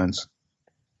of ones.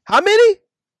 How many?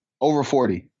 Over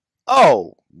 40.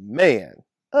 Oh man.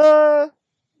 Nah,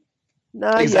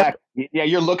 yep. Exactly. Yeah,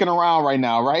 you're looking around right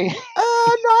now, right? No,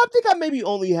 I think I maybe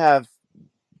only have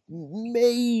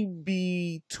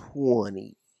maybe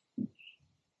 20. Okay.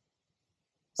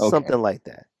 Something like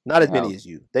that. Not as many as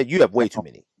you. That you have way too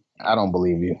many. I don't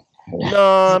believe you.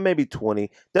 No, maybe 20.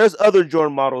 There's other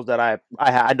Jordan models that I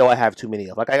know I have too many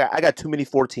of. Like I got too many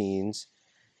 14s.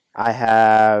 I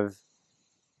have.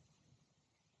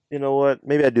 You know what?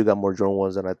 Maybe I do got more Jordan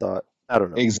ones than I thought. I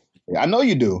don't know. Exactly. I know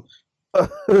you do.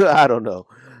 I don't know.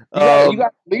 You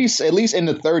got at least in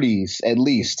the 30s, at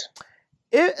least.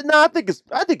 No, I think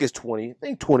it's 20. I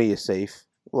think 20 is safe.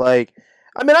 Like,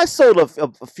 I mean, I sold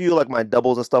a few like my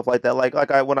doubles and stuff like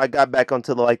that. When I got back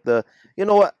onto the you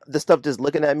know what, the stuff just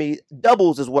looking at me.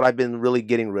 Doubles is what I've been really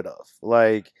getting rid of.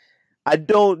 Like, I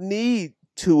don't need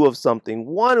two of something.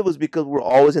 One, it was because we're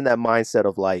always in that mindset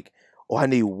of like, oh, I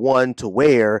need one to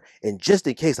wear, and just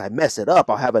in case I mess it up,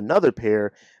 I'll have another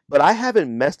pair. But I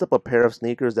haven't messed up a pair of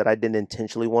sneakers that I didn't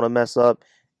intentionally want to mess up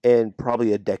in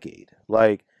probably a decade.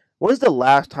 Like, when's the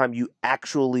last time you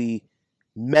actually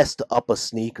messed up a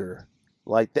sneaker?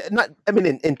 Like that, not, I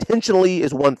mean, intentionally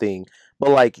is one thing, but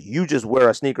like you just wear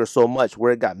a sneaker so much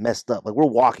where it got messed up. Like we're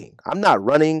walking. I'm not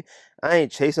running. I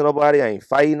ain't chasing nobody. I ain't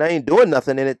fighting. I ain't doing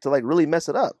nothing in it to like really mess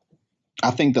it up.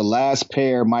 I think the last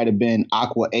pair might have been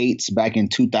Aqua 8s back in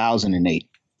 2008.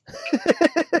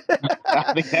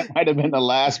 I think that might have been the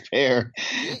last pair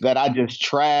that I just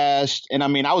trashed. And I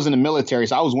mean, I was in the military,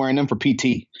 so I was wearing them for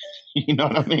PT. You know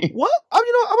what I mean? What? I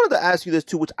wanted to ask you this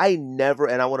too, which I never,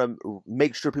 and I want to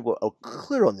make sure people are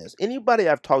clear on this. Anybody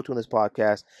I've talked to in this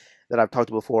podcast that I've talked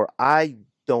to before, I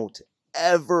don't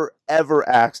ever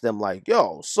ask them like,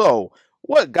 "Yo, so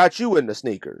what got you into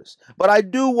sneakers?" But I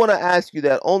do want to ask you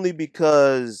that only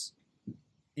because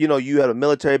you had a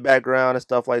military background and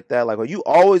stuff like that. Like, are you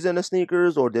always into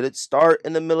sneakers, or did it start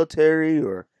in the military,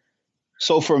 or?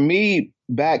 So for me,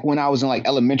 back when I was in like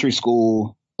elementary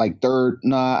school, like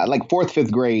fourth,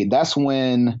 fifth grade, that's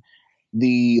when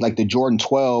the Jordan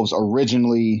 12s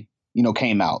originally,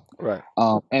 came out. Right.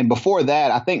 And before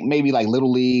that, I think maybe like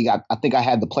Little League, I think I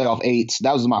had the playoff 8s.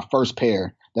 That was my first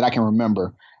pair that I can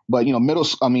remember. But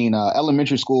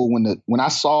elementary school, when I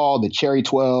saw the Cherry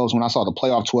 12s, when I saw the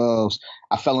playoff 12s,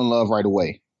 I fell in love right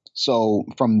away. So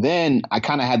from then, I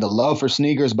kind of had the love for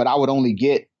sneakers, but I would only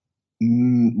get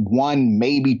one,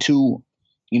 maybe two,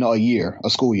 a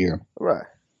school year. Right.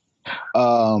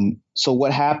 So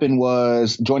what happened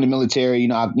was joined the military.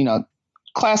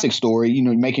 Classic story.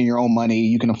 Making your own money,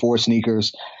 you can afford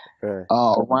sneakers. Right.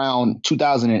 Around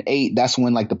 2008, that's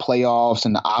when like the playoffs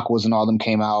and the Aquas and all them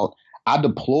came out. I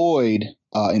deployed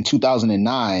in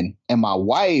 2009, and my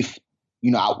wife,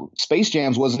 Space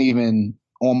Jams wasn't even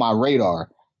on my radar.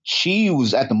 She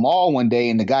was at the mall one day,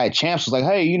 and the guy at Champs was like,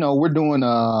 "Hey, we're doing,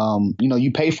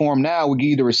 you pay for them now. We give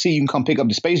you the receipt. You can come pick up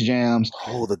the Space Jams."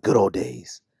 Oh, the good old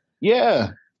days.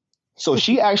 Yeah. So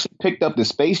she actually picked up the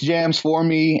Space Jams for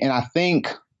me, and I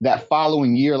think that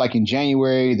following year, like in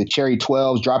January, the Cherry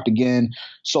 12s dropped again.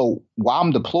 So while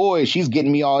I'm deployed, she's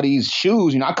getting me all these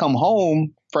shoes. I come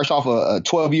home fresh off a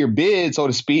 12-year bid, so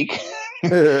to speak.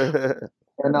 And,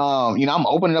 I'm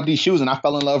opening up these shoes, and I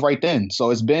fell in love right then.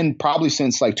 So it's been probably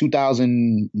since like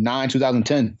 2009,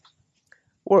 2010.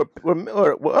 Were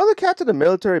other cats in the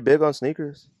military big on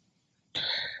sneakers?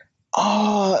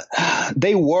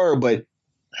 They were, but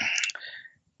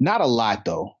not a lot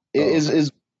though.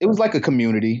 It was like a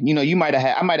community. I might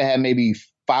have had maybe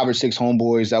 5 or 6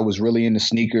 homeboys that was really into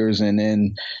sneakers, and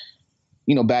then,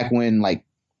 back when like,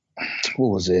 what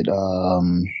was it?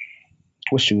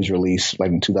 What shoes released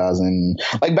like in 2000?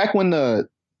 Like back when the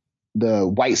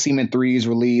white Cement 3s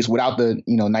released without the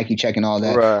Nike check and all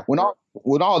that. Right.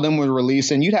 When all of them were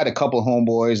released, and you'd had a couple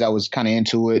homeboys that was kind of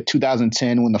into it.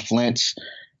 2010 when the Flints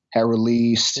had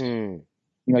released.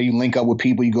 You link up with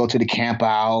people, you go to the camp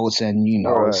outs, and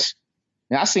Right.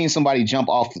 and I seen somebody jump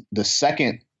off the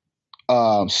second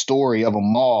story of a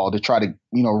mall to try to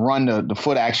run the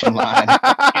foot action line.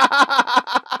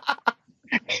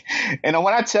 And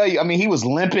when I tell you, I mean, he was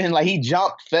limping, like he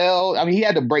jumped, fell. I mean, he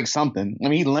had to break something. I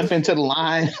mean, he limping to the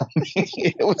line. I mean,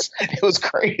 it was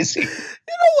crazy.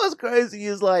 What's crazy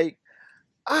is like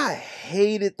I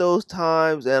hated those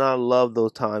times and I love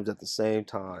those times at the same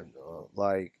time.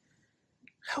 Like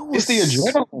It's the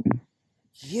adrenaline.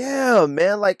 Yeah,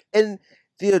 man. Like, and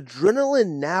the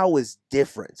adrenaline now is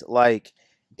different. Like,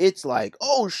 it's like,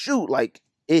 oh shoot, like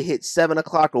it hits 7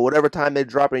 o'clock or whatever time they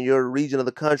drop in your region of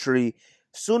the country.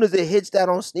 Soon as it hits that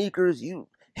on sneakers, you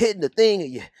hitting the thing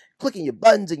and you clicking your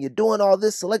buttons and you're doing all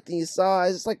this, selecting your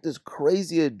size. It's like this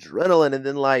crazy adrenaline. And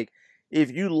then like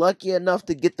if you lucky enough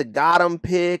to get the got 'em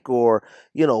pick or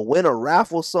win a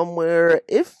raffle somewhere,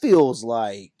 it feels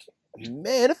like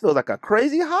a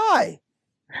crazy high.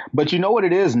 But you know what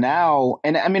it is now,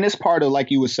 and I mean it's part of,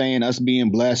 like you were saying, us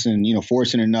being blessed and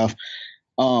fortunate enough.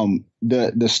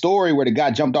 The story where the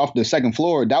guy jumped off the second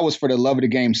floor, that was for the Love of the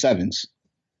Game sevens,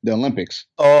 the Olympics.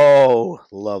 Oh,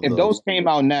 love if those came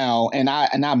out now and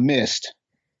I missed,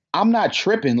 I'm not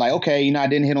tripping. Like, okay, I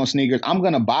didn't hit on sneakers. I'm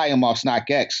gonna buy them off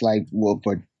StockX, like, well,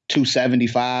 for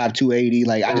 $275, $280.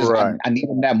 Like, I need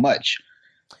them that much.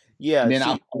 Yeah. And then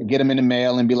I'll get them in the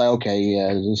mail and be like, okay,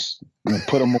 yeah, just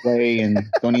put them away and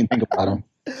don't even think about them.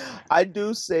 I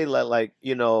do say that, like,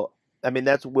 I mean,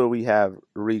 that's where we have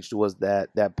reached, was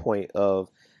that point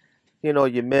of, you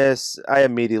miss. I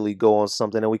immediately go on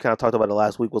something, and we kind of talked about it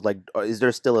last week. Was like, is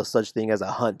there still a such thing as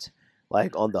a hunt,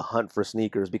 like on the hunt for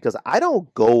sneakers? Because I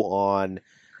don't go on.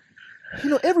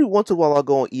 Every once in a while I'll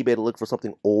go on eBay to look for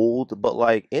something old, but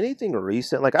like anything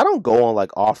recent, like I don't go on like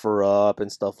OfferUp and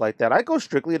stuff like that. I go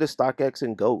strictly to StockX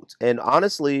and GOAT. And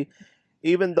honestly,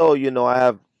 even though I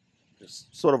have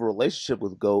sort of a relationship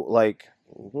with GOAT, like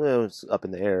it's up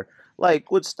in the air. Like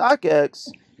with StockX,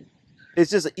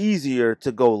 it's just easier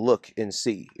to go look and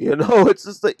see. It's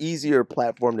just an easier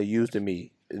platform to use to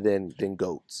me than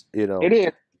GOAT's. It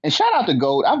is. And shout out to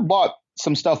Goat. I've bought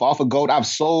some stuff off of Goat. I've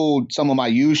sold some of my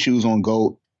used shoes on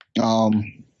Goat.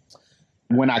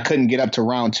 When I couldn't get up to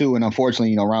round two, and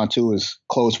unfortunately, round two is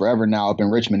closed forever now up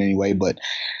in Richmond anyway. But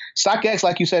StockX,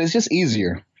 like you said, it's just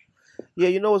easier. Yeah,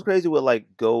 you know what's crazy with like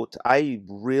GOAT? I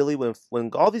really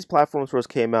when all these platforms first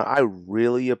came out, I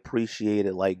really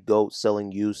appreciated like GOAT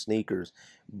selling used sneakers.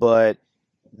 But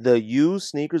the used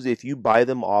sneakers, if you buy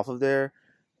them off of there,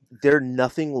 they're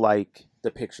nothing like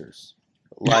the pictures.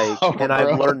 Like, Oh, and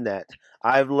I've bro. learned that.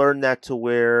 I've learned that to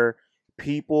where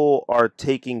people are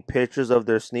taking pictures of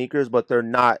their sneakers, but they're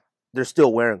not. They're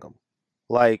still wearing them.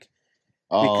 Like,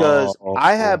 because Oh.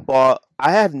 I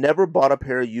have never bought a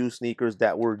pair of used sneakers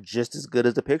that were just as good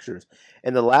as the pictures.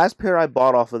 And the last pair I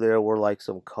bought off of there were like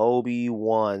some Kobe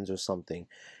ones or something.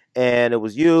 And it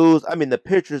was used. I mean, the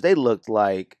pictures, they looked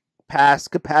like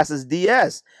Capas's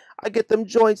DS. I get them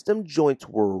joints. Them joints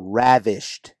were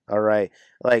ravished. All right.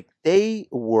 Like they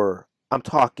were, I'm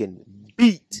talking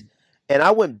beat. And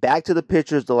I went back to the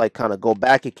pictures to like kind of go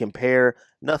back and compare.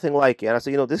 Nothing like it. And I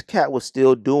said, this cat was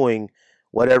still doing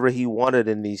whatever he wanted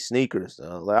in these sneakers.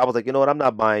 Like I was like, you know what? I'm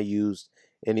not buying used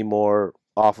anymore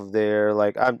off of there.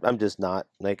 Like I'm just not.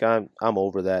 Like I'm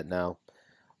over that now.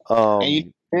 And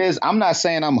Um, I'm not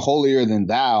saying I'm holier than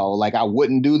thou. Like I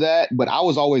wouldn't do that, but I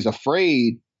was always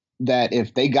afraid that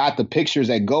if they got the pictures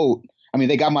at Goat, I mean,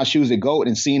 they got my shoes at Goat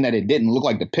and seeing that it didn't look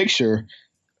like the picture,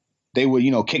 they would,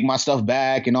 kick my stuff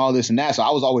back and all this and that. So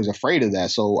I was always afraid of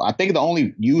that. So I think the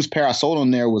only used pair I sold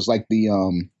on there was like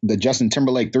the Justin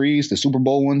Timberlake threes, the Super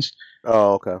Bowl ones.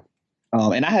 oh, okay.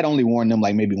 And I had only worn them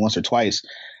like maybe once or twice.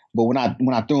 But when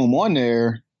I threw them on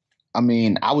there, I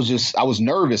mean, I was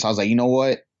nervous. I was like, you know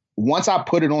what? Once I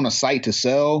put it on a site to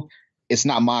sell, it's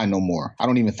not mine no more. I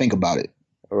don't even think about it.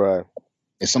 All right.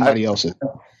 It's I somebody else's.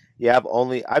 Yeah,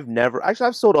 I've never actually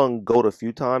I've sold on Goat a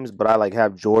few times, but I like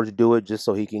have George do it just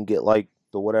so he can get like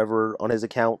the whatever on his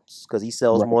accounts because he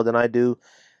sells Right, more than I do.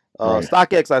 right.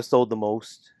 StockX I've sold the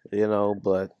most,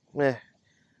 but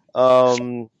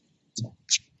um,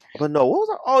 but no, what was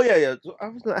I? Oh yeah. I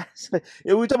was gonna ask.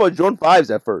 Yeah, we were talking about Jordan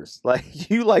fives at first. Like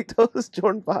you like those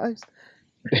Jordan fives?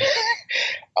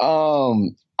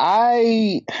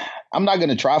 I'm not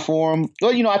gonna try for them.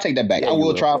 Well, I take that back. Yeah, I you will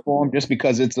will. try for them just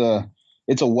because it's a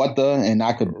what the, and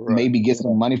I could Right. maybe get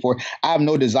some money for it. I have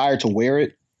no desire to wear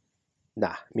it.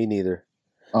 Nah, me neither.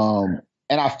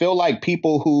 And I feel like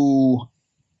people who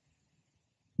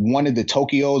wanted the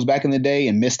Tokyos back in the day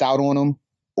and missed out on them,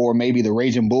 or maybe the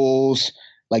Raging Bulls,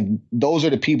 like those are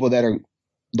the people that are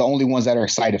the only ones that are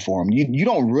excited for them. You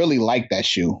don't really like that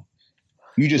shoe.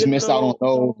 You just You missed out on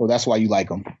know, those, so that's why you like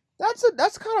them.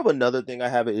 that's kind of another thing I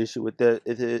have an issue with that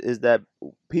is that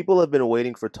people have been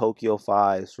waiting for Tokyo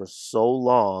Fives for so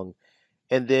long,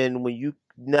 and then when you're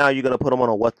gonna put them on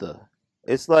a what the?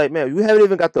 It's like, man, you haven't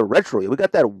even got the retro yet. We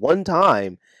got that one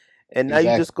time, and now you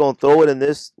Exactly. just gonna throw it in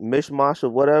this mishmash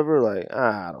of whatever. Like,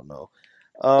 I don't know.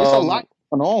 It's a lot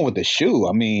Um, going on with the shoe.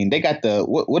 I mean, they got the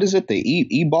what is it? The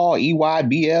E-ball,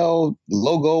 EYBL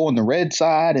logo on the red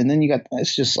side, and then you got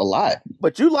it's just a lot.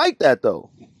 but you like that though.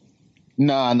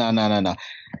 No, no, no, no, no.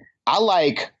 I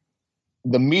like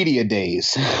the media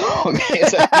days. Okay,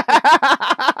 so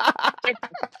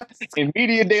in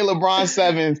media day LeBron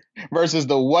sevens versus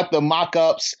the what the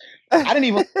mock-ups. I didn't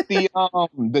even like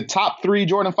the top three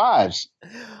Jordan fives.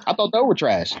 I thought they were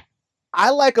trash.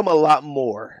 I like them a lot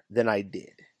more than I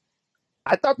did.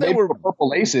 I thought they Maybe were for purple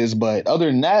laces, but other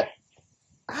than that,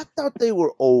 I thought they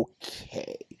were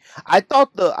okay. I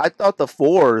thought the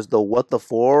fours, the what the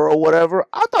four or whatever,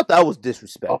 I thought that was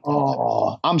disrespected.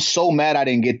 oh, I'm so mad I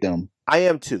didn't get them. I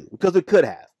am too because we could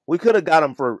have. We could have got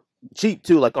them for cheap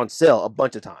too, like on sale a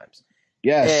bunch of times.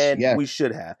 Yes, And yes, we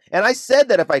should have. And I said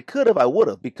that if I could have, I would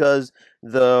have because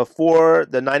the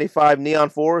 95 neon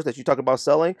fours that you talk about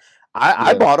selling,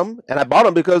 I yeah. bought them and I bought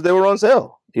them because they were on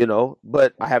sale,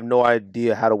 but I have no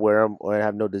idea how to wear them or I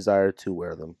have no desire to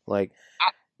wear them. Like,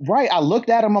 Right. I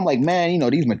looked at them. I'm like, man,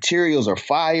 these materials are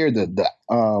fire. The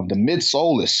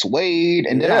midsole is suede,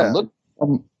 and then I yeah, looked.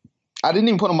 I didn't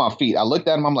even put them on my feet. I looked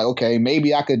at them. I'm like, okay,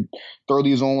 maybe I could throw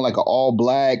these on like an all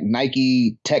black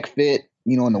Nike Tech Fit.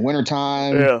 In the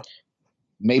wintertime. yeah.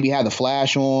 Maybe have the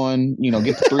flash on.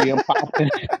 Get the 3M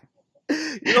popping.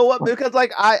 You know what? Because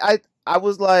like I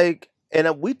was like,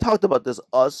 and we talked about this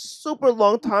a super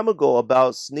long time ago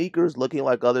about sneakers looking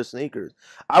like other sneakers.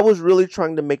 I was really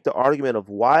trying to make the argument of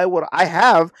why would I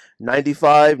have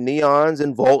 95 neons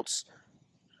and volts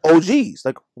OGs.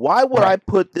 Like, why would I Right.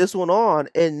 put this one on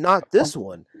and not this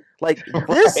one? Like, Right.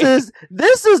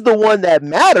 this is the one that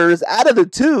matters out of the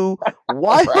two.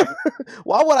 Why Right.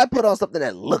 why would I put on something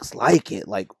that looks like it?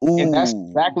 Like, And that's ooh.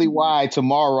 exactly why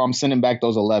tomorrow I'm sending back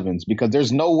those 11s, because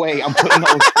there's no way I'm putting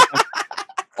those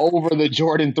over the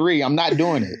Jordan 3. I'm not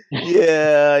doing it.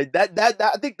 Yeah, that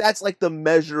I think that's like the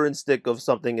measuring stick of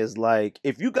something is like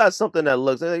if you got something that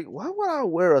looks like why would I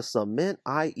wear a cement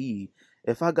IE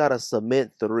if I got a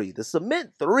cement 3? The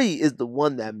cement 3 is the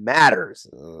one that matters.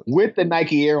 With the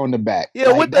Nike Air on the back. Yeah,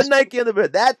 Like, with the that's, Nike in the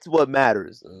back, that's what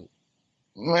matters.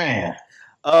 man.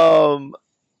 Um,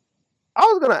 I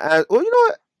was gonna ask. Well, you know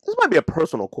what? This might be a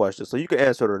personal question, so you can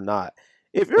answer it or not.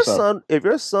 What's up? If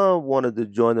your son wanted to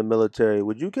join the military,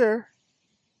 would you care?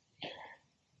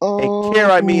 And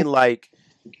care, I Um, mean like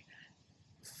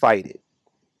fight it.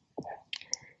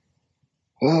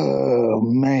 oh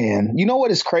man. You know what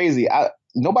is crazy?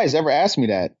 Nobody's ever asked me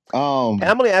that. And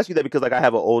I'm gonna ask you that because like I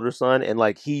have an older son, and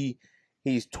like he's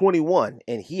 21,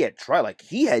 and he had tried, like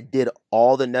he had did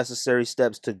all the necessary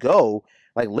steps to go.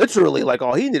 Like literally, like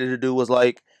all he needed to do was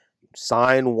like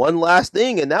sign one last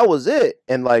thing, and that was it.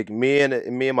 And like me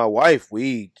and my wife,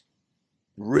 we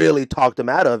really talked him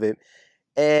out of it,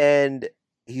 and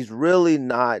he's really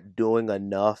not doing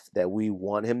enough that we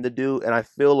want him to do. And I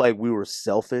feel like we were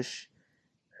selfish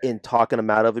in talking him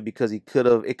out of it because it could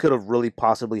have really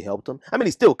possibly helped him. I mean,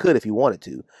 he still could if he wanted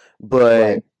to, but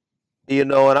Right. you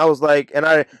know. And I was like,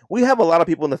 we have a lot of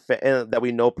people in that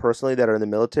we know personally that are in the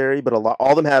military, but all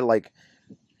of them had like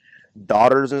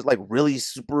daughters and it's like really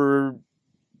super.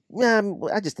 Yeah,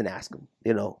 I just didn't ask him,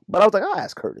 you know. But I was like, I'll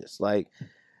ask Curtis. Like,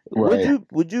 Right.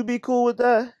 would you be cool with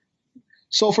that?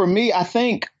 So for me, I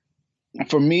think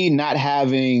for me not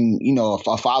having,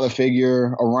 a father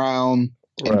figure around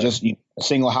and Right. just a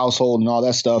single household and all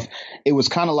that stuff, it was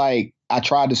kind of like I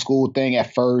tried the school thing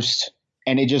at first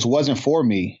and it just wasn't for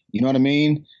me. You know what I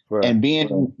mean? Right. And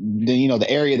being the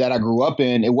area that I grew up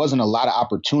in, it wasn't a lot of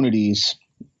opportunities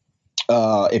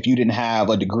if you didn't have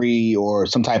a degree or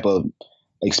some type of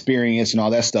experience and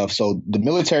all that stuff. So the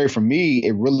military for me,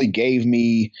 it really gave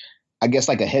me, I guess,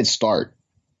 like a head start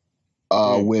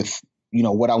with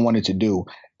what I wanted to do.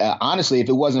 Honestly, if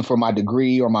it wasn't for my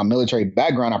degree or my military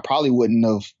background, I probably wouldn't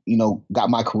have got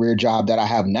my career job that I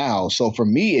have now. So for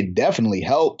me, it definitely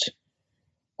helped.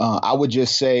 I would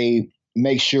just say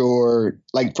make sure,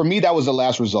 like for me, that was the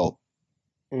last result.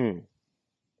 Mm.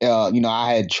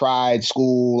 I had tried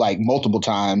school like multiple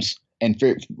times and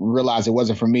realized it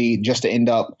wasn't for me, just to end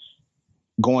up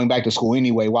going back to school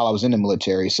anyway while I was in the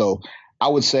military. So I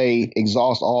would say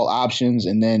exhaust all options.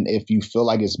 And then if you feel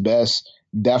like it's best,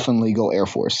 definitely go Air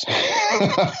Force.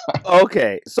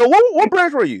 Okay. So what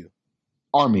branch were you?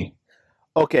 Army.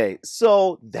 Okay.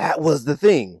 So that was the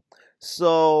thing.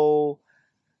 So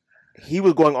he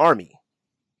was going Army.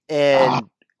 And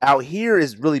out here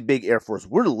is really big Air Force.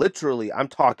 We're literally, I'm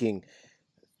talking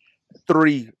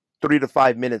 3 to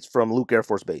 5 minutes from Luke Air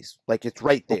Force Base. Like it's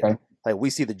right there. Okay. Like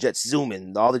we see the jets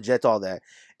zooming, all the jets, all that.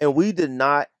 And we did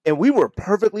not, and we were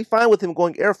perfectly fine with him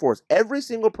going Air Force. Every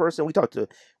single person we talked to,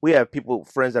 we have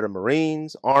friends that are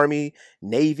Marines, Army,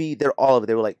 Navy, they're all of it.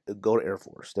 They were like, go to Air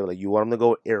Force. They were like, you want him to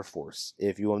go Air Force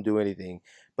if you want to do anything.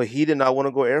 But he did not want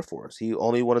to go Air Force. He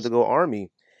only wanted to go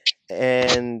Army.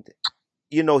 And,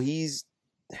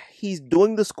 he's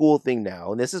doing the school thing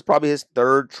now. And this is probably his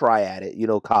third try at it,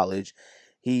 college.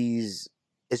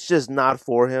 It's just not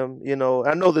for him,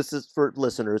 I know this is for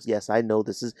listeners. Yes, I know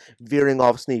this is veering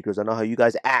off sneakers. I know how you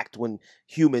guys act when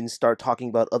humans start talking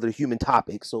about other human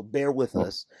topics, so bear with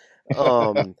us.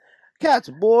 Cats,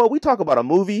 boy, we talk about a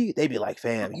movie, they be like,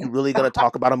 fam, you really gonna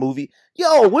talk about a movie?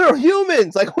 Yo, we're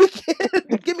humans. Like, we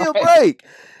can't give me a break.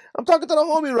 I'm talking to the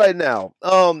homie right now.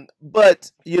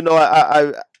 But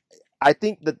I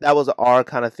think that was our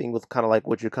kind of thing with kind of like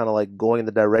what you're kind of like going in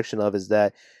the direction of is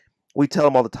that we tell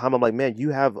him all the time. I'm like, man,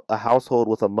 you have a household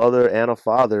with a mother and a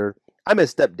father. I'm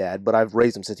his stepdad, but I've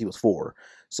raised him since he was 4,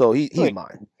 so he's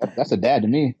mine. That's a dad to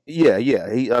me. Yeah,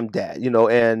 I'm dad,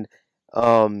 and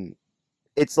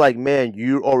it's like, man,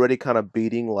 you're already kind of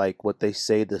beating like what they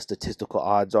say the statistical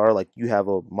odds are. Like you have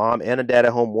a mom and a dad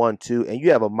at home, 1, 2, and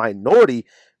you have a minority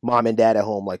mom and dad at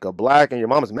home, like a black and your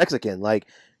mom is Mexican. Like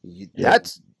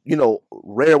that's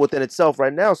rare within itself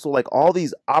right now. So like all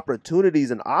these opportunities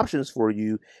and options for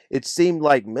you, it seemed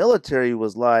like military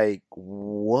was like,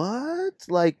 what?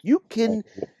 Like you can,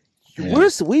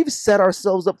 we've set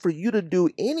ourselves up for you to do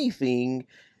anything.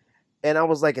 And I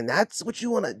was like, and that's what you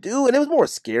want to do? And it was more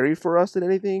scary for us than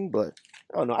anything, but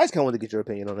I don't know. I just kind of wanted to get your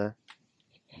opinion on that.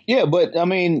 Yeah, but I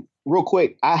mean, real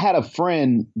quick, I had a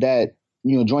friend that,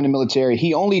 joined the military.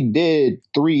 He only did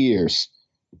 3 years.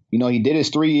 He did his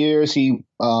 3 years. He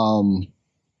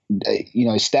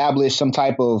established some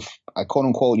type of quote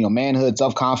unquote, manhood,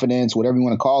 self confidence, whatever you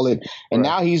want to call it. And Right.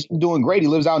 now he's doing great. He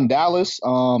lives out in Dallas.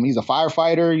 He's a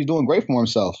firefighter. He's doing great for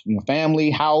himself.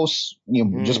 Family, house.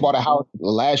 Just bought a house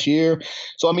last year.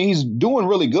 So I mean, he's doing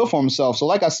really good for himself. So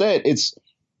like I said, it's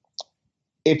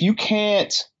if you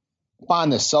can't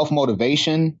find the self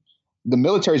motivation, the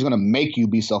military is going to make you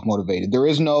be self motivated. There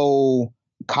is no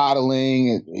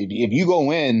coddling. If you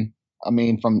go in, I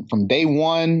mean, from day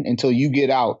one until you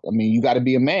get out, I mean, you got to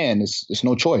be a man. It's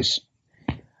no choice.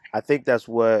 I think that's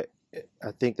what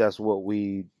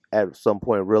we at some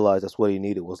point realized that's what he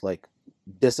needed was like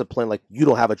discipline. Like you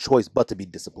don't have a choice but to be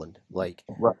disciplined. Like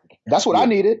Right. That's what I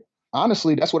needed.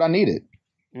 Honestly, that's what I needed.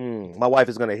 My wife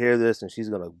is gonna hear this and she's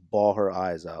gonna bawl her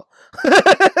eyes out,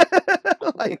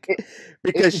 like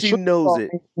because she knows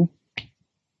it.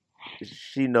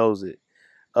 She knows it.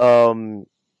 I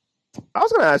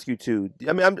was gonna ask you too.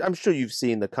 I mean, I'm sure you've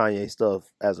seen the Kanye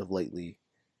stuff as of lately.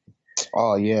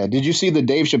 Oh yeah, did you see the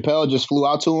Dave Chappelle just flew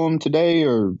out to him today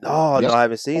or? Oh no, I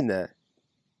haven't seen that.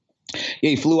 Yeah,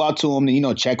 he flew out to him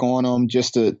to check on him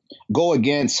just to go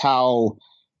against how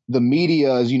the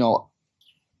media is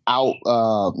out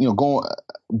going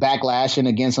backlashing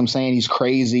against him, saying he's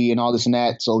crazy and all this and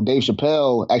that. So Dave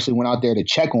Chappelle actually went out there to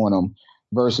check on him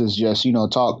versus just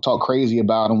talk crazy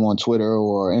about him on Twitter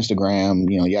or Instagram,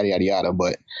 yada yada yada.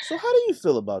 But so how do you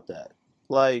feel about that?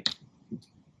 Like,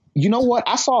 you know what?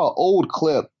 I saw an old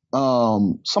clip.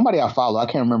 Somebody I follow, I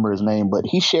can't remember his name, but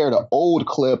he shared an old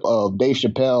clip of Dave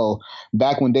Chappelle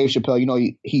back when Dave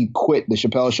Chappelle, he quit the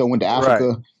Chappelle Show, went to Africa.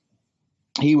 Right.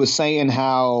 He was saying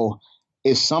how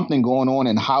it's something going on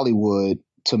in Hollywood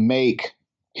to make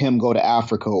him go to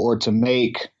Africa or to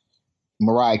make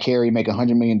Mariah Carey make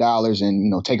 $100 million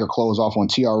and, take her clothes off on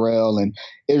TRL. And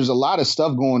there's a lot of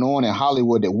stuff going on in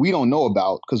Hollywood that we don't know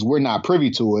about because we're not privy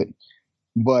to it.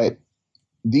 But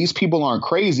these people aren't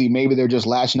crazy. Maybe they're just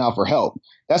lashing out for help.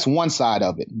 That's one side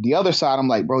of it. The other side, I'm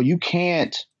like, bro, you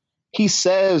can't. He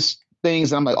says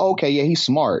things and I'm like, oh, okay, yeah, he's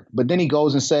smart. But then he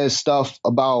goes and says stuff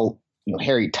about,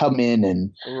 Harry Tubman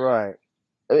and right.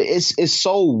 It's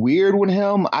so weird with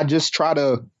him. I try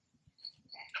to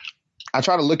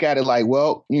look at it like,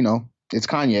 well, it's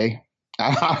Kanye.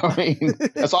 I mean,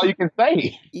 that's all you can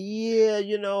say. Yeah,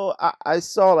 I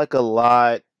saw like a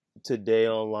lot today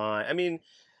online. I mean,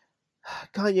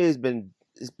 Kanye has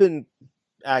been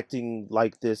acting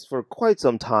like this for quite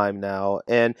some time now,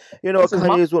 and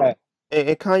Kanye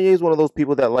is one of those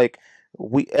people that like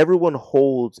everyone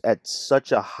holds at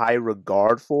such a high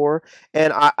regard for,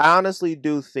 and I honestly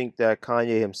do think that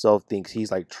Kanye himself thinks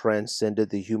he's like transcended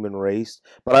the human race,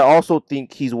 but I also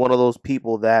think he's one of those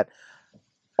people that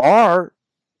are,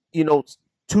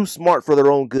 too smart for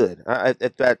their own good,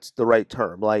 if that's the right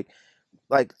term. Like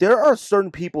there are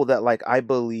certain people that like I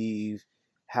believe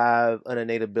have an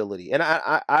innate ability, and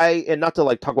I and not to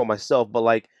like talk about myself, but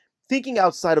like thinking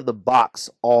outside of the box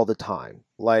all the time.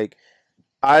 Like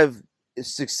I've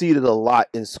succeeded a lot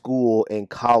in school and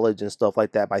college and stuff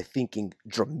like that by thinking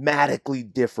dramatically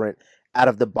different out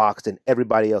of the box than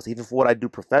everybody else. Even for what I do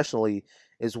professionally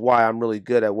is why I'm really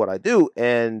good at what I do.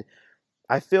 And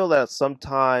I feel that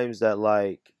sometimes that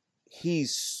like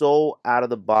he's so out of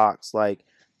the box, like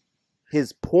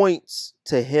his points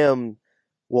to him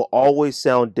will always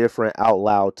sound different out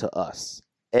loud to us.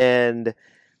 And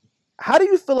how do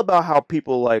you feel about how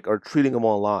people like are treating him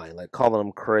online, like calling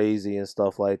him crazy and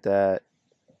stuff like that?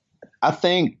 I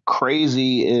think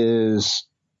crazy is,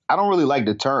 I don't really like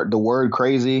the word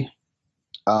crazy.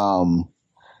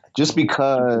 Just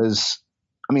because,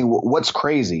 I mean, what's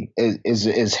crazy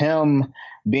is him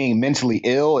being mentally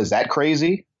ill. Is that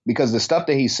crazy? Because the stuff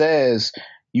that he says,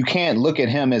 you can't look at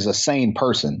him as a sane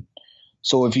person.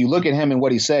 So if you look at him and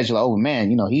what he says, you're like, oh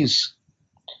man,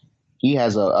 he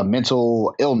has a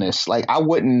mental illness. Like I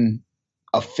wouldn't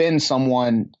offend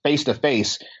someone face to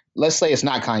face. Let's say it's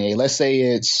not Kanye. Let's say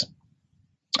it's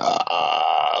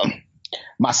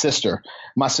my sister.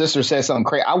 My sister says something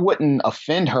crazy. I wouldn't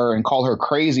offend her and call her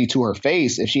crazy to her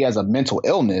face if she has a mental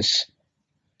illness.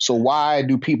 So why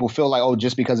do people feel like, oh,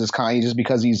 just because it's Kanye, just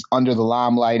because he's under the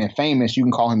limelight and famous, you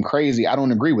can call him crazy? I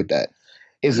don't agree with that.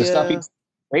 Is the stuff he's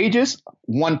outrageous?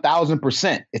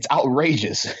 1,000%. It's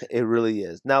outrageous. It really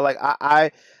is. Now, like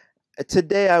I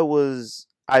today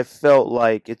I felt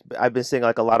like I've been seeing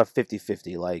like a lot of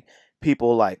 50-50, like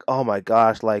people like, oh my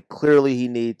gosh, like clearly he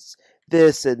needs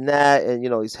this and that and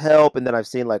he's help, and then I've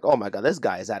seen like, oh my god, this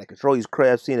guy is out of control, he's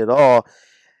crazy. I've seen it all,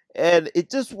 and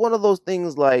it's just one of those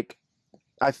things. Like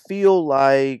I feel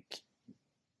like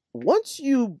once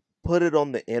you put it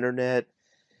on the internet,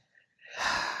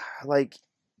 like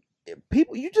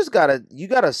people, you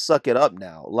gotta suck it up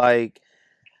now. Like,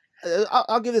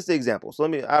 I'll give this the example. So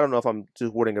I don't know if I'm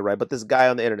just wording it right, but this guy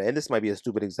on the internet, and this might be a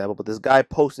stupid example, but this guy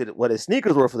posted what his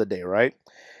sneakers were for the day, right?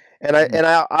 And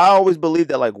I always believe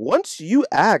that, like, once you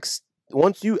ask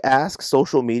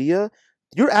social media,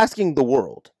 you're asking the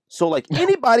world. So like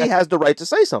anybody has the right to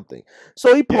say something.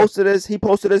 So Yeah. he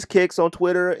posted his kicks on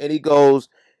Twitter, and he goes,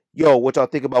 "Yo, what y'all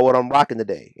think about what I'm rocking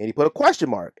today?" And he put a question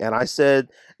mark, and I said,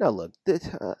 "Now look,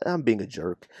 I'm being a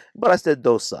jerk, but I said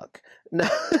those suck." Now,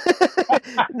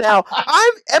 now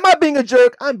am I being a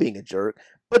jerk? I'm being a jerk.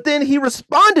 But then he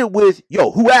responded with,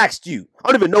 "Yo, who asked you?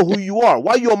 I don't even know who you are.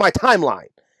 Why are you on my timeline?"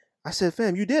 I said,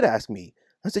 "Fam, you did ask me."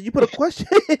 I said, "You put a question.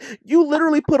 You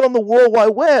literally put on the World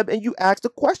Wide Web and you asked a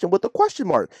question with a question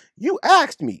mark. You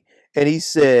asked me." And he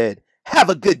said, "Have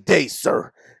a good day,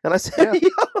 sir." And I said, Yeah.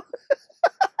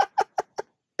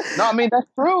 No, I mean that's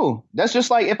true. That's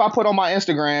just like if I put on my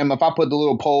Instagram, if I put the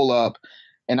little poll up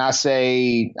and I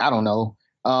say, I don't know,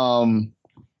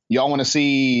 y'all want to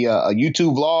see a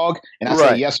YouTube vlog, and I say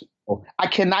right. yes, I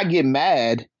cannot get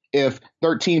mad if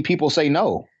 13 people say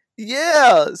no.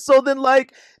 Yeah. So then,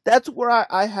 like, that's where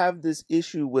I have this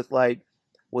issue with, like,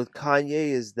 with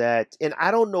Kanye, is that, and I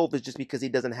don't know if it's just because he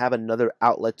doesn't have another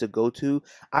outlet to go to.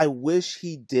 I wish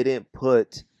he didn't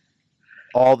put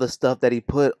all the stuff that he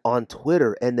put on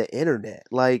Twitter and the internet.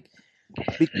 Like,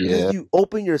 because Yeah. you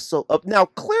open yourself up. Now,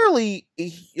 clearly,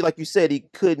 like you said, he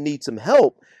could need some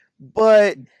help,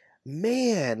 but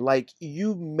man, like,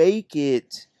 you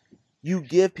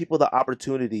give people the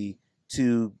opportunity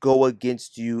to go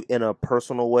against you in a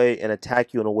personal way and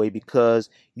attack you in a way because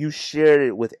you shared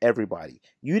it with everybody.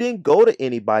 You didn't go to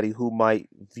anybody who might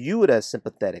view it as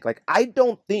sympathetic. Like, I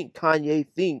don't think Kanye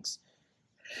thinks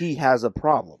he has a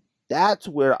problem. That's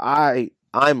where I'm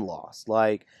lost.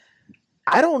 Like,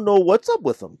 I don't know what's up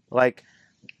with him. Like,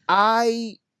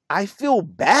 I I feel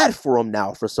bad for him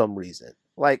now for some reason.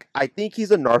 Like, I think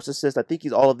he's a narcissist. I think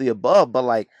he's all of the above, but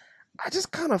like, I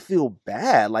just kind of feel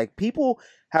bad. Like, people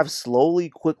have slowly,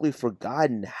 quickly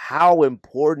forgotten how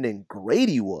important and great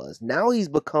he was. Now he's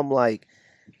become like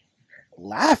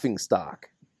laughing stock.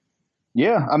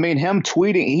 Yeah, I mean him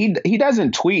tweeting, he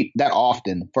doesn't tweet that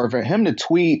often. For him to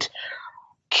tweet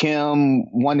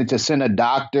Kim wanted to send a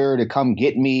doctor to come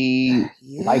get me,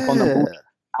 life on the Yeah. move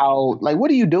out. Like, what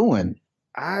are you doing?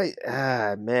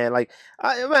 Man, like,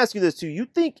 I'm asking you this too. You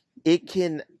think it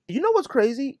can? You know what's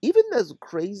crazy? Even as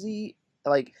crazy,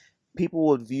 like, people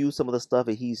would view some of the stuff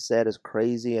that he said as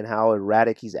crazy and how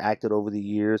erratic he's acted over the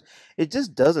years. It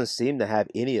just doesn't seem to have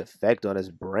any effect on his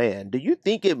brand. Do you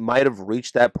think it might have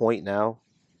reached that point now?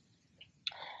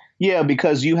 Yeah,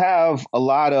 because you have a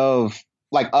lot of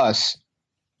like us,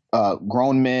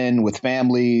 grown men with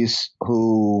families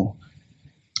who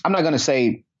I'm not gonna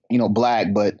say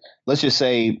black, but let's just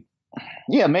say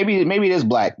yeah, maybe it is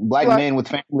black Black. men with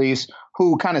families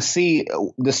who kind of see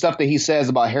the stuff that he says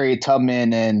about Harriet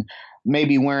Tubman and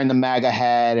maybe wearing the MAGA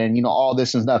hat and all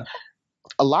this and stuff.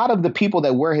 A lot of the people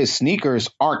that wear his sneakers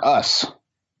aren't us.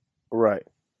 Right.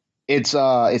 It's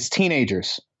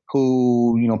teenagers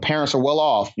who parents are well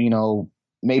off,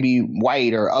 maybe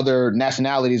white or other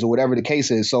nationalities or whatever the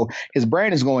case is. So his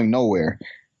brand is going nowhere.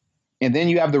 And then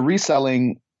you have the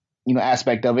reselling,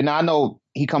 aspect of it. Now I know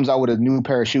he comes out with a new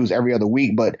pair of shoes every other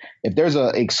week, but if there's a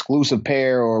exclusive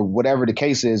pair or whatever the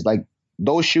case is, like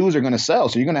those shoes are going to sell.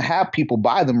 So you're going to have people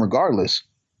buy them regardless.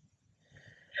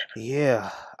 Yeah.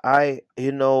 I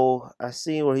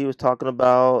seen where he was talking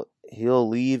about he'll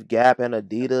leave Gap and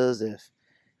Adidas if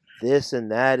this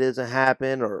and that isn't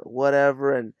happen or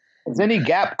whatever. And Has any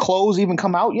Gap clothes even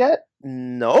come out yet?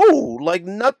 no, like,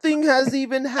 nothing has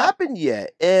even happened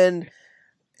yet. And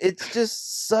it's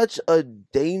just such a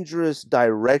dangerous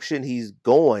direction he's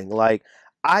going. Like,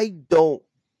 I don't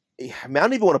I mean, I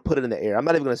don't even want to put it in the air. I'm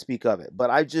not even going to speak of it, but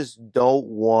I just don't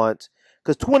want,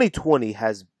 because 2020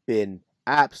 has been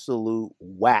absolute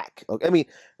whack. Okay, I mean,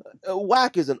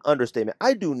 whack is an understatement.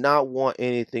 I do not want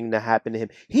anything to happen to him.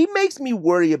 He makes me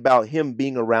worry about him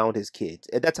being around his kids.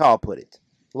 And that's how I'll put it.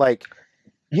 Like,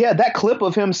 Yeah, that clip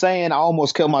of him saying I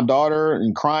almost killed my daughter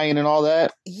and crying and all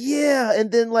that. yeah,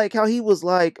 and then like how he was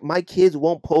like, my kids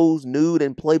won't pose nude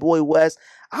in Playboy West.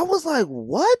 I was like,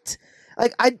 what?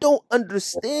 Like, I don't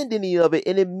understand any of it,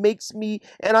 and it makes me.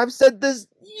 And I've said this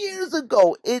years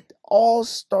ago. It all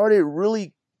started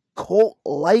really cult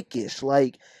like-ish.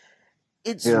 Like,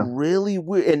 it's Yeah. really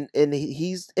weird, and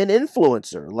he's an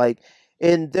influencer. Like,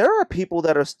 and there are people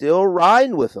that are still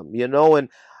riding with him, and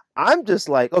I'm just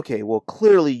like, okay, well,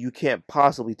 clearly you can't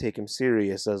possibly take him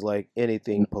serious as like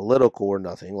anything political or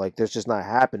nothing. Like, that's just not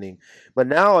happening. But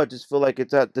now I just feel like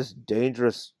it's at this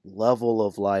dangerous level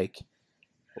of like,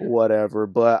 whatever.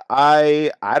 But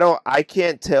I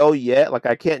can't tell yet. Like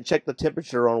I can't check the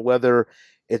temperature on whether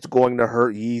it's going to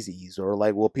hurt Yeezys or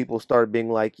like will people start being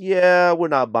like, yeah, we're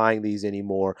not buying these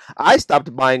anymore. I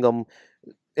stopped buying them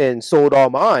and sold all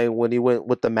mine when he went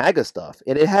with the MAGA stuff,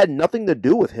 and it had nothing to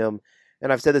do with him.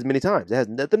 And I've said this many times. It has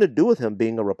nothing to do with him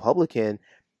being a Republican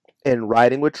and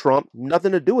riding with Trump.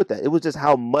 Nothing to do with that. It was just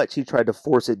how much he tried to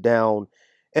force it down,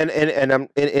 and I'm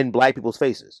in black people's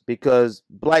faces because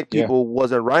black Yeah. people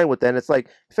wasn't riding with that. And it's like,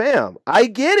 fam, I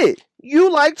get it.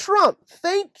 You like Trump.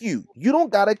 Thank you. You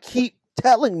don't gotta keep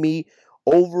telling me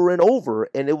over and over.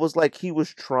 And it was like he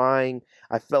was trying.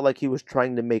 I felt like he was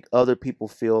trying to make other people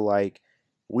feel like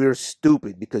we're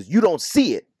stupid because you don't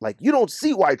see it. Like you don't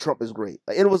see why Trump is great.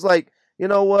 And it was like, you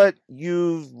know what?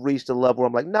 You've reached a level where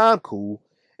I'm like, nah, I'm cool.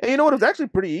 And you know what? It's actually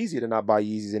pretty easy to not buy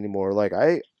Yeezys anymore. Like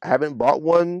I haven't bought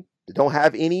one. Don't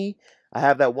have any. I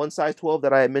have that one size 12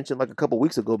 that I had mentioned like a couple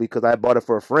weeks ago because I bought it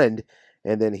for a friend,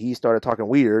 and then he started talking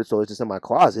weird, so it's just in my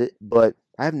closet. But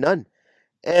I have none,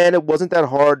 and it wasn't that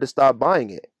hard to stop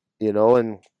buying it, you know.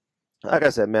 And like I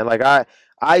said, man, like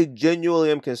I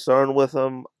genuinely am concerned with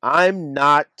him. I'm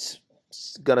not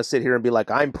gonna sit here and be like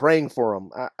I'm praying for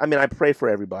him. I mean, I pray for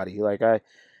everybody. Like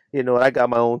you know, I got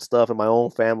my own stuff and my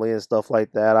own family and stuff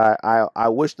like that. I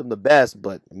wish them the best,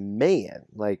 but man,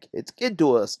 like it's getting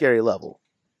to a scary level.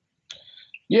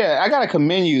 Yeah, I gotta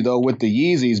commend you though with the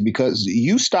Yeezys because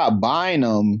you stopped buying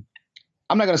them.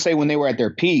 I'm not gonna say when they were at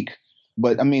their peak,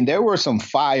 but I mean there were some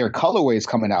fire colorways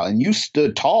coming out, and you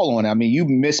stood tall on it. I mean, you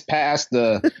missed past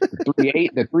the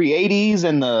 380s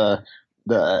and the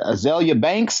Azalea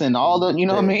Banks and all the, you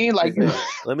know what I Man, mean? Like, man,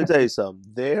 let me tell you something.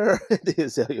 There, the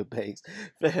Azalea Banks,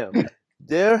 fam.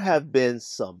 There have been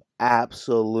some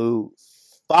absolute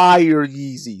fire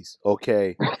Yeezys,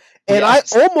 okay? And I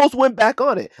yes, almost went back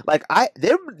on it. Like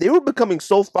they were becoming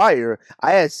so fire.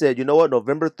 I had said, you know what,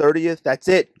 November 30th, that's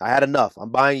it. I had enough. I'm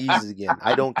buying Yeezys again.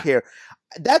 I don't care.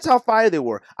 That's how fire they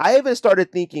were. I even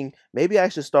started thinking maybe I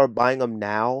should start buying them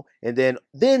now and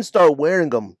then start wearing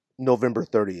them November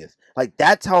 30th. Like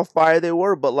that's how fire they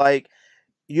were. But like,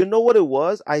 you know what it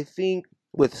was? I think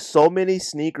with so many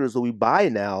sneakers that we buy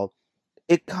now,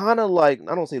 it kind of like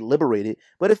I don't say liberated,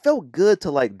 but it felt good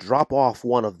to like drop off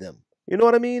one of them. You know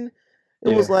what I mean?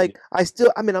 It was yeah, like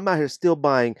I mean I'm out here still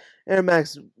buying Air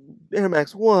Max Air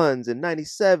Max 1s and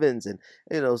 97s and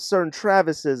you know certain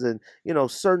Travises and you know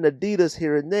certain Adidas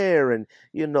here and there and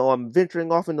you know I'm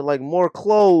venturing off into like more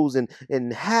clothes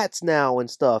and hats now and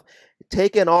stuff.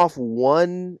 Taking off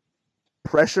one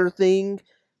pressure thing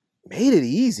made it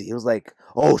easy. It was like,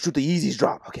 oh shoot, the Yeezys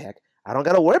drop. Okay, I don't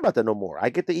gotta worry about that no more. I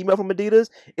get the email from Adidas.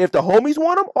 If the homies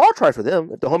want them, I'll try for them.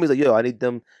 If the homies like, yo, I need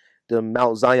them, the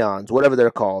Mount Zions, whatever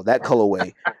they're called, that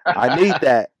colorway. I need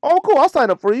that. Oh, cool, I'll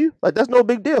sign up for you. Like that's no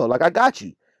big deal. Like I got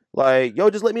you. Like yo,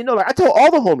 just let me know. Like I tell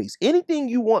all the homies, anything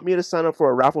you want me to sign up for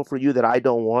a raffle for you that I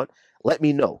don't want, let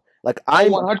me know. Like oh,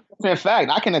 I'm 100%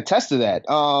 fact. I can attest to that.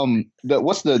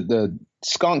 What's the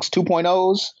Skunks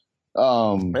 2.0s?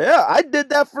 yeah, I did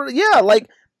that for yeah, like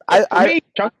I For I me,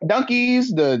 Chunky Dunkies,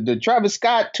 the Travis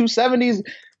Scott 270s,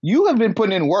 you have been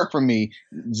putting in work for me.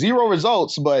 Zero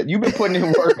results, but you've been putting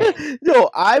in work. Yo,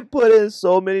 I put in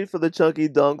so many for the chunky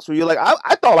dunks for you. Like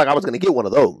I thought like I was gonna get one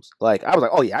of those. Like I was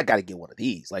like, oh yeah, I gotta get one of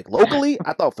these. Like locally,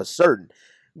 I thought for certain.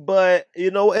 But you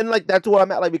know, and like that's where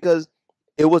I'm at, like because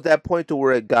it was that point to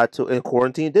where it got to and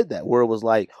quarantine did that, where it was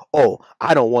like, oh,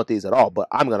 I don't want these at all, but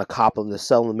I'm gonna cop them to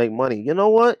sell them and make money. You know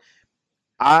what?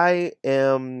 I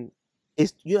am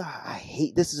it's yeah, I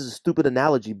hate this is a stupid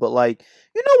analogy, but like,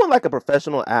 you know when like a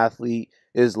professional athlete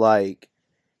is like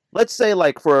let's say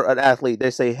like for an athlete,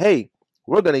 they say, "Hey,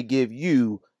 we're gonna give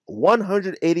you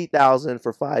 180,000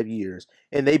 for 5 years,"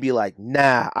 and they be like,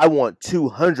 "Nah, I want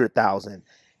 200,000."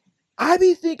 I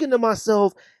be thinking to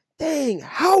myself, "Dang,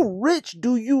 how rich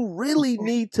do you really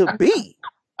need to be?"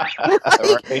 Like,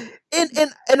 Right?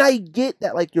 and I get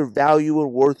that like your value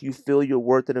and worth, you feel your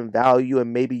worth and value,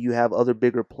 and maybe you have other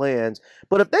bigger plans.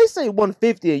 But if they say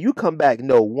 150 and you come back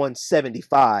no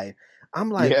 175, I'm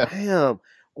like, Yeah, damn,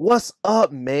 what's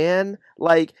up, man?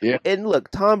 Like, yeah, and look,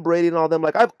 Tom Brady and all them,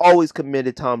 like I've always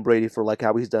commended Tom Brady for like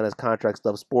how he's done his contract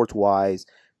stuff sports wise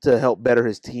to help better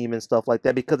his team and stuff like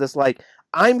that because it's like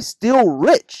I'm still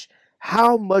rich.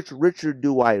 How much richer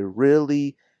do I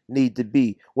really need to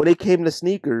be? When it came to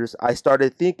sneakers, I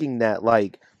started thinking that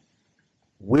like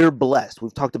we're blessed.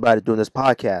 We've talked about it during this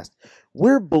podcast.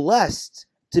 We're blessed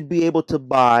to be able to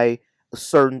buy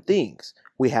certain things.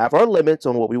 We have our limits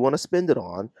on what we want to spend it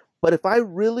on, but if I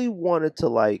really wanted to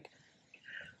like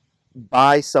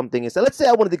buy something and say, let's say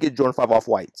I wanted to get Jordan 5 off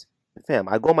whites, fam,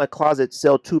 I go in my closet,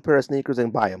 sell two pair of sneakers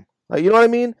and buy them. Like, you know what I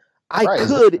mean? I right.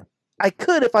 could I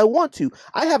could if I want to.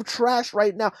 I have trash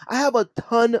right now. I have a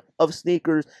ton of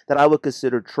sneakers that I would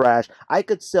consider trash. I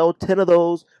could sell 10 of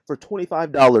those for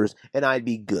 $25 and I'd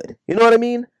be good. You know what I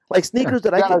mean? Like sneakers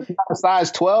that You I got could a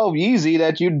size 12 Yeezy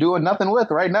that you're doing nothing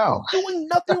with right now. doing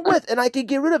nothing with, and I could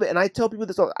get rid of it. And I tell people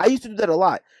this I used to do that a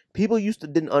lot. People used to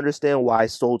didn't understand why I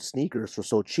sold sneakers for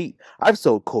so cheap. I've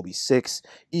sold Kobe 6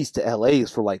 East to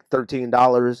LA's for like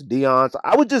 $13. Dion's.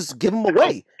 I would just give them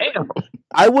away. Damn.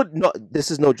 I would no. This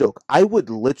is no joke. I would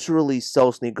literally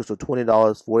sell sneakers for $20,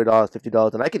 $40,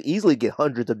 $50, and I could easily get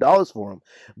hundreds of dollars for them.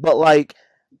 But like,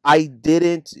 I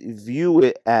didn't view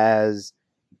it as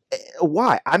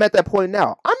why. I'm at that point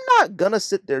now. I'm not gonna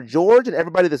sit there. George and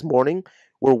everybody this morning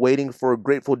were waiting for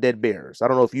Grateful Dead Bears. I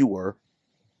don't know if you were.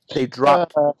 They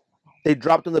dropped. They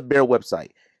dropped on the Bear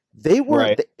website. They were.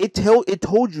 Right. It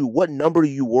told you what number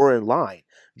you were in line.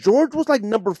 George was like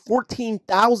number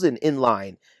 14,000 in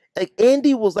line. Like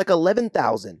Andy was like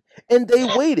 11,000, and they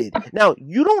waited. Now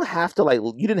you don't have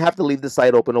to you didn't have to leave the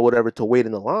site open or whatever to wait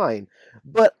in the line.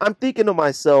 But I'm thinking to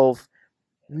myself,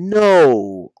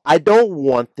 no, I don't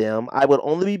want them. I would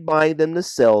only be buying them to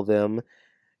sell them.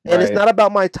 And it's Right. not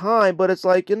about my time, but it's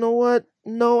like, you know what?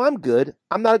 No, I'm good.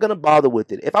 I'm not gonna bother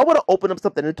with it. If I would have opened up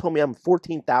something and told me I'm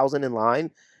 14,000 in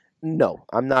line, no,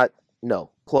 I'm not.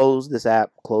 No, close this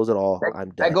app. Close it all. I'm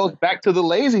That done. goes back to the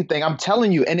lazy thing. I'm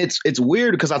telling you, and it's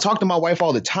weird because I talk to my wife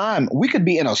all the time. We could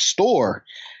be in a store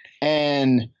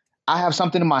and I have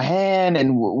something in my hand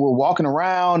and we're walking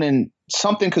around and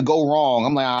something could go wrong.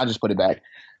 I'm like, I'll just put it back.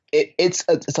 It's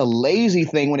a lazy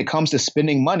thing when it comes to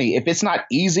spending money. If it's not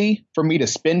easy for me to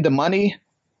spend the money,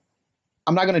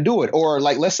 I'm not gonna do it. Or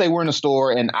like, let's say we're in a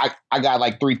store and I got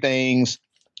like three things,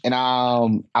 and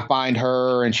I find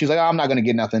her and she's like, oh, I'm not gonna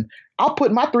get nothing. I'll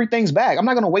put my three things back. I'm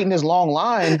not gonna wait in this long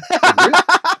line. I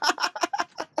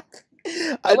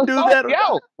Let's do go. that.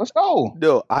 Yo, let's go.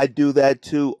 No, I do that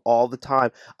too all the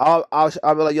time. I'll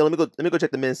be like, yo, let me go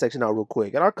check the men's section out real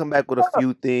quick, and I'll come back with a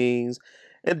few things.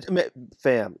 And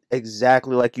fam,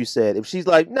 exactly like you said. If she's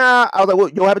like, nah, I was like,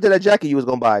 what happened to that jacket you was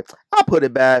gonna buy? I'll put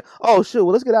it back. Oh shoot,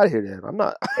 well let's get out of here then. I'm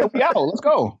not. Yo, let's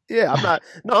go. Yeah, I'm not.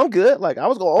 No, I'm good. Like I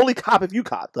was gonna only cop if you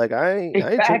copped. Like I ain't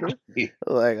tripping. Exactly.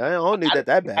 Like I don't need that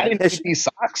I bad. didn't need these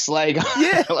socks. Like,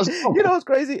 Yeah, let's go. you know it's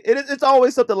crazy. It's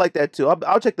always something like that too.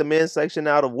 I'll check the men's section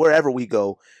out of wherever we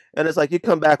go, and it's like you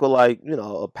come back with like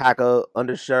a pack of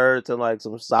undershirts and like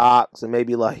some socks and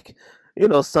maybe like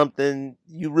something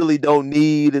you really don't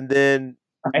need, and then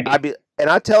Right.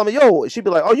 I tell me, yo, she'd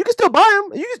be like, oh, you can still buy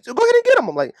them. You can go ahead and get them.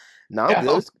 I'm like, no, I'm Yeah.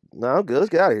 good. No, I'm good. Let's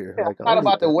get out of here. Yeah, Like, I'm I not don't need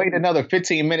about to that. wait another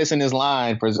 15 minutes in this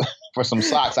line for some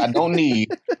socks I don't need.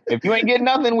 If you ain't getting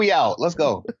nothing, we out. Let's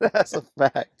go. That's a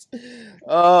fact.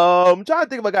 I'm trying to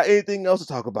think if I got anything else to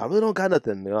talk about. I really don't got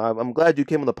nothing. I'm glad you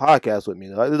came on the podcast with me.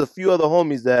 There's a few other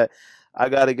homies that I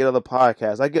got to get on the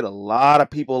podcast. I get a lot of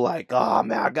people like, oh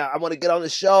man, I want to get on the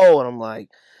show, and I'm like,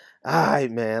 all right,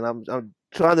 man, I'm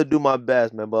trying to do my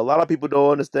best, man. But a lot of people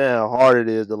don't understand how hard it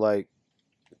is to like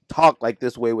talk like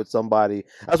this way with somebody.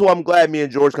 That's why I'm glad me and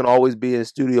George can always be in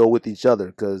studio with each other,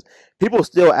 because people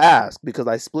still ask, because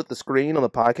I split the screen on the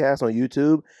podcast on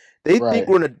YouTube. They think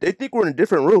we're in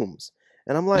different rooms,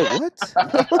 and I'm like, what?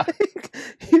 Like,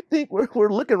 you think we're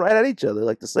looking right at each other,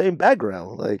 like the same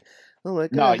background? Like, I'm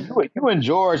like, No, you and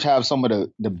George have some of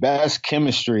the best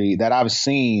chemistry that I've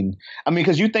seen. I mean,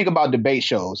 because you think about debate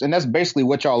shows, and that's basically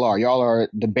what y'all are. Y'all are a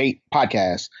debate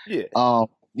podcasts. yeah.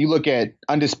 You look at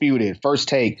Undisputed, First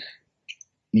Take,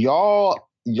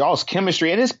 y'all's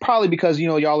chemistry, and it's probably because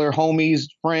y'all are homies,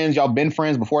 friends, y'all been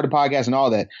friends before the podcast and all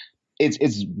that.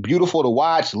 It's beautiful to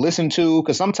watch, listen to,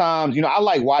 because sometimes I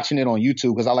like watching it on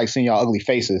YouTube because I like seeing y'all ugly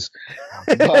faces.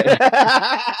 But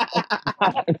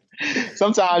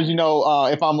sometimes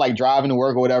if I'm like driving to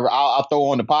work or whatever, I'll throw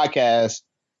on the podcast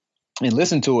and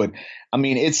listen to it. I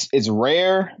mean, it's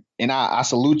rare, and I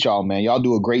salute y'all, man. Y'all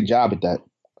do a great job at that.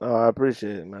 Oh, I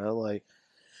appreciate it, man. Like,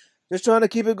 just trying to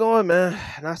keep it going, man.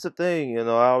 And that's the thing, I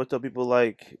always tell people,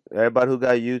 like, everybody who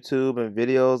got YouTube and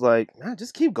videos, like, man,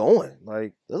 just keep going.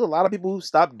 Like, there's a lot of people who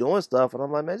stop doing stuff, and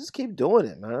I'm like, man, just keep doing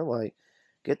it, man. Like,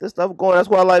 get this stuff going. That's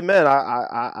why I like, man.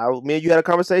 Me and you had a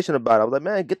conversation about it. I was like,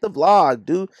 man, get the vlog,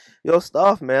 do your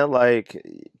stuff, man. Like,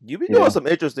 you be doing some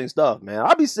interesting stuff, man.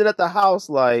 I'll be sitting at the house,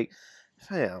 like,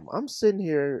 fam, I'm sitting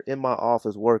here in my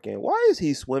office working. Why is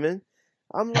he swimming?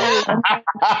 I'm like,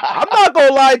 I'm not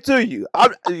gonna lie to you,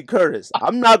 Curtis.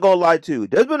 I'm not gonna lie to you.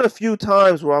 There's been a few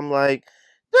times where I'm like,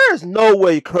 there's no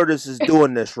way Curtis is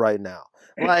doing this right now.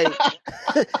 Like,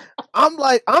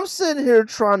 I'm sitting here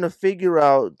trying to figure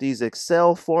out these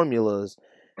Excel formulas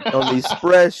on these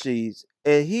spreadsheets,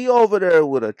 and he over there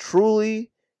with a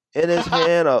Truly in his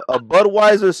hand, a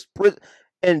Budweiser Spritz.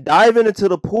 and diving into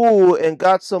the pool and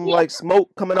got some like smoke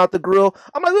coming out the grill.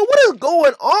 I'm like, what is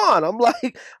going on? I'm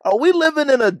like, are we living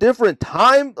in a different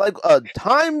time? Like a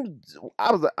time?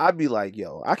 I'd be like,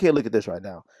 yo, I can't look at this right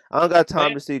now. I don't got time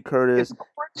Man, to see Curtis. it's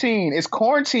quarantine. It's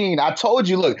quarantine. I told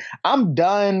you, look, I'm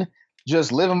done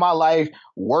just living my life,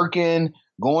 working,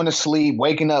 going to sleep,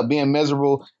 waking up, being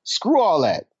miserable. Screw all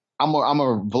that. I'm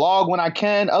a vlog when I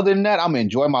can. Other than that, I'm gonna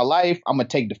enjoy my life. I'm gonna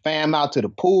take the fam out to the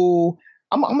pool.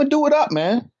 I'm gonna do it up,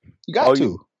 man. You Oh, got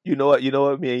to. you know what? You know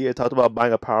what? Me and you talked about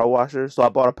buying a power washer. So I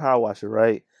bought a power washer,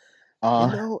 right? You Uh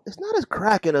know, it's not as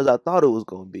cracking as I thought it was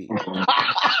gonna be.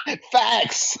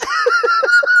 Facts.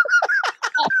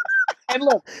 And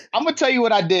look, I'm gonna tell you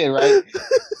what I did, right?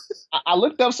 I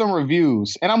looked up some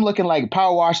reviews and I'm looking like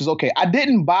power washers. Okay, I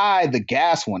didn't buy the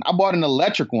gas one. I bought an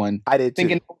electric one I did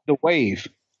thinking too. it was the wave.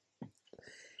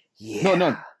 No, no.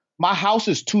 Yeah. My house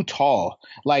is too tall.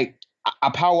 Like I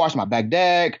power wash my back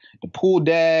deck, the pool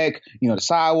deck, the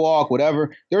sidewalk,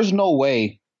 whatever. There's no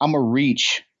way I'm gonna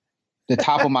reach the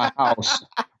top of my house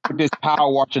with this power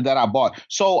washer that I bought.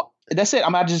 So that's it.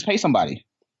 I'm gonna just pay somebody.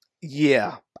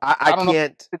 Yeah. I I don't know if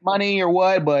can't. it's money or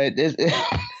what, but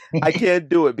I can't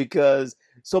do it because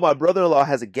so my brother-in-law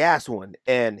has a gas one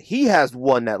and he has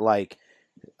one that like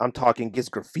I'm talking gets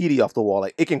graffiti off the wall.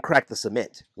 Like it can crack the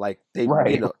cement. Like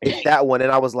right. it's that one.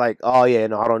 And I was like, oh yeah,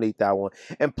 no, I don't need that one.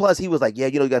 And plus he was like, yeah,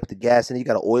 you got to put the gas in, you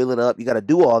got to oil it up, you got to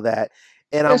do all that.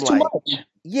 And I'm That's too like, much.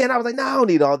 yeah, and I was like, no, I don't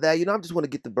need all that. I just want to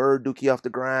get the bird dookie off the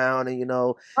ground and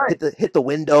Right. hit the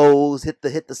windows, hit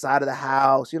the side of the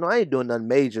house. I ain't doing nothing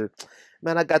major.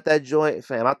 Man, I got that joint,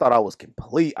 fam. I thought I was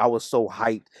complete. I was so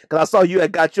hyped because I saw you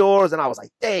had got yours, and I was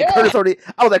like, dang, Yeah. Curtis already.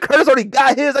 I was like, Curtis already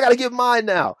got his. I gotta get mine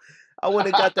now. I went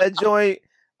and got that joint.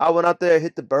 I went out there,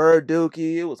 hit the bird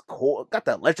dookie. It was cool. Got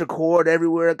the electric cord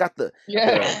everywhere. Got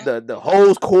Yeah. the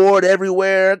hose cord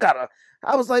everywhere.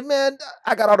 I was like, man,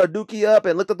 I got all the dookie up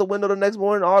and looked at the window the next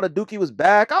morning. All the dookie was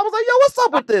back. I was like, yo, what's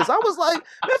up with this? I was like,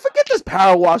 man, forget this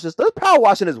power washing stuff. This power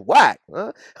washing is whack.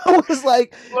 Huh? I was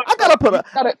like, Look, I gotta put you a.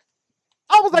 gotta,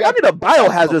 I was you like, I gotta need a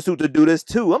biohazard suit to do this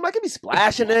too. I'm like, it be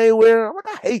splashing everywhere. I'm like,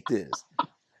 I hate this.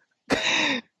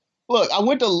 look. I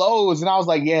went to Lowe's and I was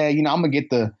like, yeah, I'm gonna get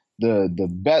the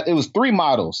best. It was 3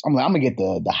 models. I'm like, I'm gonna get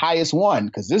the highest one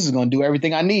because this is gonna do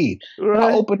everything I need. And I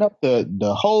Right? opened up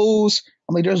the hose.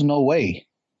 I'm like, there's no way.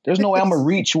 There's no way I'm gonna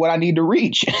reach what I need to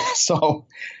reach. So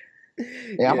yeah,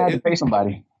 I'm Yeah, gonna have to pay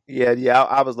somebody. yeah.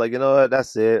 I was like, you know what?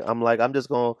 That's it. I'm like, I'm just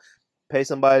gonna pay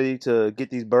somebody to get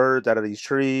these birds out of these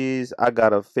trees. I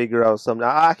gotta figure out something.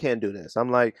 I can't do this. I'm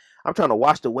like, I'm trying to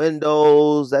wash the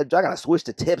windows. That I gotta switch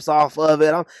the tips off of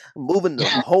it. I'm moving the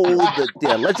hose,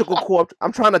 the electrical cord.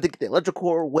 I'm trying not to get the electrical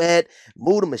cord wet.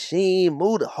 Move the machine,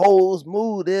 move the hose,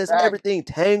 move this, everything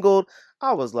tangled.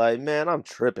 I was like, man, I'm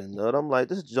tripping, dude. I'm like,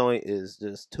 this joint is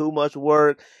just too much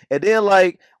work. And then,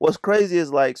 like, what's crazy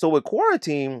is like, so with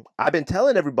quarantine, I've been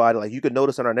telling everybody, like, you can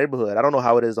notice in our neighborhood. I don't know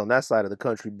how it is on that side of the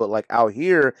country, but like out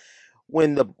here,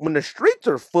 when the streets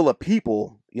are full of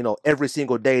people, every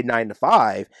single day, 9 to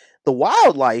 5, the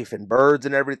wildlife and birds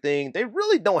and everything, they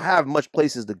really don't have much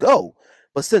places to go.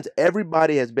 But since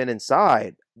everybody has been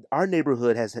inside, our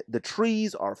neighborhood has the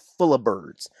trees are full of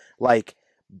birds. Like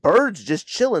birds just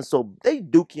chilling, so they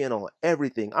dookie on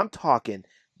everything. I'm talking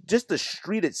just the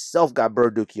street itself got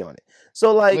bird dookie on it.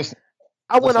 So like Listen,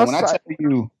 I went listen. When I outside. tell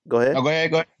you, Go ahead. oh, go ahead,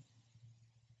 go ahead.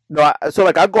 No, so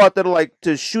like I go out there to like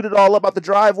to shoot it all up out the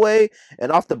driveway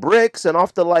and off the bricks and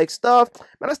off the like stuff.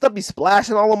 Man, that stuff be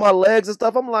splashing all on my legs and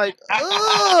stuff. I'm like,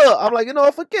 ugh. I'm like,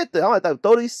 forget that. I'm like,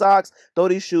 throw these socks, throw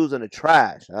these shoes in the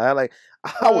trash. Like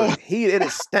I was heated and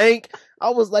it stank. I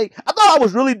was like, I thought I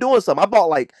was really doing something. I bought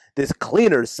like this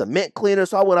cleaner, cement cleaner.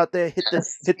 So I went out there, hit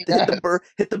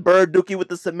the bird dookie with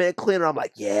the cement cleaner. I'm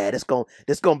like, yeah, this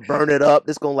gonna burn it up.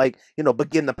 This gonna like,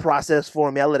 begin the process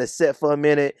for me. I let it sit for a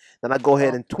minute. Then I go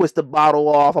ahead and twist the bottle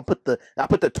off. I put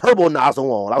the turbo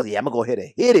nozzle on. I'm gonna go ahead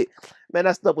and hit it. Man,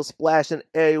 that stuff was splashing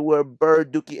everywhere.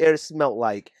 Bird dookie air smelled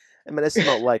like, it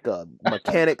smelled like a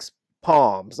mechanic's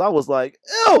palms. I was like,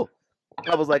 ew.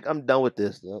 I was like, I'm done with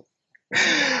this. Though.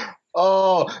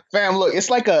 Oh, fam, look,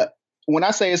 when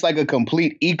I say it's like a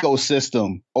complete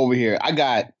ecosystem over here, I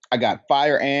got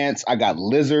fire ants, I got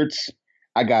lizards,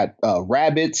 I got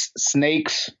rabbits,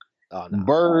 snakes,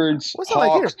 birds, what's that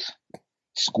like here? hawks,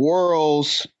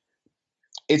 squirrels.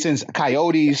 It's in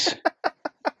coyotes.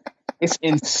 It's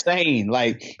insane.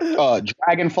 Like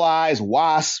dragonflies,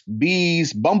 wasps,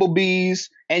 bees, bumblebees,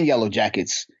 and yellow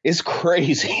jackets. It's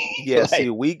crazy. Yeah, see,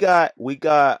 we got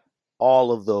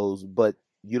all of those, but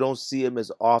you don't see them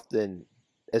as often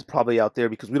as probably out there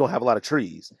because we don't have a lot of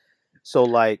trees. So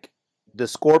like the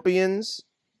scorpions,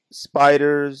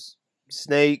 spiders,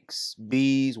 snakes,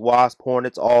 bees, wasps,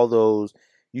 hornets, all those.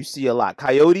 You see a lot.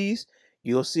 Coyotes,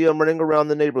 you'll see them running around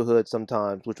the neighborhood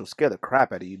sometimes, which will scare the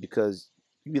crap out of you because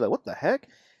you'd be like, what the heck?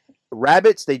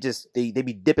 Rabbits, they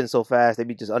be dipping so fast, they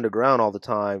be just underground all the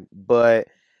time. But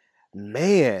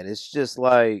man, it's just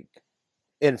like,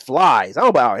 and flies. I don't know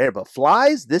about out here, but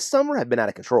flies this summer have been out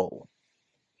of control.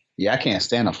 Yeah, I can't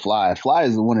stand a fly. Fly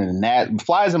is one of the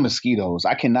flies and mosquitoes.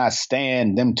 I cannot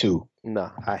stand them two.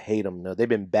 No, I hate them. No, they've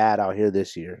been bad out here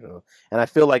this year, and I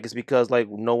feel like it's because like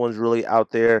no one's really out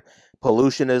there.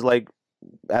 Pollution is like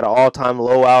at an all-time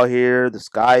low out here. The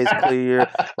sky is clear.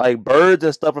 Like birds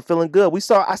and stuff are feeling good.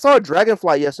 I saw a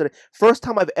dragonfly yesterday. First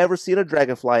time I've ever seen a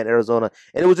dragonfly in Arizona,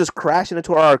 and it was just crashing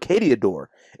into our Arcadia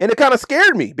door. And it kind of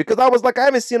scared me because I was like, I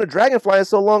haven't seen a dragonfly in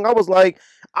so long. I was like,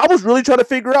 I was really trying to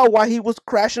figure out why he was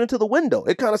crashing into the window.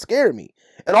 It kind of scared me.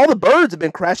 And all the birds have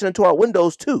been crashing into our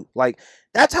windows too. Like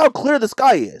that's how clear the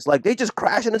sky is. Like they just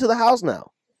crashing into the house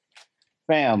now.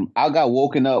 Fam, I got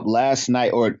woken up last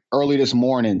night or early this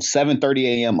morning,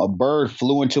 7:30 a.m. A bird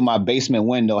flew into my basement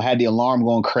window, had the alarm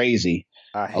going crazy.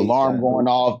 Alarm that. Going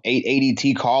off,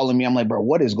 880T calling me. I'm like, bro,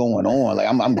 what is going on? Like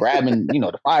I'm grabbing,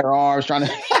 the firearms, trying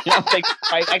to, take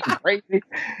fight acting crazy.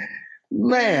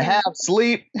 Man, half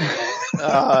sleep.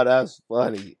 Oh, that's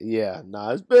funny. Yeah,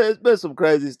 nah, it's been some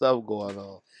crazy stuff going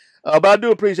on. But I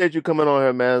do appreciate you coming on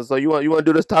here, man. So you want to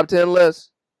do this top 10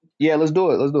 list? Yeah, let's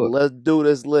do it. Let's do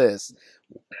this list.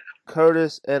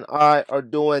 Curtis and I are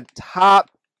doing top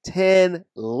 10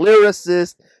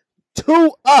 lyricists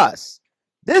to us.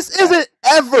 This isn't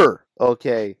ever,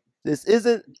 okay? This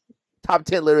isn't top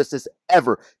 10 lyricists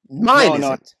ever. Mine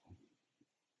isn't.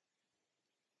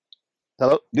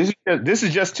 Hello? This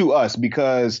is just to us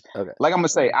because, like I'm going to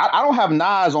say, I don't have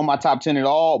Nas on my top 10 at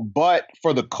all, but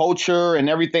for the culture and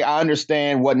everything, I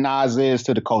understand what Nas is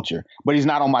to the culture. But he's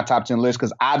not on my top 10 list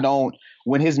because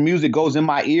when his music goes in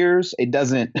my ears, it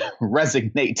doesn't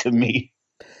resonate to me.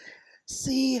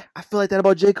 See, I feel like that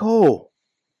about J. Cole.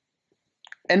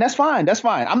 And that's fine. That's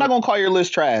fine. I'm not going to call your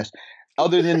list trash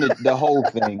other than the whole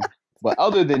thing. But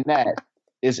other than that,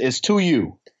 it's to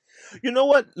you. You know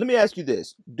what? Let me ask you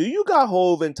this. Do you got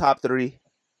Hove in top 3?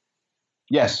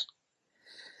 Yes.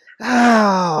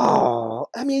 Oh,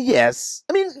 I mean, yes.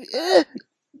 I mean,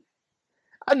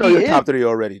 I know you're top 3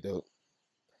 already, dude.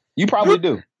 You probably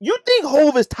do. You think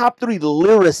Hove is top 3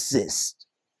 lyricist?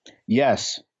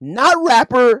 Yes. Not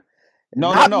rapper.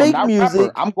 Not music.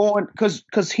 Rapper. I'm going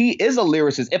because he is a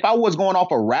lyricist. If I was going off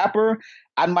a rapper,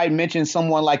 I might mention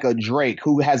someone like a Drake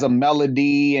who has a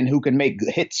melody and who can make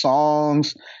hit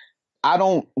songs.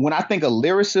 When I think of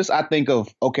lyricist, I think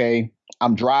of, okay,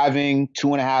 I'm driving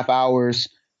 2.5 hours.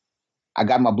 I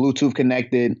got my Bluetooth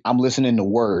connected. I'm listening to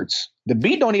words. The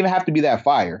beat don't even have to be that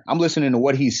fire. I'm listening to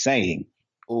what he's saying.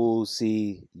 Oh,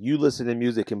 see, you listen to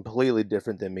music completely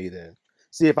different than me then.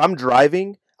 See, if I'm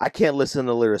driving, I can't listen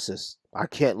to lyricists. I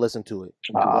can't listen to it.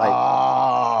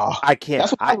 I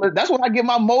can't. That's when I get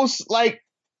my most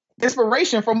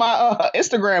inspiration from my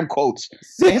Instagram quotes,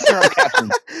 Instagram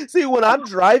captions. See, when I'm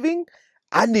driving,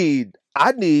 I need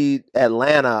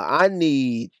Atlanta. I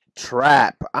need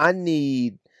trap. I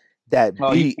need that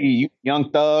beat. You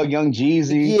Young Thug, Young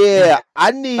Jeezy. Yeah,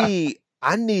 I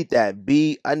need that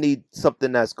beat. I need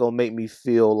something that's gonna make me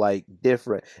feel like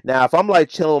different. Now, if I'm like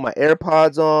chilling with my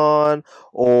AirPods on,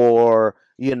 or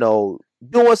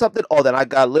doing something, then I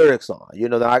got lyrics on.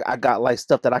 Then I got like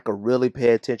stuff that I could really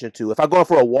pay attention to. If I go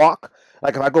for a walk,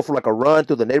 like if I go for like a run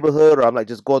through the neighborhood, or I'm like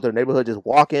just going through the neighborhood, just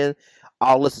walking,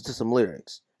 I'll listen to some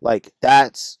lyrics. Like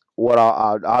that's what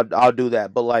I'll do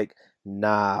that. But like,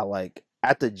 nah, like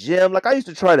at the gym, like I used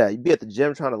to try that. You'd be at the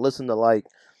gym trying to listen to like,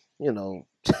 trying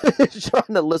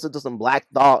to listen to some Black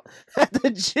Thought at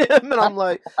the gym, and I'm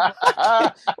like,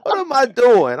 what am I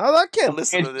doing? I can't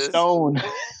listen to this.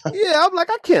 Yeah, I'm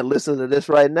like, I can't listen to this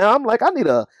right now. I'm like, I need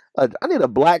a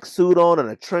black suit on and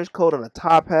a trench coat and a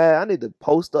top hat. I need to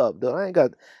post up, dude.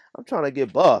 I'm trying to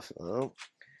get buff.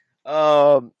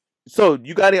 So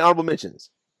you got any honorable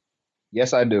mentions?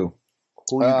 Yes, I do.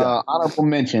 Who you got? Honorable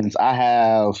mentions. I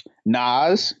have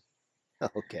Nas.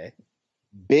 Okay.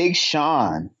 Big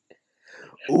Sean.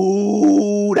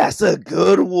 Ooh, that's a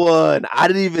good one. I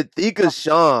didn't even think of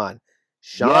Sean.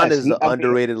 Sean is an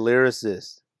underrated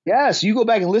lyricist. Yes, you go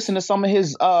back and listen to some of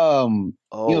his some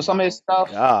of his stuff.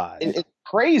 God. It's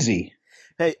crazy.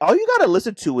 Hey, all you gotta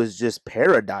listen to is just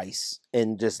Paradise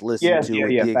and just listen to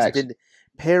it. The extended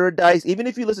Paradise. Even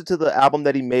if you listen to the album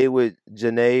that he made with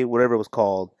Janae, whatever it was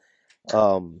called. I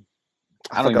don't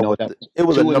even know what that was. It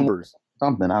was a numbers.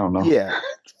 Something, I don't know. Yeah.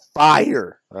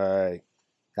 Fire. All right.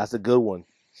 That's a good one.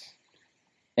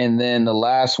 And then the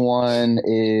last one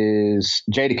is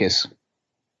Jadakiss.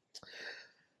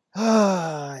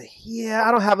 Yeah,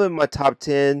 I don't have him in my top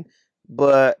 10,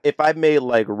 but if I made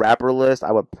like rapper list,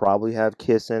 I would probably have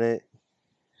Kiss in it.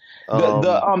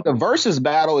 The versus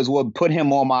battle is what put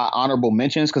him on my honorable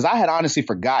mentions because I had honestly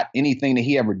forgot anything that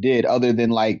he ever did other than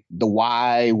like the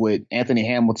Y with Anthony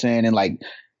Hamilton and like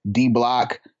D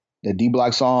Block, the D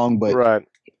Block song. But Right.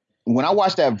 when I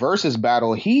watched that versus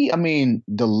battle, I mean,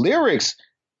 the lyrics,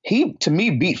 he to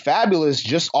me beat Fabulous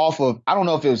just off of, I don't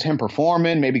know if it was him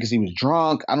performing, maybe because he was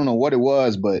drunk. I don't know what it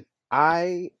was, but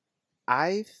I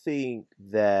I think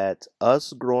that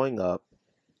us growing up,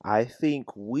 I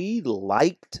think we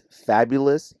liked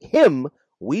Fabulous.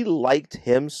 We liked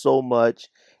him so much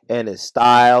and his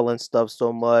style and stuff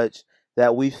so much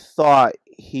that we thought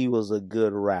he was a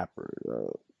good rapper.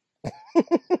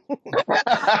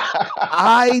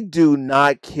 I do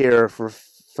not care for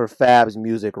Fab's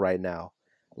music right now.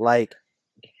 Like,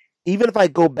 even if I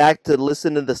go back to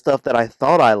listen to the stuff that I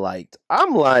thought I liked,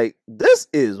 I'm like, this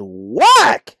is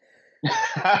whack.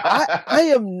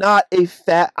 I am not a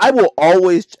fat. I will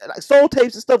always like, soul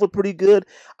tapes and stuff were pretty good.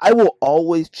 I will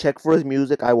always check for his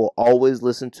music. I will always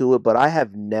listen to it. But I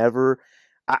have never.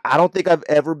 I don't think I've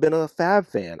ever been a Fab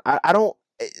fan. I don't.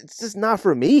 It's just not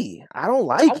for me. I don't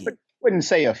I like it. wouldn't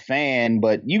say a fan,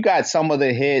 but you got some of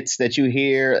the hits that you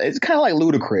hear. It's kind of like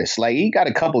Ludacris. Like he got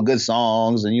a couple good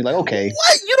songs, and you're like, okay.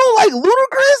 What, you don't like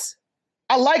Ludacris?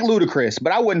 I like Ludacris,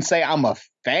 but I wouldn't say I'm a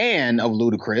fan of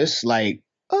Ludacris. Like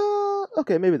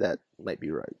Okay, maybe that might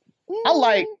be right. I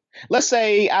like, let's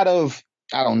say out of,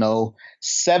 I don't know,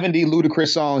 70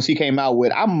 Ludacris songs he came out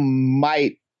with, I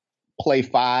might play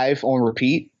 5 on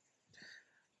repeat.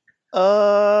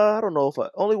 I don't know if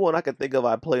only one I could think of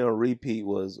I play on repeat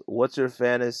was "What's Your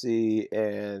Fantasy"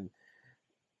 and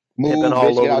 "Pippin' Move, All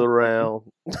bitch, get Over out. the Round."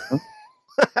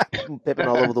 Pippin'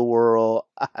 all over the world.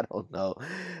 I don't know.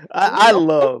 I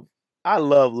love I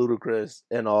love Ludacris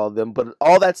and all of them, but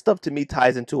all that stuff to me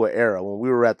ties into an era when we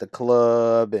were at the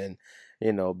club and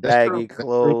That's true. baggy That's true.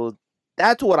 clothes.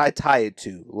 That's what I tie it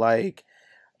to. Like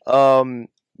my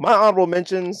honorable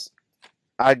mentions,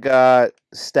 I got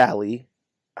Stally.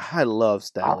 I love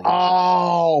Stally.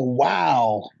 Oh,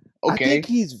 wow. I think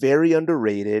Okay. he's very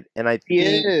underrated, and I He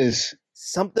think is.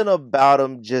 something about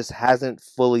him just hasn't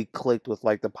fully clicked with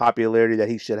like the popularity that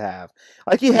he should have.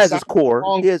 Like he He has his signed to the core.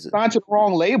 wrong, He has signed to the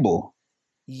wrong label.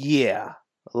 yeah.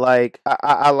 Like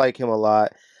I like him a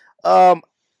lot. Um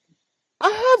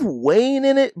I have Wayne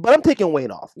in it, but I'm taking Wayne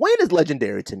off. Wayne is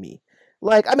legendary to me.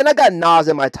 Like I mean I got Nas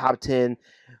in my top 10.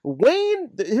 Here's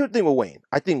the thing with Wayne.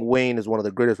 I think Wayne is one of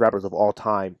the greatest rappers of all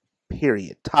time.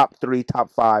 Period. Top 3, top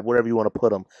 5, whatever you want to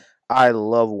put him. I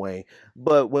love Wayne.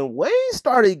 But when Wayne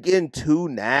started getting too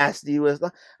nasty with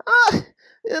ah,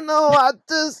 I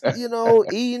just,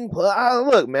 eating.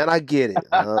 Look, man, I get it.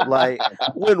 Like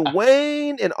when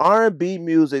Wayne and R&B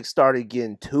music started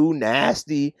getting too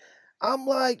nasty, I'm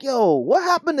like, yo, what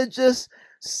happened to just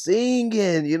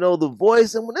singing, the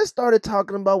voice? And when they started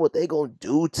talking about what they gonna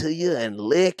do to you and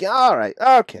lick, all right,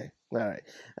 okay, all right,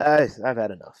 I've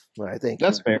had enough. All right, thank you.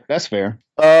 That's fair. That's fair.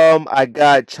 I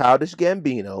got Childish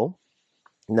Gambino.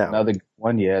 Now, Another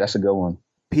one. Yeah, that's a good one.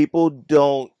 people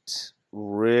don't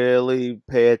really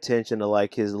pay attention to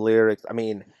like his lyrics. I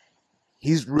mean,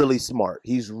 he's really smart.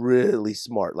 He's really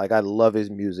smart. Like I love his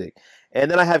music. And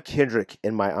then I have Kendrick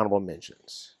in my honorable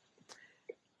mentions.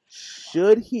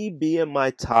 Should he be in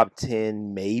my top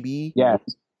 10? Maybe. Yes.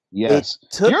 It Yes.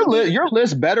 took me. Your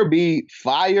list better be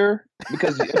fire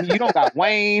because I mean, you don't got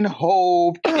Wayne,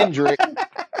 Hove, Kendrick.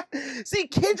 See,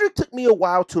 Kendrick took me a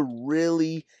while to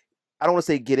really, I don't want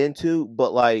to say get into,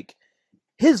 but like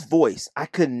his voice, I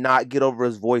could not get over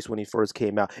his voice when he first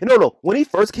came out. And no, when he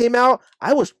first came out,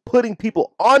 I was putting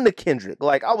people on to Kendrick.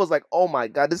 Like I was like, oh my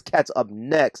god, this cat's up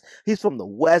next. He's from the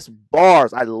West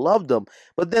Bars. I loved him.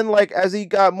 But then, like as he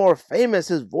got more famous,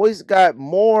 his voice got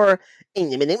more.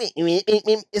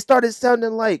 It started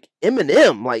sounding like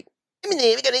Eminem, like and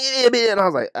I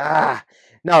was like, ah.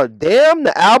 Now, damn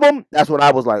the album. That's when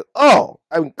I was like, oh,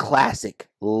 I mean, classic,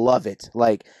 love it.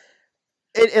 Like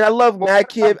and I love Mad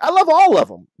Kid. I love all of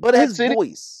them, but his City.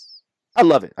 voice, I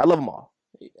love it. I love them all.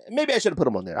 Maybe I should have put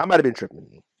him on there. I might have been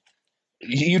tripping.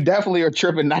 You definitely are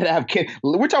tripping not to have kids.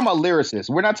 We're talking about lyricists.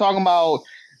 We're not talking about,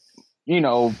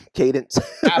 Cadence.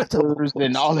 rappers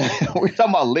and all that. We're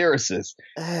talking about lyricists.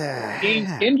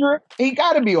 Kendrick, he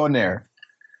got to be on there.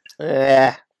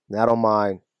 I don't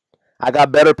mind. I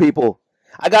got better people.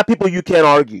 I got people you can't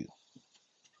argue.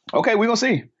 Okay, we're gonna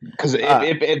see. Because if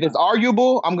it's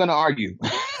arguable, I'm gonna argue.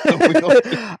 All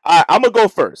right, I'm gonna go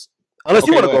first. Unless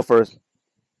you want to go first.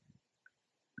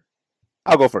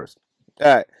 I'll go first.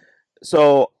 All right.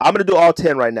 So I'm gonna do all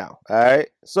 10 right now. All right.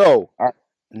 So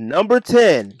Number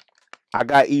 10, I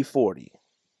got E40.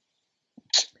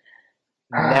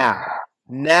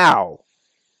 Now,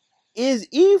 is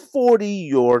E40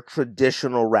 your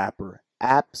traditional rapper?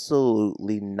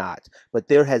 Absolutely not. But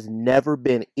there has never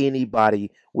been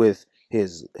anybody with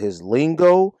his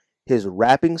lingo, his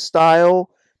rapping style,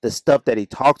 the stuff that he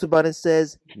talks about and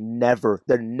says. Never.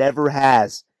 There never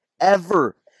has.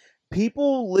 Ever.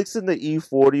 People listen to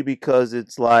E40 because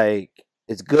it's like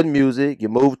it's good music, you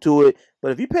move to it.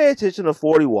 But if you pay attention to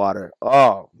 40 Water,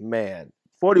 oh man.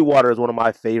 40 Water is one of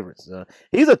my favorites.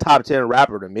 He's a top 10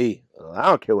 rapper to me. I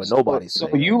don't care what nobody's So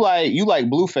saying. you like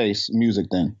Blueface music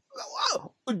then?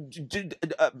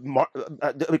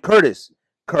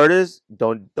 Curtis,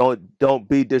 don't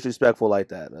be disrespectful like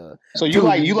that. So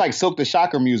you like Silk the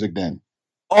Shocker music then?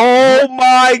 Oh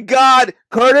my God,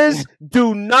 Curtis!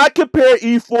 Do not compare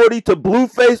E40 to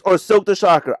Blueface or Silk the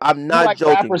Shocker. I'm not like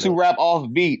joking. Rappers who rap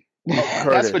off beat. Curtis,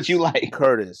 that's what you like.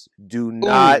 Curtis, do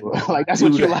not like that's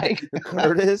what you like.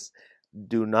 Curtis,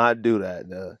 do not do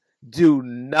that. Do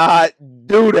not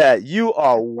do that. You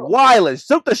are wildin'.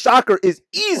 Silk the Shocker is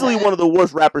easily one of the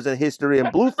worst rappers in history, and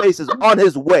Blueface is on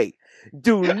his way.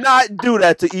 Do not do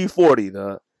that to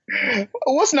E40.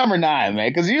 What's number 9, man?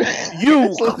 Because you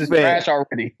trash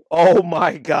already. Oh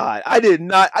my God, I did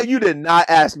not. You did not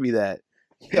ask me that.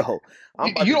 Yo,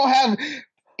 you don't have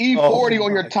E40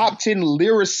 on your top 10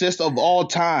 lyricist of all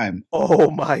time.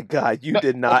 Oh my God, you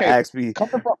did not ask me.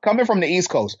 Coming from the East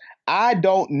Coast, I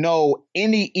don't know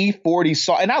any E40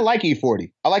 song, and I like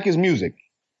E40. I like his music.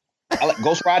 I like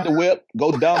Ghost Ride the Whip,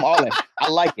 Go Dumb, all that. I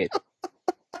like it.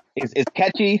 It's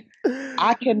catchy.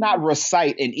 I cannot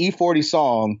recite an E40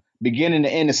 song beginning to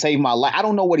end to save my life. I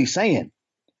don't know what he's saying.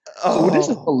 Oh.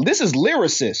 So this is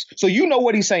lyricist. So you know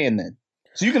what he's saying then.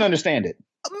 So you can understand it.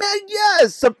 Man,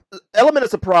 yes. Element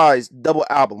of Surprise double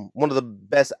album, one of the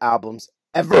best albums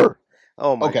ever.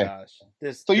 Oh my gosh.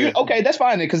 That's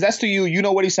fine then, because that's to you. You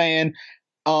know what he's saying.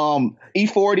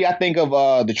 E40, I think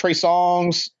of the Trey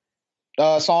Songz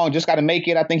song, Just Gotta Make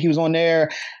It. I think he was on there.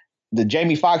 The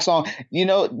Jamie Foxx song. You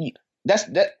know, that's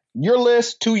your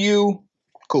list to you.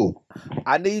 Cool.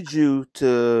 I need you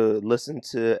to listen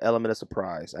to Element of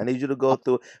Surprise. I need you to go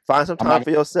through, find some time for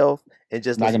yourself and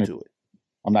just listen to it.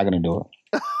 I'm not gonna do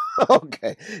it.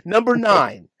 Okay. Number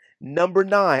 9.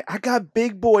 I got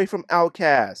Big Boy from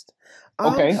Outkast.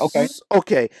 Okay.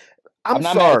 I'm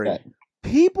sorry.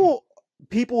 People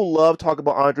love talking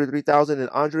about Andre 3000, and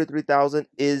Andre 3000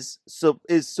 is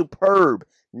superb.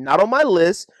 Not on my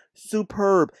list.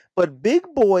 Superb. But Big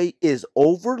Boy is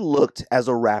overlooked as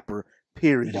a rapper.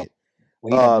 Period.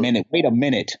 Wait a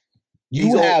minute.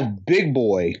 You have Big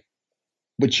Boy,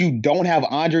 but you don't have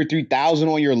Andre 3000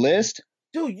 on your list?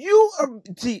 Dude, you are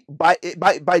by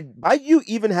you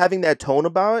even having that tone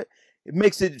about it, it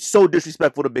makes it so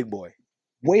disrespectful to Big Boy.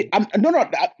 Wait,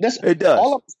 that's it does.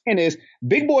 All I'm saying is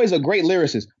Big Boy is a great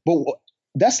lyricist, but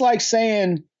that's like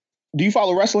saying, do you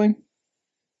follow wrestling?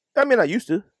 I mean, I used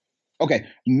to. Okay,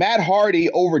 Matt Hardy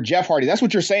over Jeff Hardy. That's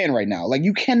what you're saying right now. Like,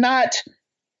 you cannot.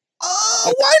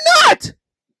 Why not?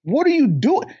 What are you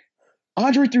doing?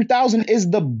 Andre 3000 is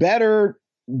the better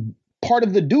part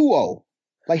of the duo.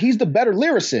 Like, he's the better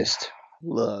lyricist.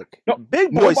 Look,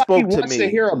 Big Boy spoke to me. Nobody wants to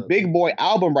hear a Big Boy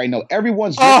album right now.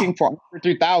 Everyone's looking for Andre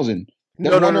 3000.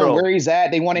 They're wondering where he's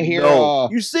at. They want to hear.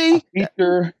 You see,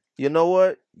 feature. You know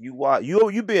what?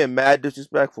 You being mad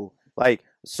disrespectful. Like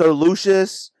Sir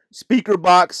Lucius, Speaker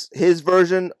Box, his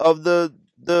version of the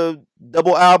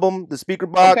double album, the Speaker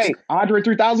Box. Okay, Andre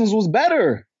 3000's was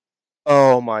better.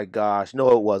 Oh my gosh,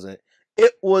 no, it wasn't.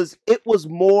 It was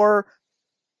more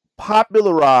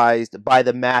popularized by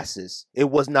the masses. It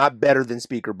was not better than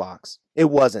Speaker Box. It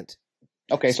wasn't.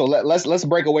 Okay, so let's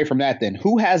break away from that then.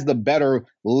 Who has the better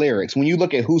lyrics? When you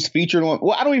look at who's featured on,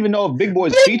 well, I don't even know if Big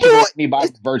Boy's featured on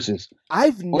anybody's verses. I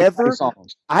have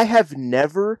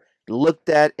never looked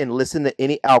at and listened to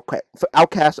any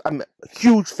Outkast. I'm a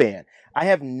huge fan. I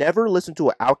have never listened to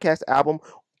an Outkast album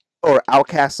or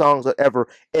Outkast songs or ever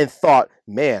and thought,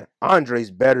 man,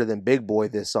 Andre's better than Big Boy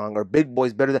this song, or Big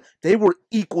Boy's better than. They were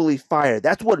equally fire.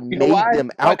 That's what made them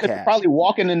Outkast. You probably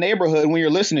walk in the neighborhood when you're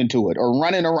listening to it, or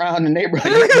running around the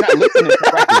neighborhood. You're not listening to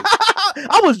it.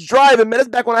 I was driving, man. That's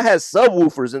back when I had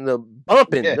subwoofers and the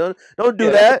bumping. Yeah. Don't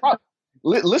do that.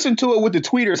 Listen to it with the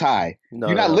tweeters high. No,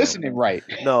 you're not listening right.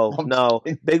 No.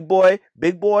 Big Boy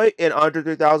and Andre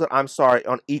 3000, I'm sorry,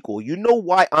 on equal. You know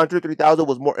why Andre 3000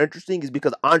 was more interesting is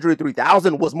because Andre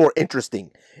 3000 was more interesting.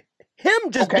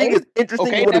 Him just being Okay. as interesting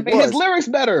as Okay, what that it made his was. lyrics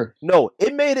better. No,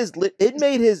 it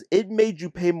made you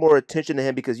pay more attention to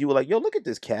him because you were like, yo, look at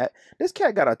this cat. This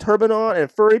cat got a turban on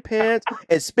and furry pants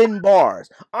and spin bars.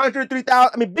 Andre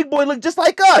 3000, I mean, Big Boy looked just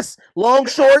like us. Long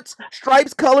shorts,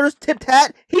 stripes, colors, tipped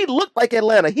hat. He looked like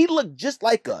Atlanta. He looked just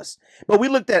like us. But we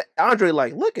looked at Andre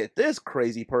like, look at this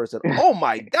crazy person. Oh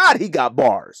my God, he got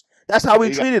bars. That's how we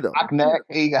He got treated him. Rock neck.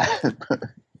 He got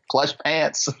plush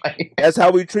pants. That's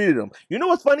how we treated him. You know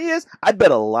what's funny is, I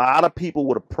bet a lot of people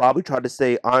would have probably tried to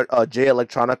say Jay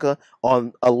Electronica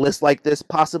on a list like this,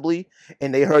 possibly,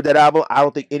 and they heard that album. I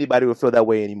don't think anybody would feel that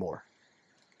way anymore.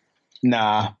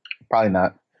 Nah, probably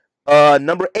not.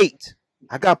 Number 8,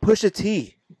 I got Pusha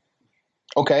T.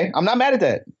 Okay, I'm not mad at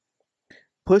that.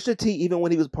 Pusha T, even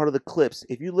when he was part of the Clips,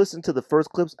 if you listen to the first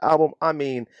Clips album, I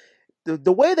mean,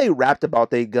 the way they rapped about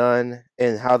their gun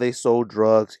and how they sold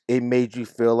drugs, it made you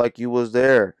feel like you was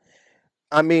there.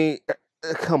 I mean,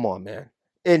 come on, man.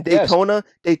 And Yes.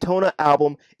 Daytona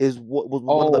album was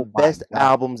one of the best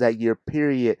albums that year,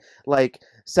 period. Like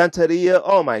Santeria,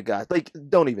 oh my God. Like,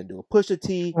 don't even do it. Pusha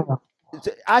T,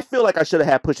 I feel like I should have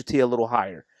had Pusha T a little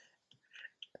higher.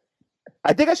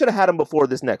 I think I should have had him before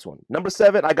this next one. Number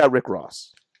 7, I got Rick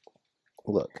Ross.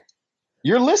 Look.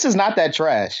 Your list is not that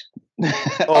trash.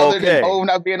 Okay. Other than Hov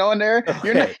not being on there,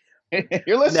 Okay.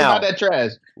 Your list is not that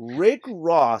trash. Rick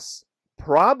Ross,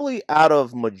 probably out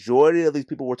of majority of these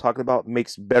people we're talking about,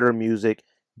 makes better music,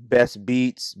 best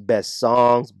beats, best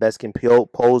songs, best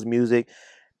compose music,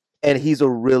 and he's a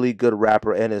really good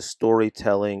rapper, and his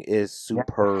storytelling is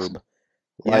superb.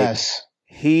 Yes.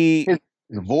 Like, his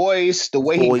voice, the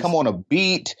way he come on a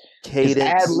beat, cadence, his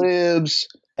ad libs,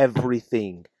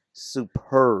 everything.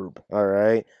 Superb. All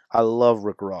right. I love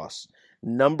Rick Ross.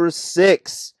 Number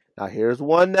 6. Now here's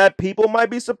one that people might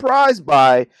be surprised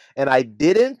by, and I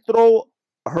didn't throw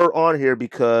her on here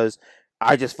because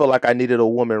I just felt like I needed a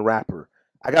woman rapper.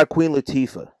 I got Queen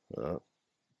Latifah.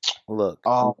 Look.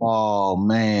 Oh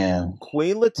man.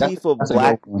 Queen Latifah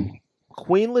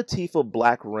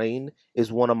Black Rain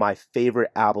is one of my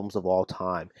favorite albums of all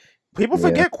time. People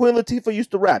forget Queen Latifah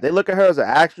used to rap. They look at her as an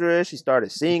actress. She started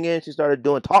singing. She started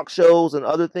doing talk shows and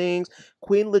other things.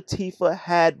 Queen Latifah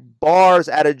had bars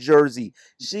out of Jersey.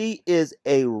 She is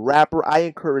a rapper. I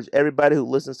encourage everybody who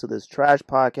listens to this trash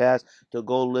podcast to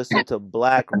go listen to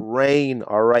Black Rain.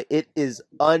 All right. It is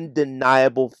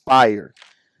undeniable fire.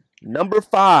 Number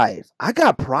 5, I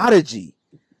got Prodigy.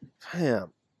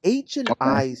 Damn. H&IC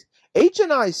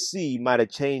might have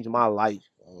changed my life.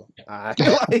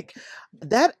 Like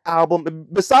that album,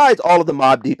 besides all of the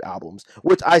Mobb Deep albums,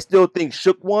 which I still think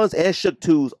Shook Ones and Shook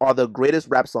Twos are the greatest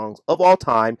rap songs of all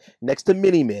time, next to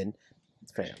Mini Men.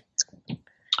 Fam.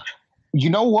 You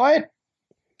know what?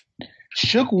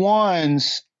 Shook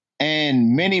Ones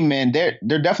and Mini Men, they're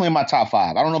definitely in my top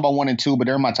 5. I don't know about 1 and 2, but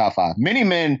they're in my top 5. Mini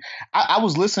Men, I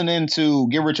was listening to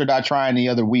Get Rich or Die Trying the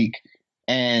other week,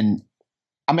 and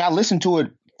I mean I listened to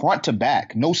it front to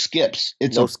back, no skips.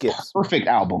 It's perfect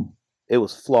album. It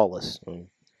was flawless.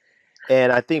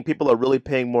 And I think people are really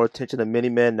paying more attention to Mini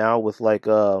Men now with like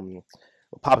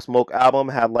Pop Smoke album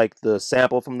had like the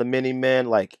sample from the Mini Men,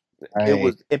 like it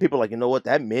was, and people are like, you know what,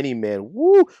 that Mini Men,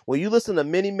 woo! When you listen to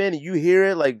Mini Men and you hear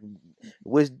it, like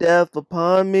wish death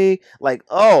upon me, like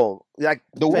like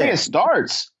the way it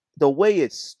starts. The way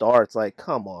it starts, like,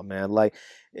 come on, man. Like,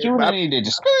 you need to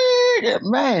just,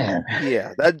 man.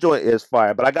 Yeah, that joint is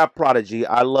fire. But I got Prodigy.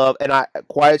 I love, and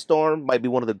Quiet Storm might be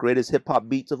one of the greatest hip hop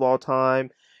beats of all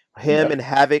time. Him and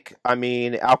Havoc, I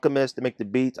mean, Alchemist to make the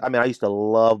beats. I mean, I used to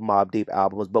love Mobb Deep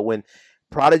albums, but when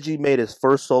Prodigy made his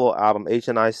first solo album,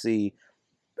 H&IC,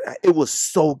 it was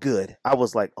so good. I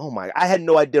was like, oh my, I had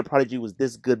no idea Prodigy was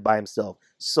this good by himself.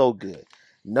 So good.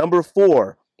 Number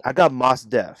 4, I got Mos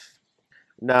Def.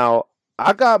 Now,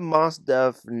 I got Mos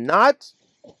Def not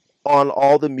on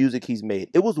all the music he's made.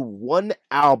 It was one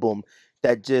album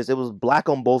that it was Black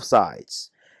on Both Sides.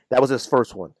 That was his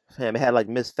first one. It had like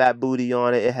Miss Fat Booty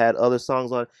on it. It had other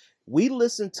songs on it. We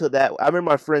listened to that. I remember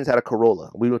my friends had a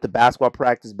Corolla. We went to basketball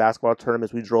practice, basketball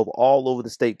tournaments. We drove all over the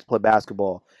state to play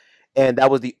basketball. And that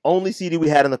was the only CD we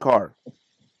had in the car.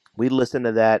 We listened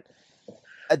to that.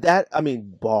 I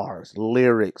mean, bars,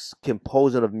 lyrics,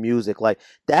 composing of music, like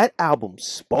that album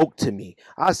spoke to me.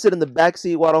 I sit in the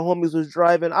backseat while the homies was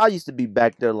driving. I used to be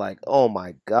back there like, oh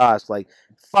my gosh, like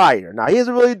fire. Now, he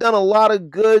hasn't really done a lot of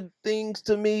good things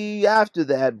to me after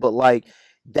that, but like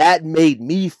that made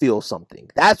me feel something.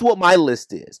 That's what my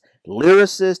list is.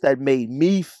 Lyricists that made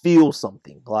me feel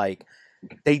something. Like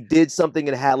they did something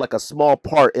and had like a small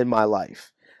part in my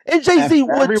life. And Jay-Z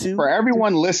would too. For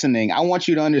everyone listening, I want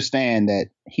you to understand that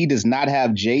he does not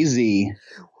have Jay-Z,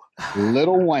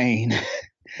 Lil Wayne,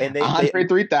 And Andre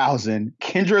 3000,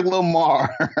 Kendrick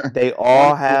Lamar. they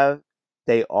all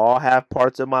have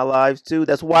parts of my lives too.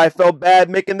 That's why I felt bad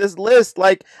making this list.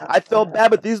 Like I felt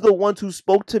bad, but these are the ones who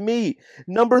spoke to me.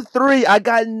 Number 3, I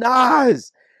got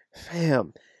Nas.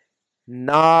 Fam.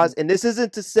 Nas, and this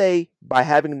isn't to say by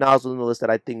having Nas on the list that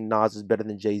I think Nas is better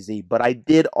than Jay-Z, but I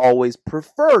did always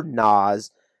prefer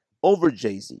Nas over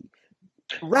Jay-Z.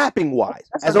 Rapping wise,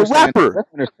 as a rapper.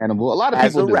 That's understandable. A lot of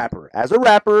people do. As a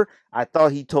rapper, I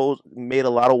thought he made a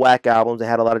lot of whack albums and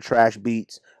had a lot of trash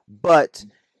beats, but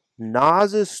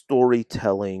Nas's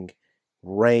storytelling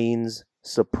reigns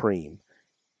supreme.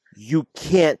 You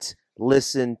can't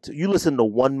listen to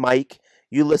One Mic,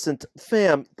 you listen to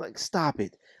fam, like stop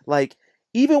it. Like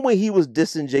even when he was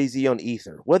dissing Jay-Z on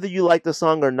Ether, whether you like the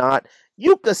song or not,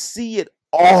 you could see it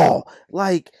all.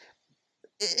 Like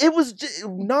it was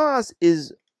Nas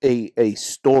is a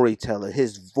storyteller.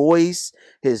 His voice,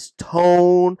 his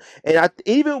tone, and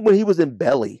even when he was in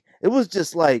Belly, it was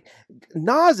just like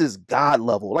Nas is God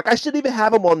level. Like I shouldn't even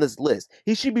have him on this list.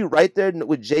 He should be right there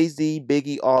with Jay-Z,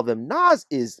 Biggie, all of them. Nas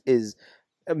is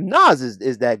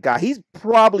that guy. He's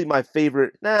probably my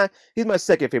favorite. He's my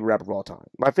second favorite rapper of all time.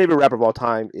 My favorite rapper of all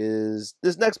time is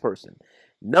this next person.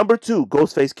 Number 2,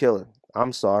 Ghostface Killer.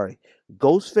 I'm sorry,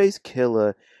 Ghostface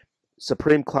Killer.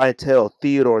 Supreme Clientele,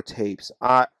 Theodore Tapes.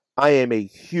 I am a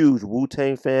huge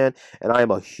Wu-Tang fan, and I am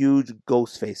a huge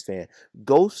Ghostface fan.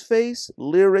 Ghostface,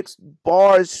 lyrics,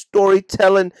 bars,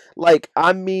 storytelling, like,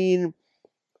 I mean,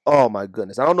 oh my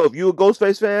goodness. I don't know if you're a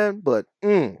Ghostface fan, but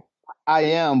I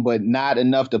am, but not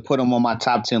enough to put him on my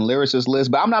top 10 lyricist list,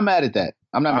 but I'm not mad at that.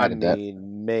 I'm not mad at that.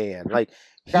 Man, like,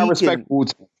 I respect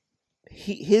Wu-Tang.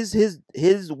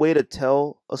 His way to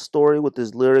tell a story with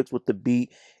his lyrics, with the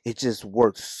beat, it just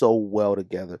works so well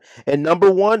together. And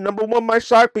number one might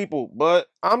shock people, but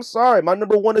I'm sorry, my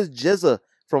number 1 is GZA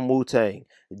from Wu-Tang.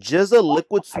 GZA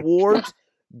Liquid Swords.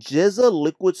 GZA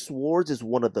Liquid Swords is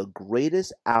one of the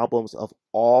greatest albums of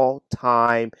all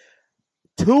time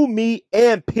to me,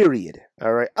 and period.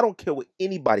 All right, I don't care what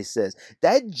anybody says.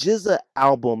 That GZA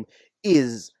album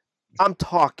is, I'm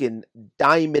talking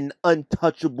diamond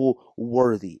untouchable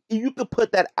worthy. You could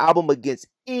put that album against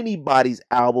anybody's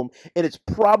album, and it's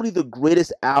probably the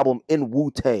greatest album in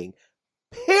Wu-Tang.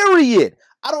 Period.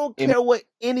 I don't care what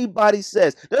anybody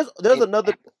says. There's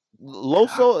another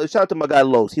Loso. Shout out to my guy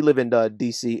Los. He live in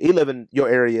DC. He live in your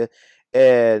area,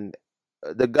 and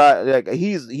the guy, like,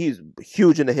 he's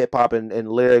huge into hip hop and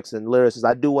lyrics and lyricists.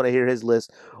 I do want to hear his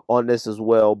list on this as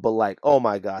well. But like, oh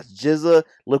my gosh, GZA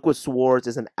Liquid Swords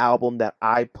is an album that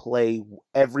I play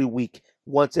every week,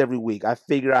 once every week. I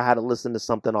figure out how to listen to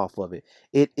something off of it.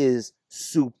 It is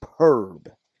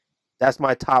superb. That's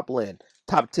my top 10.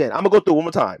 I'm gonna go through one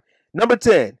more time. Number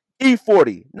 10,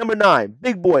 E40. Number 9,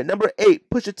 Big Boy. Number 8,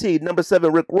 Pusha T. Number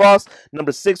 7, Rick Ross.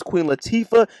 Number 6, Queen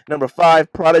Latifah. Number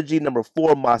 5, Prodigy. Number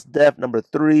 4, Mos Def. Number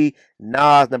 3,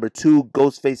 Nas. Number 2,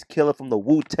 Ghostface Killer from the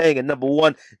Wu-Tang. And number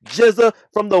 1, GZA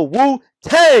from the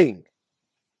Wu-Tang.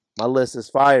 My list is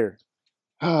fire.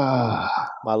 My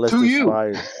list is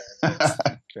fire.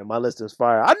 Man, my list is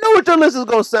fire. I know what your list is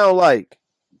gonna sound like.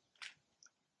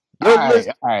 All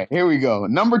right, here we go.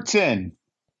 Number 10.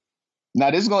 Now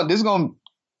this is gonna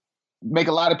make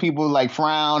a lot of people like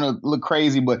frown or look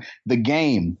crazy, but The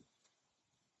Game.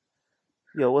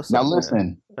 Yo, what's now up? Now listen.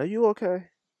 Man? Are you okay?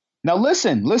 Now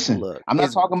listen. Look, I'm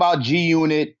not talking about G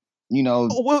Unit. You know,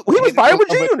 he was fired with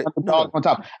G Unit. On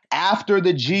top. After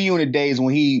the G Unit days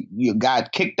when he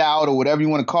got kicked out or whatever you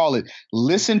want to call it,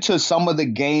 listen to some of The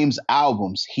Game's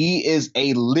albums. He is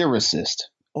a lyricist.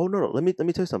 Oh no! Let me tell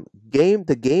you something.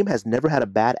 The Game has never had a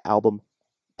bad album,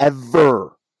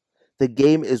 ever. The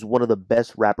Game is one of the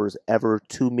best rappers ever.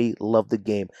 To me, love The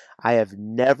Game. I have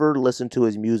never listened to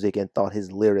his music and thought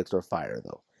his lyrics are fire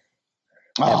though.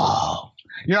 Oh,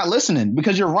 you're not listening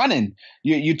because you're running.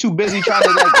 You're too busy trying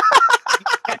to like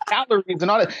calories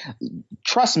and all that.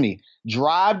 Trust me,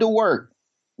 drive to work,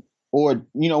 or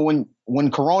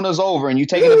when Corona's over and you're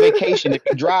taking a vacation, if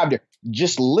you drive there,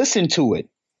 just listen to it.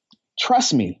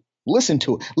 Trust me, listen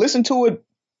to it. Listen to it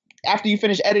after you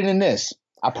finish editing this.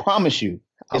 I promise you,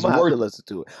 it's worth to listen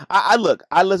to it.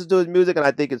 I listen to his music and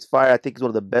I think it's fire. I think he's one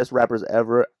of the best rappers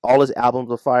ever. All his albums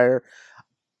are fire.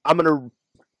 I'm gonna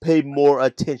pay more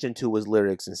attention to his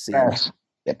lyrics and see.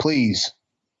 Yeah, please.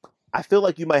 I feel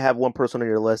like you might have one person on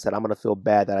your list that I'm gonna feel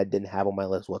bad that I didn't have on my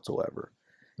list whatsoever.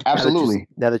 Absolutely.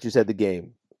 Now that you said The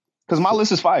Game, because my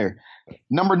list is fire.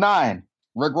 Number 9,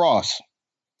 Rick Ross.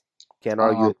 Can't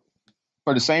argue it.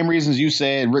 For the same reasons you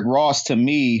said, Rick Ross, to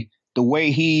me, the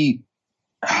way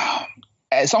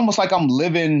it's almost like I'm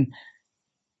living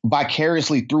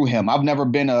vicariously through him. I've never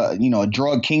been a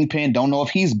drug kingpin. Don't know if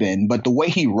he's been, but the way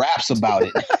he raps about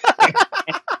it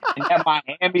and that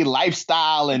Miami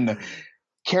lifestyle and the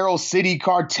Carroll City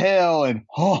cartel and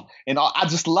all, I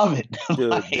just love it. Dude,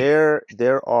 Like,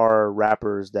 there are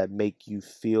rappers that make you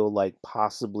feel like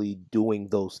possibly doing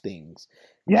those things.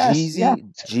 yes, yeah.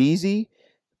 Jeezy,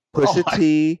 Oh Pusha my,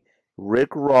 T, Rick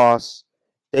Ross,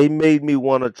 they made me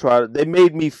want to try. They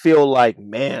made me feel like,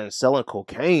 man, selling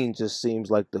cocaine just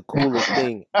seems like the coolest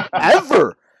thing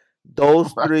ever.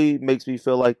 Those right. three makes me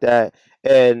feel like that,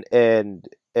 and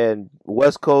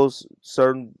West Coast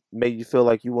certain make you feel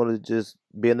like you want to just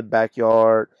be in the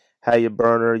backyard, have your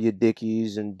burner, your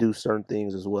dickies, and do certain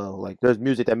things as well. Like there's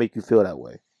music that make you feel that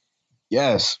way.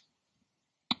 Yes.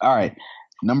 All right.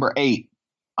 Number 8,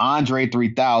 Andre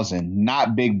 3000,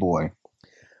 not Big Boy.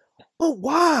 But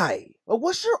why?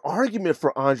 What's your argument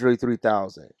for Andre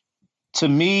 3000? To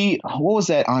me, what was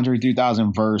that Andre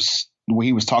 3000 verse where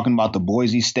he was talking about the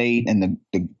Boise State and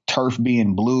the turf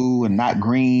being blue and not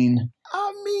green?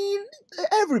 I mean,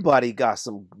 everybody got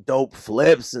some dope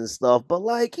flips and stuff, but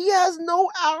like he has no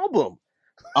album.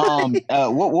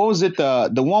 What was it?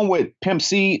 The one with Pimp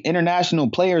C, International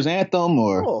Players Anthem,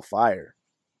 or Oh, fire.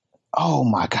 oh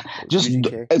my God, just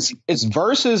UGK. it's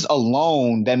verses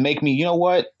alone that make me. You know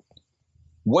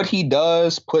what he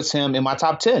does puts him in my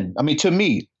top 10. I mean, to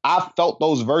me, I felt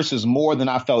those verses more than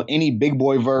I felt any Big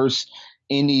Boy verse,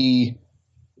 any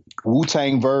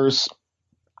Wu-Tang verse,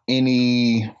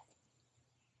 any,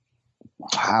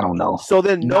 I don't know. So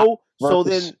then Not no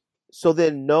verse. so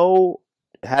then no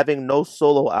having no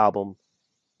solo album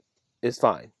is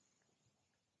fine.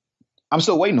 I'm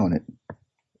still waiting on it.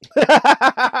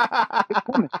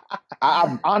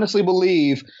 I honestly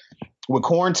believe with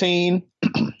quarantine,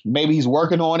 maybe he's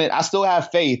working on it. I still have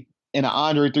faith in an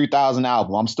Andre 3000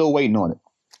 album. I'm still waiting on it.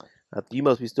 You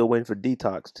must be still waiting for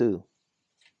Detox too.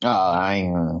 I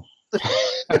ain't.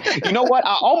 You know what?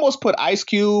 I almost put Ice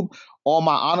Cube on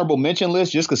my honorable mention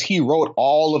list just because he wrote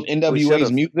all of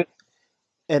NWA's music.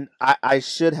 And I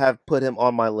should have put him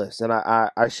on my list, and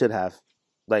I should have.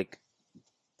 Like,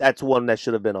 that's one that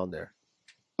should have been on there.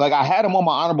 Like, I had him on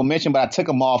my honorable mention, but I took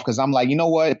him off because I'm like, you know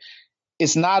what?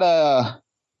 It's not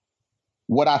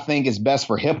what I think is best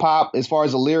for hip hop as far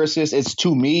as a lyricist. It's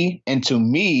to me, and to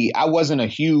me, I wasn't a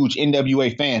huge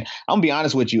NWA fan. I'm gonna be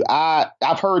honest with you.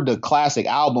 I've heard the classic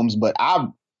albums, but I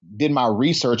did my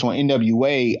research on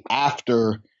NWA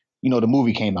after the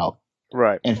movie came out.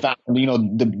 Right. And found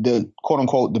the quote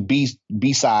unquote the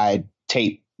B-side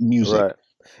tape music. Right.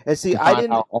 And see, I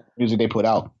didn't all the music they put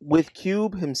out. With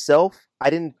Cube himself, I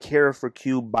didn't care for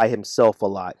Cube by himself a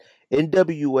lot.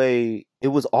 NWA, it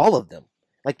was all of them.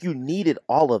 Like you needed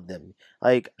all of them.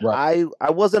 Like right.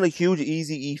 I wasn't a huge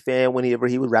Eazy-E fan whenever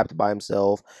he would rap by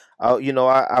himself.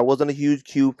 I wasn't a huge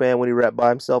Cube fan when he rapped by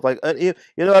himself. Like you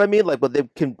know what I mean? Like, but they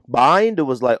combined, it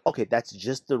was like, okay, that's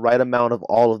just the right amount of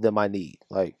all of them I need.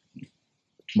 Like,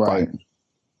 right. Fine.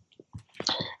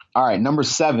 All right, number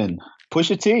 7,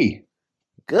 Pusha T.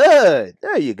 Good.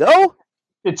 There you go.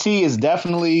 Pusha T is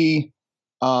definitely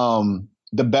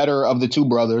the better of the two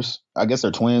brothers. I guess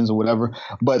they're twins or whatever.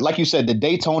 But like you said, the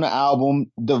Daytona album,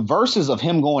 the verses of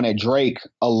him going at Drake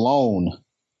alone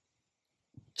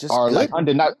just are good. like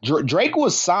undeniable. Drake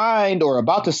was signed or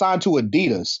about to sign to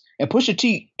Adidas, and Pusha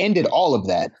T ended all of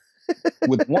that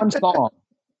with one song.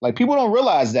 Like people don't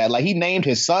realize that. Like he named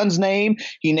his son's name.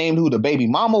 He named who the baby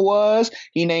mama was.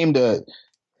 He named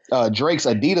Drake's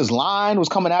Adidas line was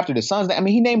coming after the son's name. I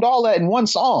mean, he named all that in one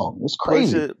song. It's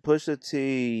crazy. Pusha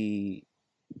T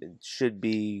should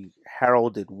be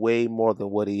heralded way more than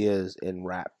what he is in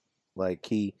rap. Like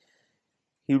he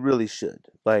really should.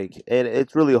 Like, and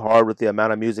it's really hard with the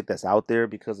amount of music that's out there,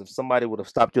 because if somebody would have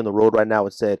stopped you on the road right now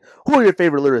and said, "Who are your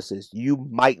favorite lyricists?" you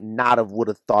might not have would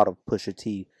have thought of Pusha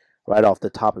T right off the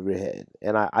top of your head.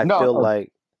 And I feel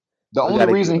like the only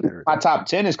reason he's my top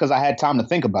 10 is because I had time to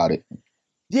think about it.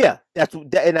 Yeah,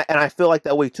 and I feel like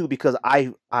that way too, because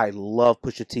I love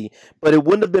Pusha T, but it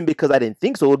wouldn't have been because I didn't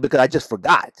think so, because I just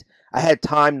forgot. I had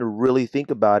time to really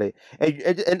think about it.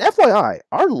 And FYI,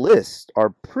 our lists are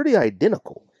pretty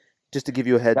identical. Just to give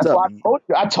you a heads up.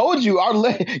 I told you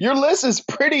your list is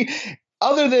pretty.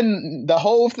 Other than the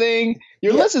whole thing,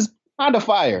 your list is kind of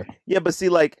fire. Yeah, but see,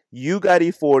 like you got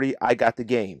E40, I got The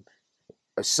Game.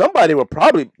 Somebody will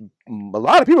probably, a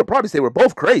lot of people probably say we're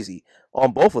both crazy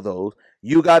on both of those.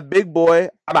 You got Big Boy,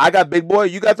 I got Big Boy.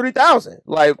 You got 3000.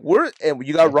 Like and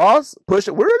you got Ross,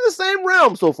 Pusha. We're in the same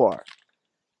realm so far.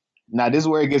 Now this is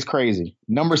where it gets crazy.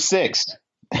 Number 6,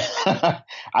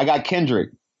 I got Kendrick.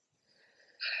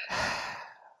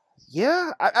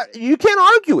 Yeah, you can't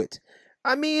argue it.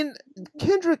 I mean,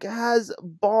 Kendrick has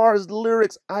bars,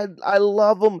 lyrics. I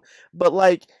love them, but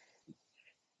like,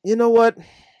 you know what?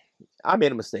 I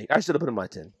made a mistake. I should have put him in my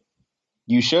 10.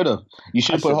 You should have. You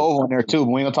should I have put should have. Hove on there too,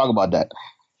 but we ain't gonna talk about that.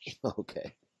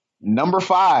 Okay. Number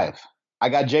 5, I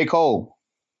got J. Cole.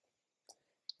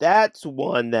 That's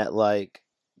one that like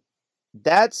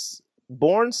that's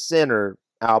Born Sinner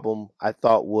album I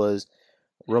thought was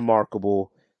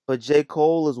remarkable. But J.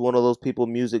 Cole is one of those people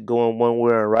music going one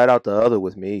way and right out the other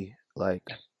with me. Like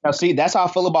Now, see, that's how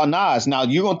I feel about Nas. Now,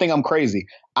 you're gonna think I'm crazy.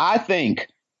 I think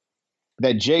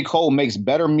that J. Cole makes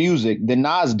better music than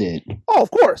Nas did. oh,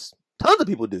 of course. Tons of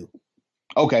people do.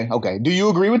 Okay. Do you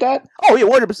agree with that? Oh yeah,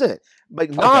 100%.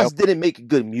 Like Nas Okay. didn't make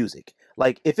good music.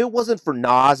 Like if it wasn't for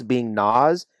Nas being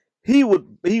Nas,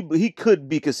 he could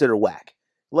be considered whack.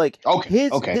 Like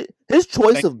his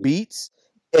choice Thank of beats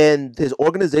and his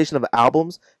organization of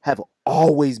albums have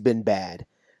always been bad.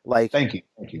 Like Thank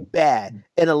you. bad.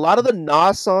 And a lot of the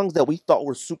Nas songs that we thought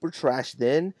were super trash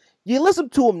then, you listen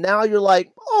to him now, you're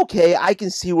like, okay, I can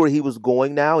see where he was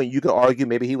going now, and you can argue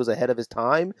maybe he was ahead of his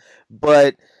time,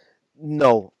 but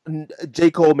no, J.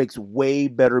 Cole makes way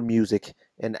better music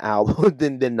and album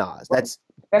than Nas. That's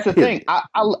the period. thing.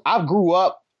 I grew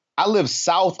up. I live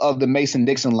south of the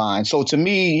Mason-Dixon line, so to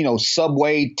me,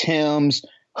 Subway, Tim's,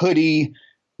 hoodie,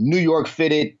 New York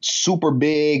fitted, super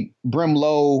big, brim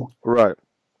low, Right.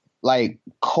 like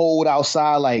cold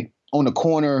outside, like on the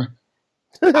corner.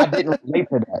 I didn't relate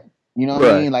to that. You know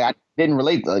what I mean? Like I didn't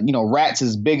relate. Rats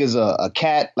as big as a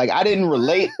cat. Like I didn't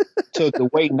relate to the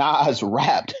way Nas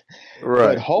rapped.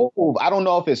 Right. But Hove, I don't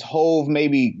know if it's Hove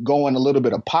maybe going a little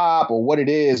bit of pop or what it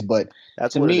is, but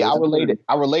That's to what me, it is.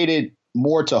 I related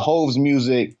more to Hove's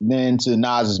music than to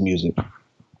Nas's music.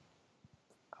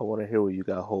 I want to hear where you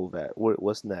got Hove at.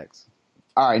 What's next?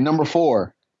 All right, number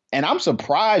 4. And I'm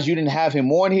surprised you didn't have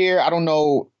him on here. I don't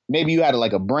know. Maybe you had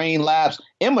like a brain lapse.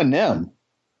 Eminem.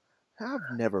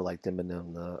 I've never liked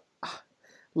Eminem.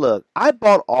 Look, I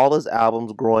bought all his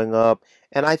albums growing up,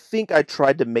 and I think I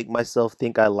tried to make myself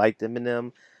think I liked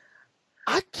Eminem.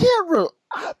 I can't.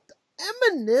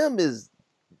 Eminem is.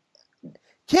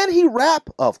 Can he rap?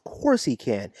 Of course he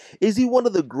can. Is he one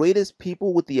of the greatest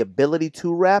people with the ability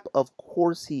to rap? Of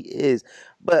course he is.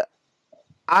 But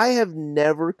I have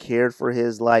never cared for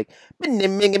his like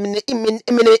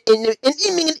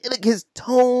his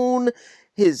tone,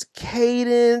 his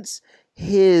cadence,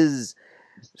 his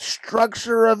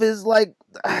structure of his like.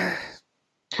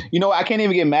 I can't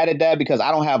even get mad at that because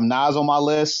I don't have Nas on my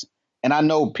list. And I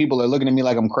know people are looking at me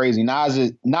like I'm crazy. Nas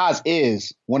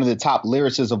is one of the top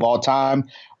lyricists of all time,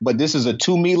 but this is a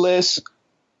to me list.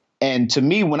 And to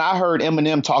me, when I heard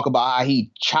Eminem talk about how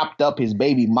he chopped up his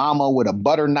baby mama with a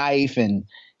butter knife and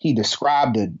he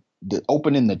described the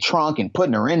opening the trunk and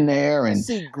putting her in there and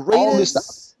all this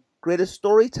stuff. Greatest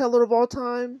storyteller of all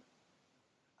time?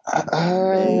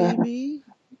 Maybe.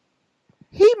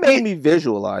 He made me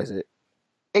visualize it.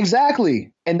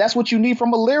 Exactly. And that's what you need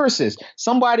from a lyricist.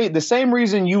 Somebody, the same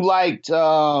reason you liked,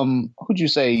 who'd you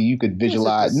say you could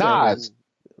visualize? Nas.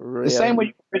 The same way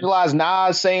you can visualize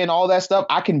Nas saying all that stuff,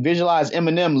 I can visualize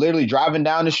Eminem literally driving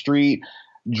down the street,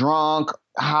 drunk,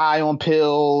 high on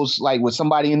pills, like with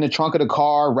somebody in the trunk of the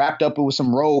car, wrapped up with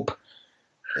some rope.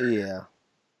 Yeah.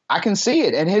 I can see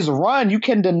it. And his run, you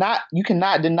cannot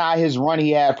deny his run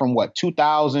he had from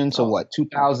 2000 to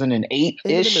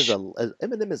 2008-ish.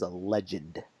 Eminem is a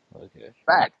legend. Okay.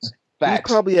 Facts. He's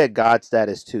probably at God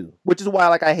status too, which is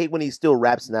why I hate when he still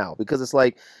raps now because it's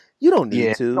like you don't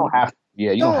need to. You don't have to.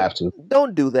 Yeah, you don't have to.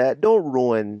 Don't do that. Don't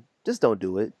ruin. Just don't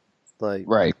do it. Like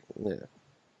right. Yeah.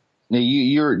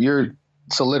 You're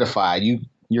solidified.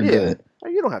 You're good.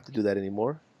 You don't have to do that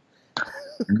anymore.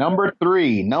 Number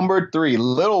three,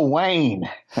 Lil Wayne.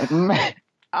 I'm not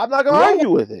gonna argue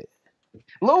with it.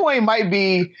 Lil Wayne might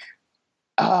be.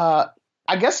 I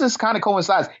guess this kind of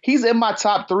coincides. He's in my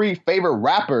top 3 favorite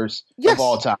rappers of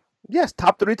all time. Yes,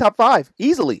 top 3, top 5,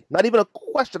 easily. Not even a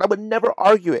question. I would never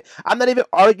argue it. I'm not even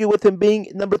arguing with him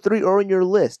being number 3 or in your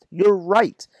list. You're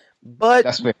right, but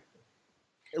that's fair.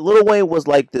 Lil Wayne was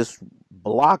like this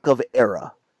block of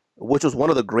era, which was one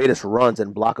of the greatest runs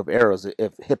in block of eras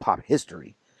of hip hop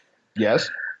history. Yes,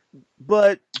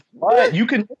 but you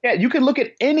can look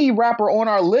at any rapper on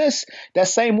our list that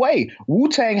same way.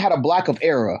 Wu-Tang had a block of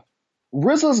era.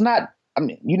 RZA's not. I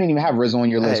mean, you didn't even have RZA on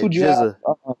your list. Who'd you have?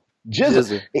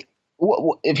 GZA.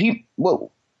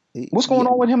 What's going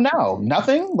on with him now?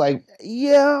 Nothing. Like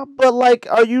but like,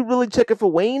 are you really checking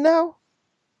for Wayne now?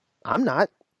 I'm not.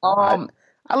 I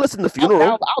listen to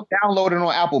Funeral. I'll download it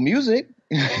on Apple Music.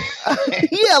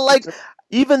 Yeah, like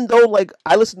Even though like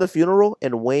I listen to Funeral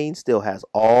and Wayne still has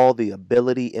all the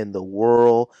ability in the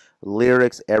world,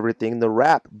 lyrics, everything, the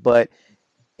rap, but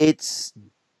it's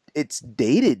it's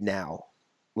dated now.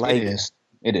 It Like is.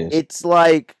 It is. it's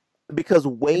like because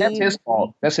And that's his Wayne,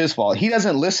 fault. That's his fault. He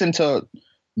doesn't listen to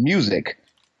music.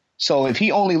 So if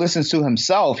he only listens to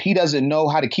himself, he doesn't know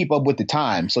how to keep up with the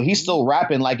time. So he's still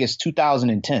rapping like it's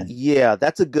 2010. yeah,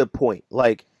 that's a good point.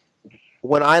 Like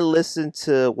when I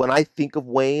think of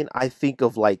Wayne, I think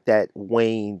of like that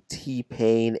Wayne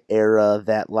T-Pain era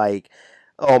that like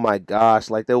oh my gosh,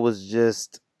 like there was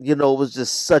just it was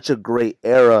just such a great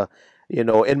era,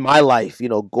 in my life,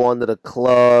 going to the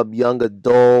club, young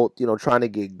adult, trying to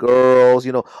get girls,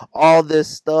 all this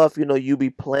stuff, you be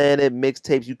playing it,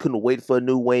 mixtapes, you couldn't wait for a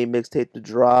new Wayne mixtape to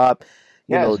drop,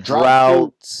 Yes, drop two,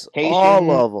 droughts, all Cation,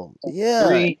 of them. Yeah.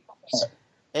 three.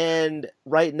 And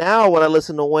right now, when I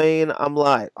listen to Wayne, I'm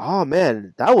like, oh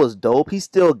man, that was dope. He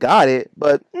still got it.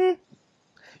 But you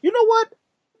know what?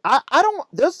 I don't,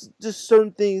 there's just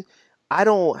certain things I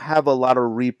don't have a lot of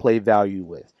replay value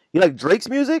with. You like Drake's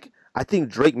music? I think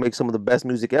Drake makes some of the best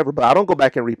music ever, but I don't go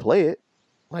back and replay it.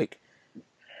 Like,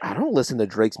 I don't listen to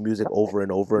Drake's music over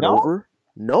and over and No, over.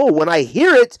 No, when I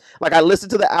hear it, like I listen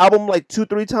to the album like 2,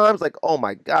 3 times, like, oh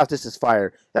my gosh, this is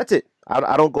fire. That's it.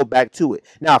 I don't go back to it.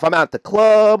 Now, if I'm out at the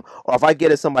club, or if I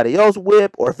get in somebody else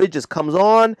whip, or if it just comes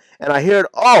on and I hear it,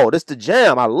 oh, this the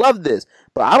jam. I love this.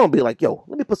 But I don't be like, yo,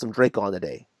 let me put some Drake on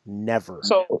today. Never.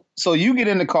 so you get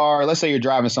in the car. Let's say you're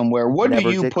driving somewhere. What do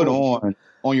Never you J. put Cole.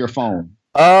 on your phone?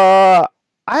 I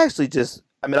actually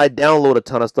I download a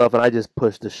ton of stuff and I just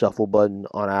push the shuffle button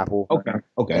on Apple Okay. and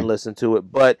Okay. listen to it.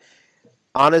 But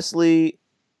honestly,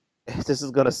 this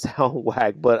is gonna sound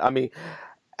whack, but I mean,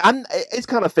 it's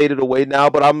kind of faded away now.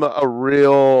 But I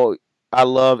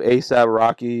love ASAP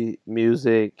Rocky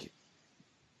music.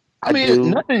 I I mean, do,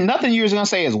 nothing you're gonna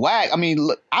say is whack. I mean,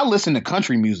 look, I listen to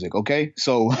country music. Okay,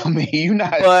 so I mean, you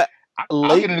not. but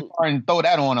I'll get in the late, car and throw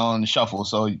that on the shuffle.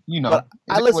 So but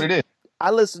it is what it is. I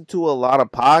listen to a lot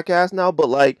of podcasts now. But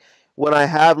like when I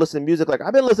have listened to music, like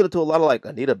I've been listening to a lot of like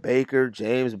Anita Baker,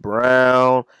 James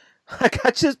Brown. Like I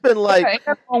just been Yeah, like ain't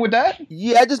nothing wrong with that.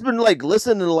 yeah, I just been like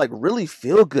listening to like really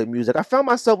feel good music. I found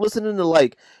myself listening to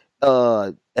like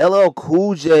LL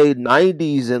Cool J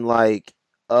 90s and like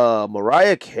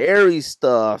Mariah Carey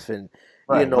stuff and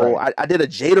Right, right. I did a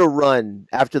Jada run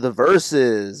after the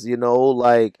verses,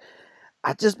 like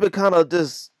I just been kind of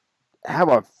just have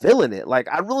a feeling it. Like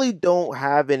I really don't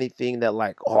have anything that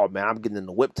like, oh man, I'm getting in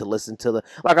the whip to listen to the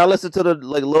like I listen to the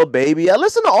like Lil Baby. I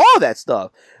listen to all that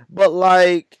stuff. But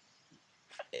like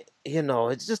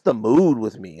it's just the mood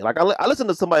with me. Like I listen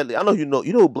to somebody. I know you know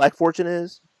who Black Fortune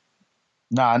is.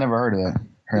 Nah, I never heard of that.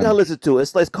 You gotta listen to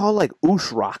it. It's called like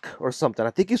Oosh Rock or something.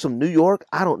 I think he's from New York.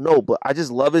 I don't know, but I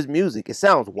just love his music. It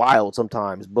sounds wild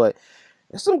sometimes, but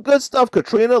it's some good stuff.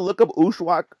 Katrina, look up Oosh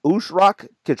Rock,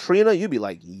 Katrina. You'd be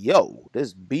like, yo,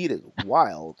 this beat is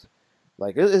wild.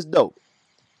 Like it's dope.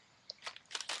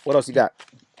 What else you got?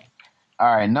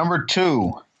 All right, number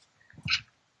 2,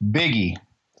 Biggie.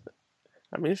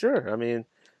 I mean, sure. I mean,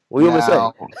 what you want me to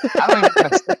Now, say? I don't even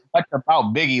want to say much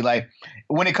about Biggie. Like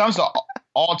when it comes to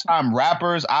all-time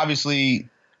rappers, obviously,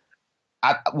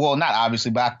 not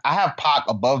obviously, but I have Pac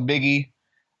above Biggie,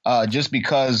 just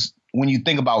because when you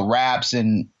think about raps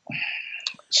and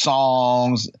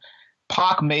songs,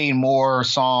 Pac made more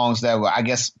songs that were, I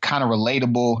guess, kind of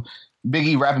relatable.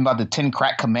 Biggie rapping about the 10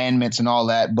 crack commandments and all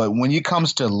that, but when it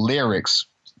comes to lyrics,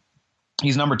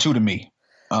 he's number 2 to me.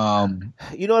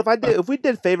 If we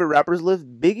did favorite rappers list,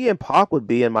 Biggie and Pac would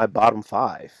be in my bottom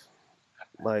 5.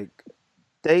 Like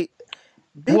they,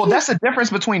 Well, Biggie, that's the difference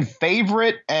between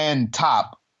favorite and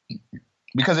top.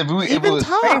 Because if it even was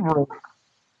top. favorite,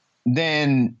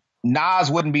 then Nas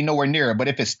wouldn't be nowhere near it. But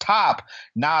if it's top,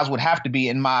 Nas would have to be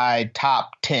in my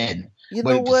top 10. You But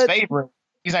know if it's what? favorite,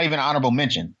 he's not even an honorable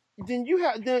mention. Then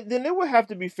then it would have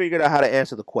to be figured out how to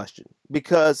answer the question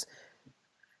because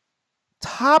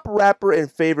top rapper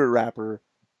and favorite rapper.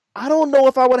 I don't know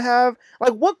if I would have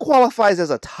like what qualifies as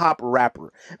a top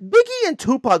rapper. Biggie and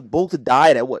Tupac both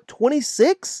died at what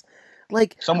 26.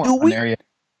 Like Somewhere in there, yeah.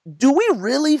 do we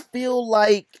really feel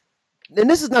like? And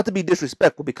this is not to be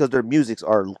disrespectful because their musics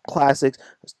are classics,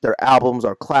 their albums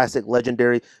are classic,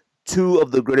 legendary, 2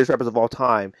 of the greatest rappers of all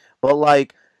time. But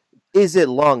like, is it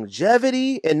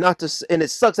longevity? And and it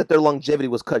sucks that their longevity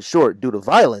was cut short due to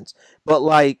violence. But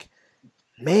like,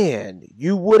 man,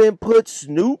 you wouldn't put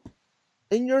Snoop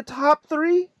in your top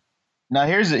 3? Now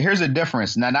here's a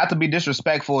difference. Now, not to be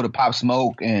disrespectful to Pop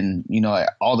Smoke and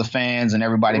all the fans and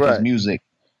everybody for his Right. music,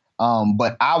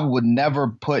 but I would never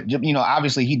put.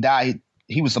 Obviously he died.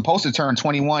 he was supposed to turn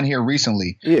 21 here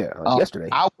recently. Yeah, yesterday.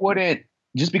 I wouldn't,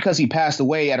 just because he passed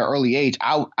away at an early age,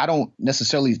 I don't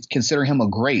necessarily consider him a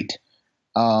great.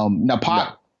 Now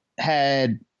Pac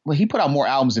he put out more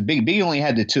albums than Biggie. Biggie only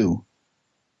had the two.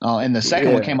 And the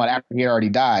second one came out after he had already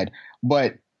died.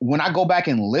 But when I go back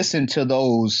and listen to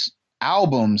those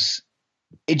albums,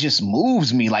 it just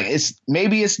moves me. Like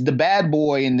maybe it's the Bad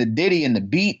Boy and the Diddy and the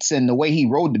beats and the way he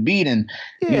wrote the beat and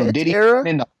Diddy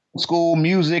and the old school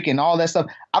music and all that stuff.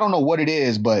 I don't know what it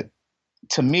is, but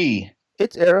to me,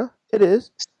 it's era. It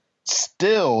is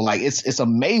still like it's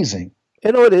amazing.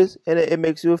 You know it is, and it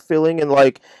makes you a feeling, and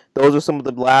like those are some of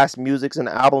the last musics and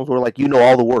albums where like you know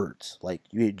all the words, like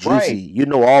you Juicy, right. You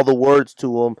know all the words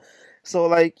to them. So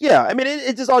like yeah, I mean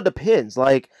it just all depends.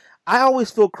 Like I always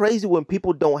feel crazy when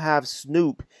people don't have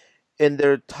Snoop in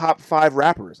their top 5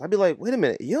 rappers. I'd be like, wait a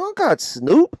minute, you don't got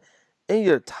Snoop in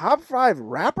your top 5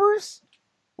 rappers?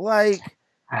 Like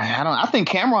I think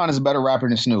Cam'ron is a better rapper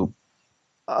than Snoop.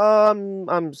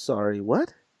 I'm sorry,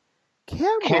 what?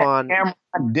 Cam'ron,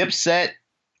 Dipset,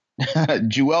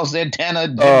 Jewel Santana,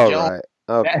 Jim Jones. Right.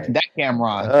 Okay. That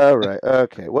Cam'ron. All right.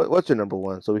 Okay. What's your number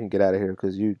one so we can get out of here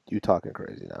because you talking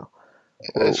crazy now.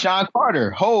 Sean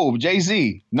Carter, Hove,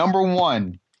 Jay-Z, number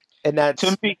one. And that's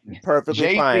to me perfectly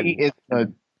Jay-Z fine. Is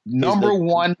the number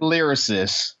one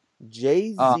lyricist.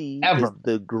 Jay-Z is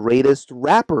the greatest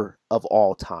rapper of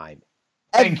all time.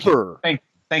 Ever.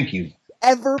 Thank you.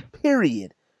 Ever,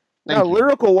 period. Now,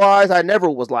 lyrical wise, I never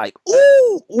was like,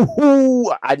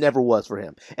 ooh, I never was for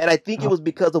him. And I think it was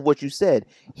because of what you said.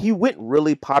 He went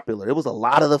really popular. It was a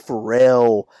lot of the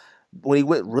Pharrell, when he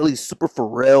went really super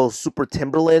Pharrell, super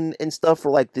Timberland and stuff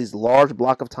for like this large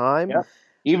block of time. Yeah.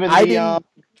 Even the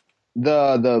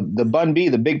Bun B,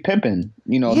 the Big Pimpin',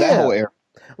 that whole era.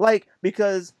 Like,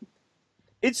 because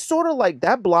it's sort of like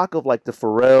that block of like the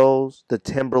Pharrells, the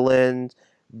Timberlands,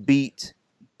 Beat,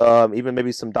 even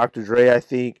maybe some Dr. Dre, I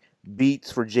think.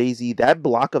 Beats for Jay-Z, that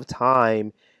block of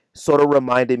time sort of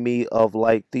reminded me of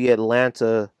like the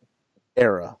Atlanta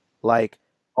era. Like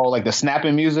the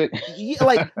snapping music? Yeah,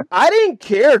 like I didn't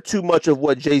care too much of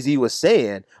what Jay-Z was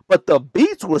saying, but the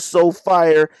beats were so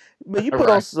fire. Man, you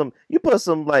put on some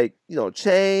like,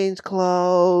 change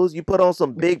clothes, you put on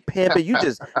some Big Pimpin', you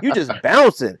just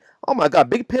bouncing. Oh my god,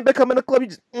 Big Pimpin' come in the club, you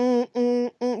just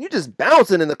you just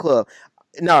bouncing in the club.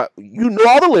 Now, you know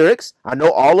all the lyrics. I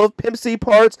know all of Pimp C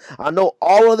parts. I know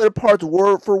all of their parts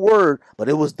word for word. But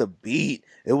it was the beat.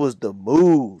 It was the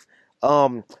move.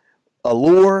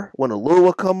 Allure, when Allure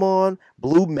would come on.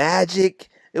 Blue Magic.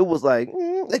 It was like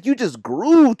you just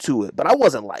grew to it. But I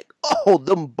wasn't like, oh,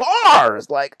 them bars.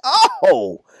 Like,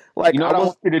 oh. Like, you know what I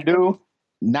want you to do?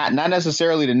 Not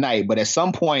necessarily tonight, but at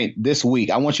some point this week,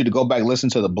 I want you to go back and listen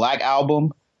to the Black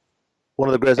Album. One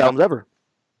of the greatest albums ever.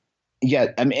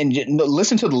 Yeah, I mean, and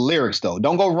listen to the lyrics though.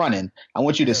 Don't go running. I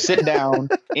want you to sit down,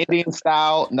 Indian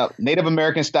style, Native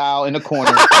American style, in the corner.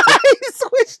 He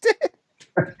switched it.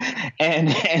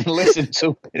 And listen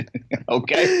to it.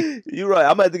 Okay, you're right.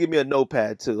 I'm gonna have to give me a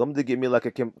notepad too. I'm gonna have to give me like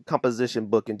a composition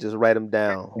book and just write them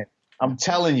down. I'm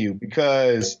telling you,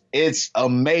 because it's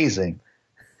amazing.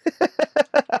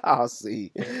 I'll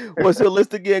see. What's your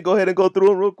list again? Go ahead and go through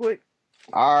them real quick.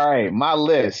 All right, my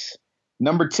list.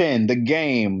 Number 10, The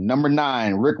Game. Number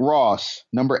 9, Rick Ross.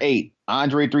 Number 8,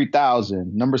 Andre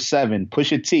 3000. Number 7,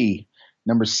 Pusha T.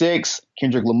 Number 6,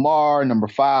 Kendrick Lamar. Number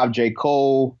 5, J.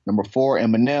 Cole. Number 4,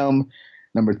 Eminem.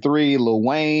 Number 3, Lil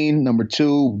Wayne. Number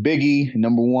 2, Biggie.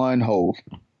 Number 1, Hove.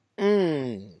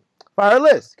 Fire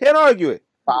list. Can't argue it.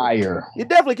 Fire. You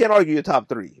definitely can't argue your top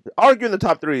 3. Arguing the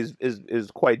top 3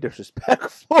 is quite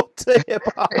disrespectful to hip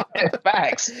hop.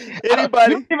 Facts.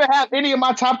 Anybody? You don't even have any of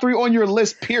my top 3 on your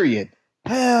list, period.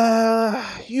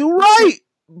 You're right,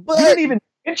 but you didn't even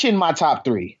mention my top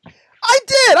 3. I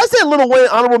did. I said Lil Wayne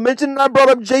honorable mention, and I brought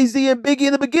up Jay-Z and Biggie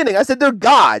in the beginning. I said they're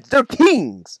gods, they're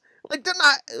kings. Like they're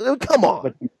not. Come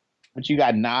on. But you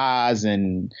got Nas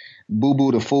and Boo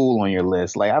Boo the Fool on your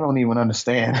list. Like I don't even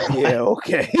understand. Yeah.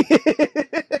 Okay.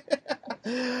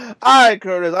 All right,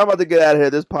 Curtis. I'm about to get out of here.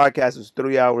 This podcast is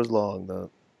 3 hours long, though.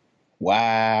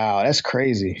 Wow, that's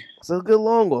crazy. It's a good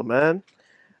long one, man.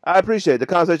 I appreciate it. The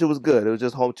conversation was good. It was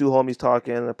just two homies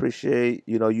talking. I appreciate,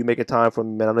 you making time for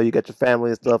me, man. I know you got your family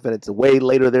and stuff, and it's way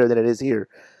later there than it is here.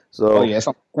 So, yeah, it's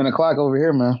 10 o'clock over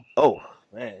here, man. Oh,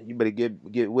 man, you better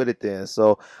get with it then.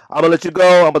 So I'm going to let you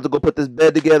go. I'm about to go put this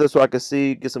bed together so I can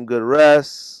get some good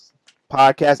rest.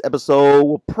 Podcast episode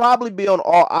will probably be on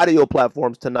all audio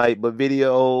platforms tonight, but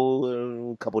video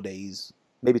in a couple days,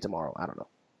 maybe tomorrow. I don't know.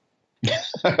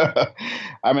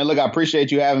 I mean, look, I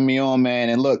appreciate you having me on, man.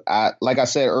 And look, like I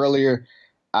said earlier,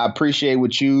 I appreciate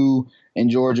what you in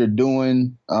Georgia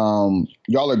doing.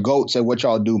 Y'all are goats at what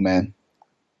y'all do, man.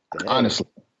 Dang. Honestly.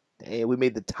 Dang, we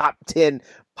made the top 10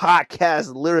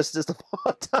 podcast lyricists of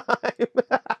all time.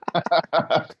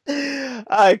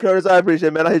 All right, Curtis, I appreciate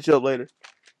it, man. I'll hit you up later.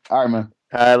 All right, man.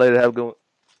 All right, later. Have a good one.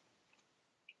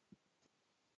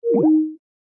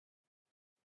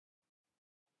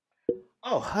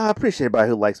 Oh, I appreciate everybody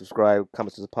who likes, subscribe,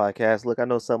 comments to the podcast. Look, I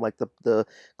know some like the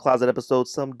closet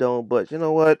episodes, some don't, but you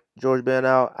know what? George been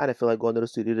out. I didn't feel like going to the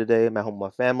studio today. I'm at home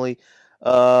with my family.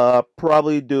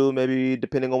 Probably do maybe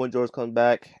depending on when George comes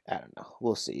back. I don't know.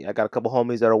 We'll see. I got a couple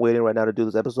homies that are waiting right now to do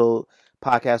this episode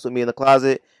podcast with me in the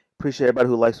closet. Appreciate everybody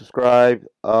who likes, subscribe.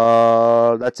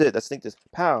 That's it. That's think this.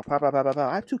 Pow, pow, pow, pow, pow, pow.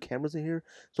 I have two cameras in here,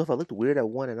 so if I looked weird at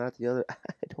one and not at the other, I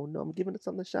don't know. I'm giving it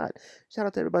something a shot. Shout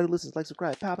out to everybody who listens, like,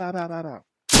 subscribe. Pow, pow, pow, pow, pow.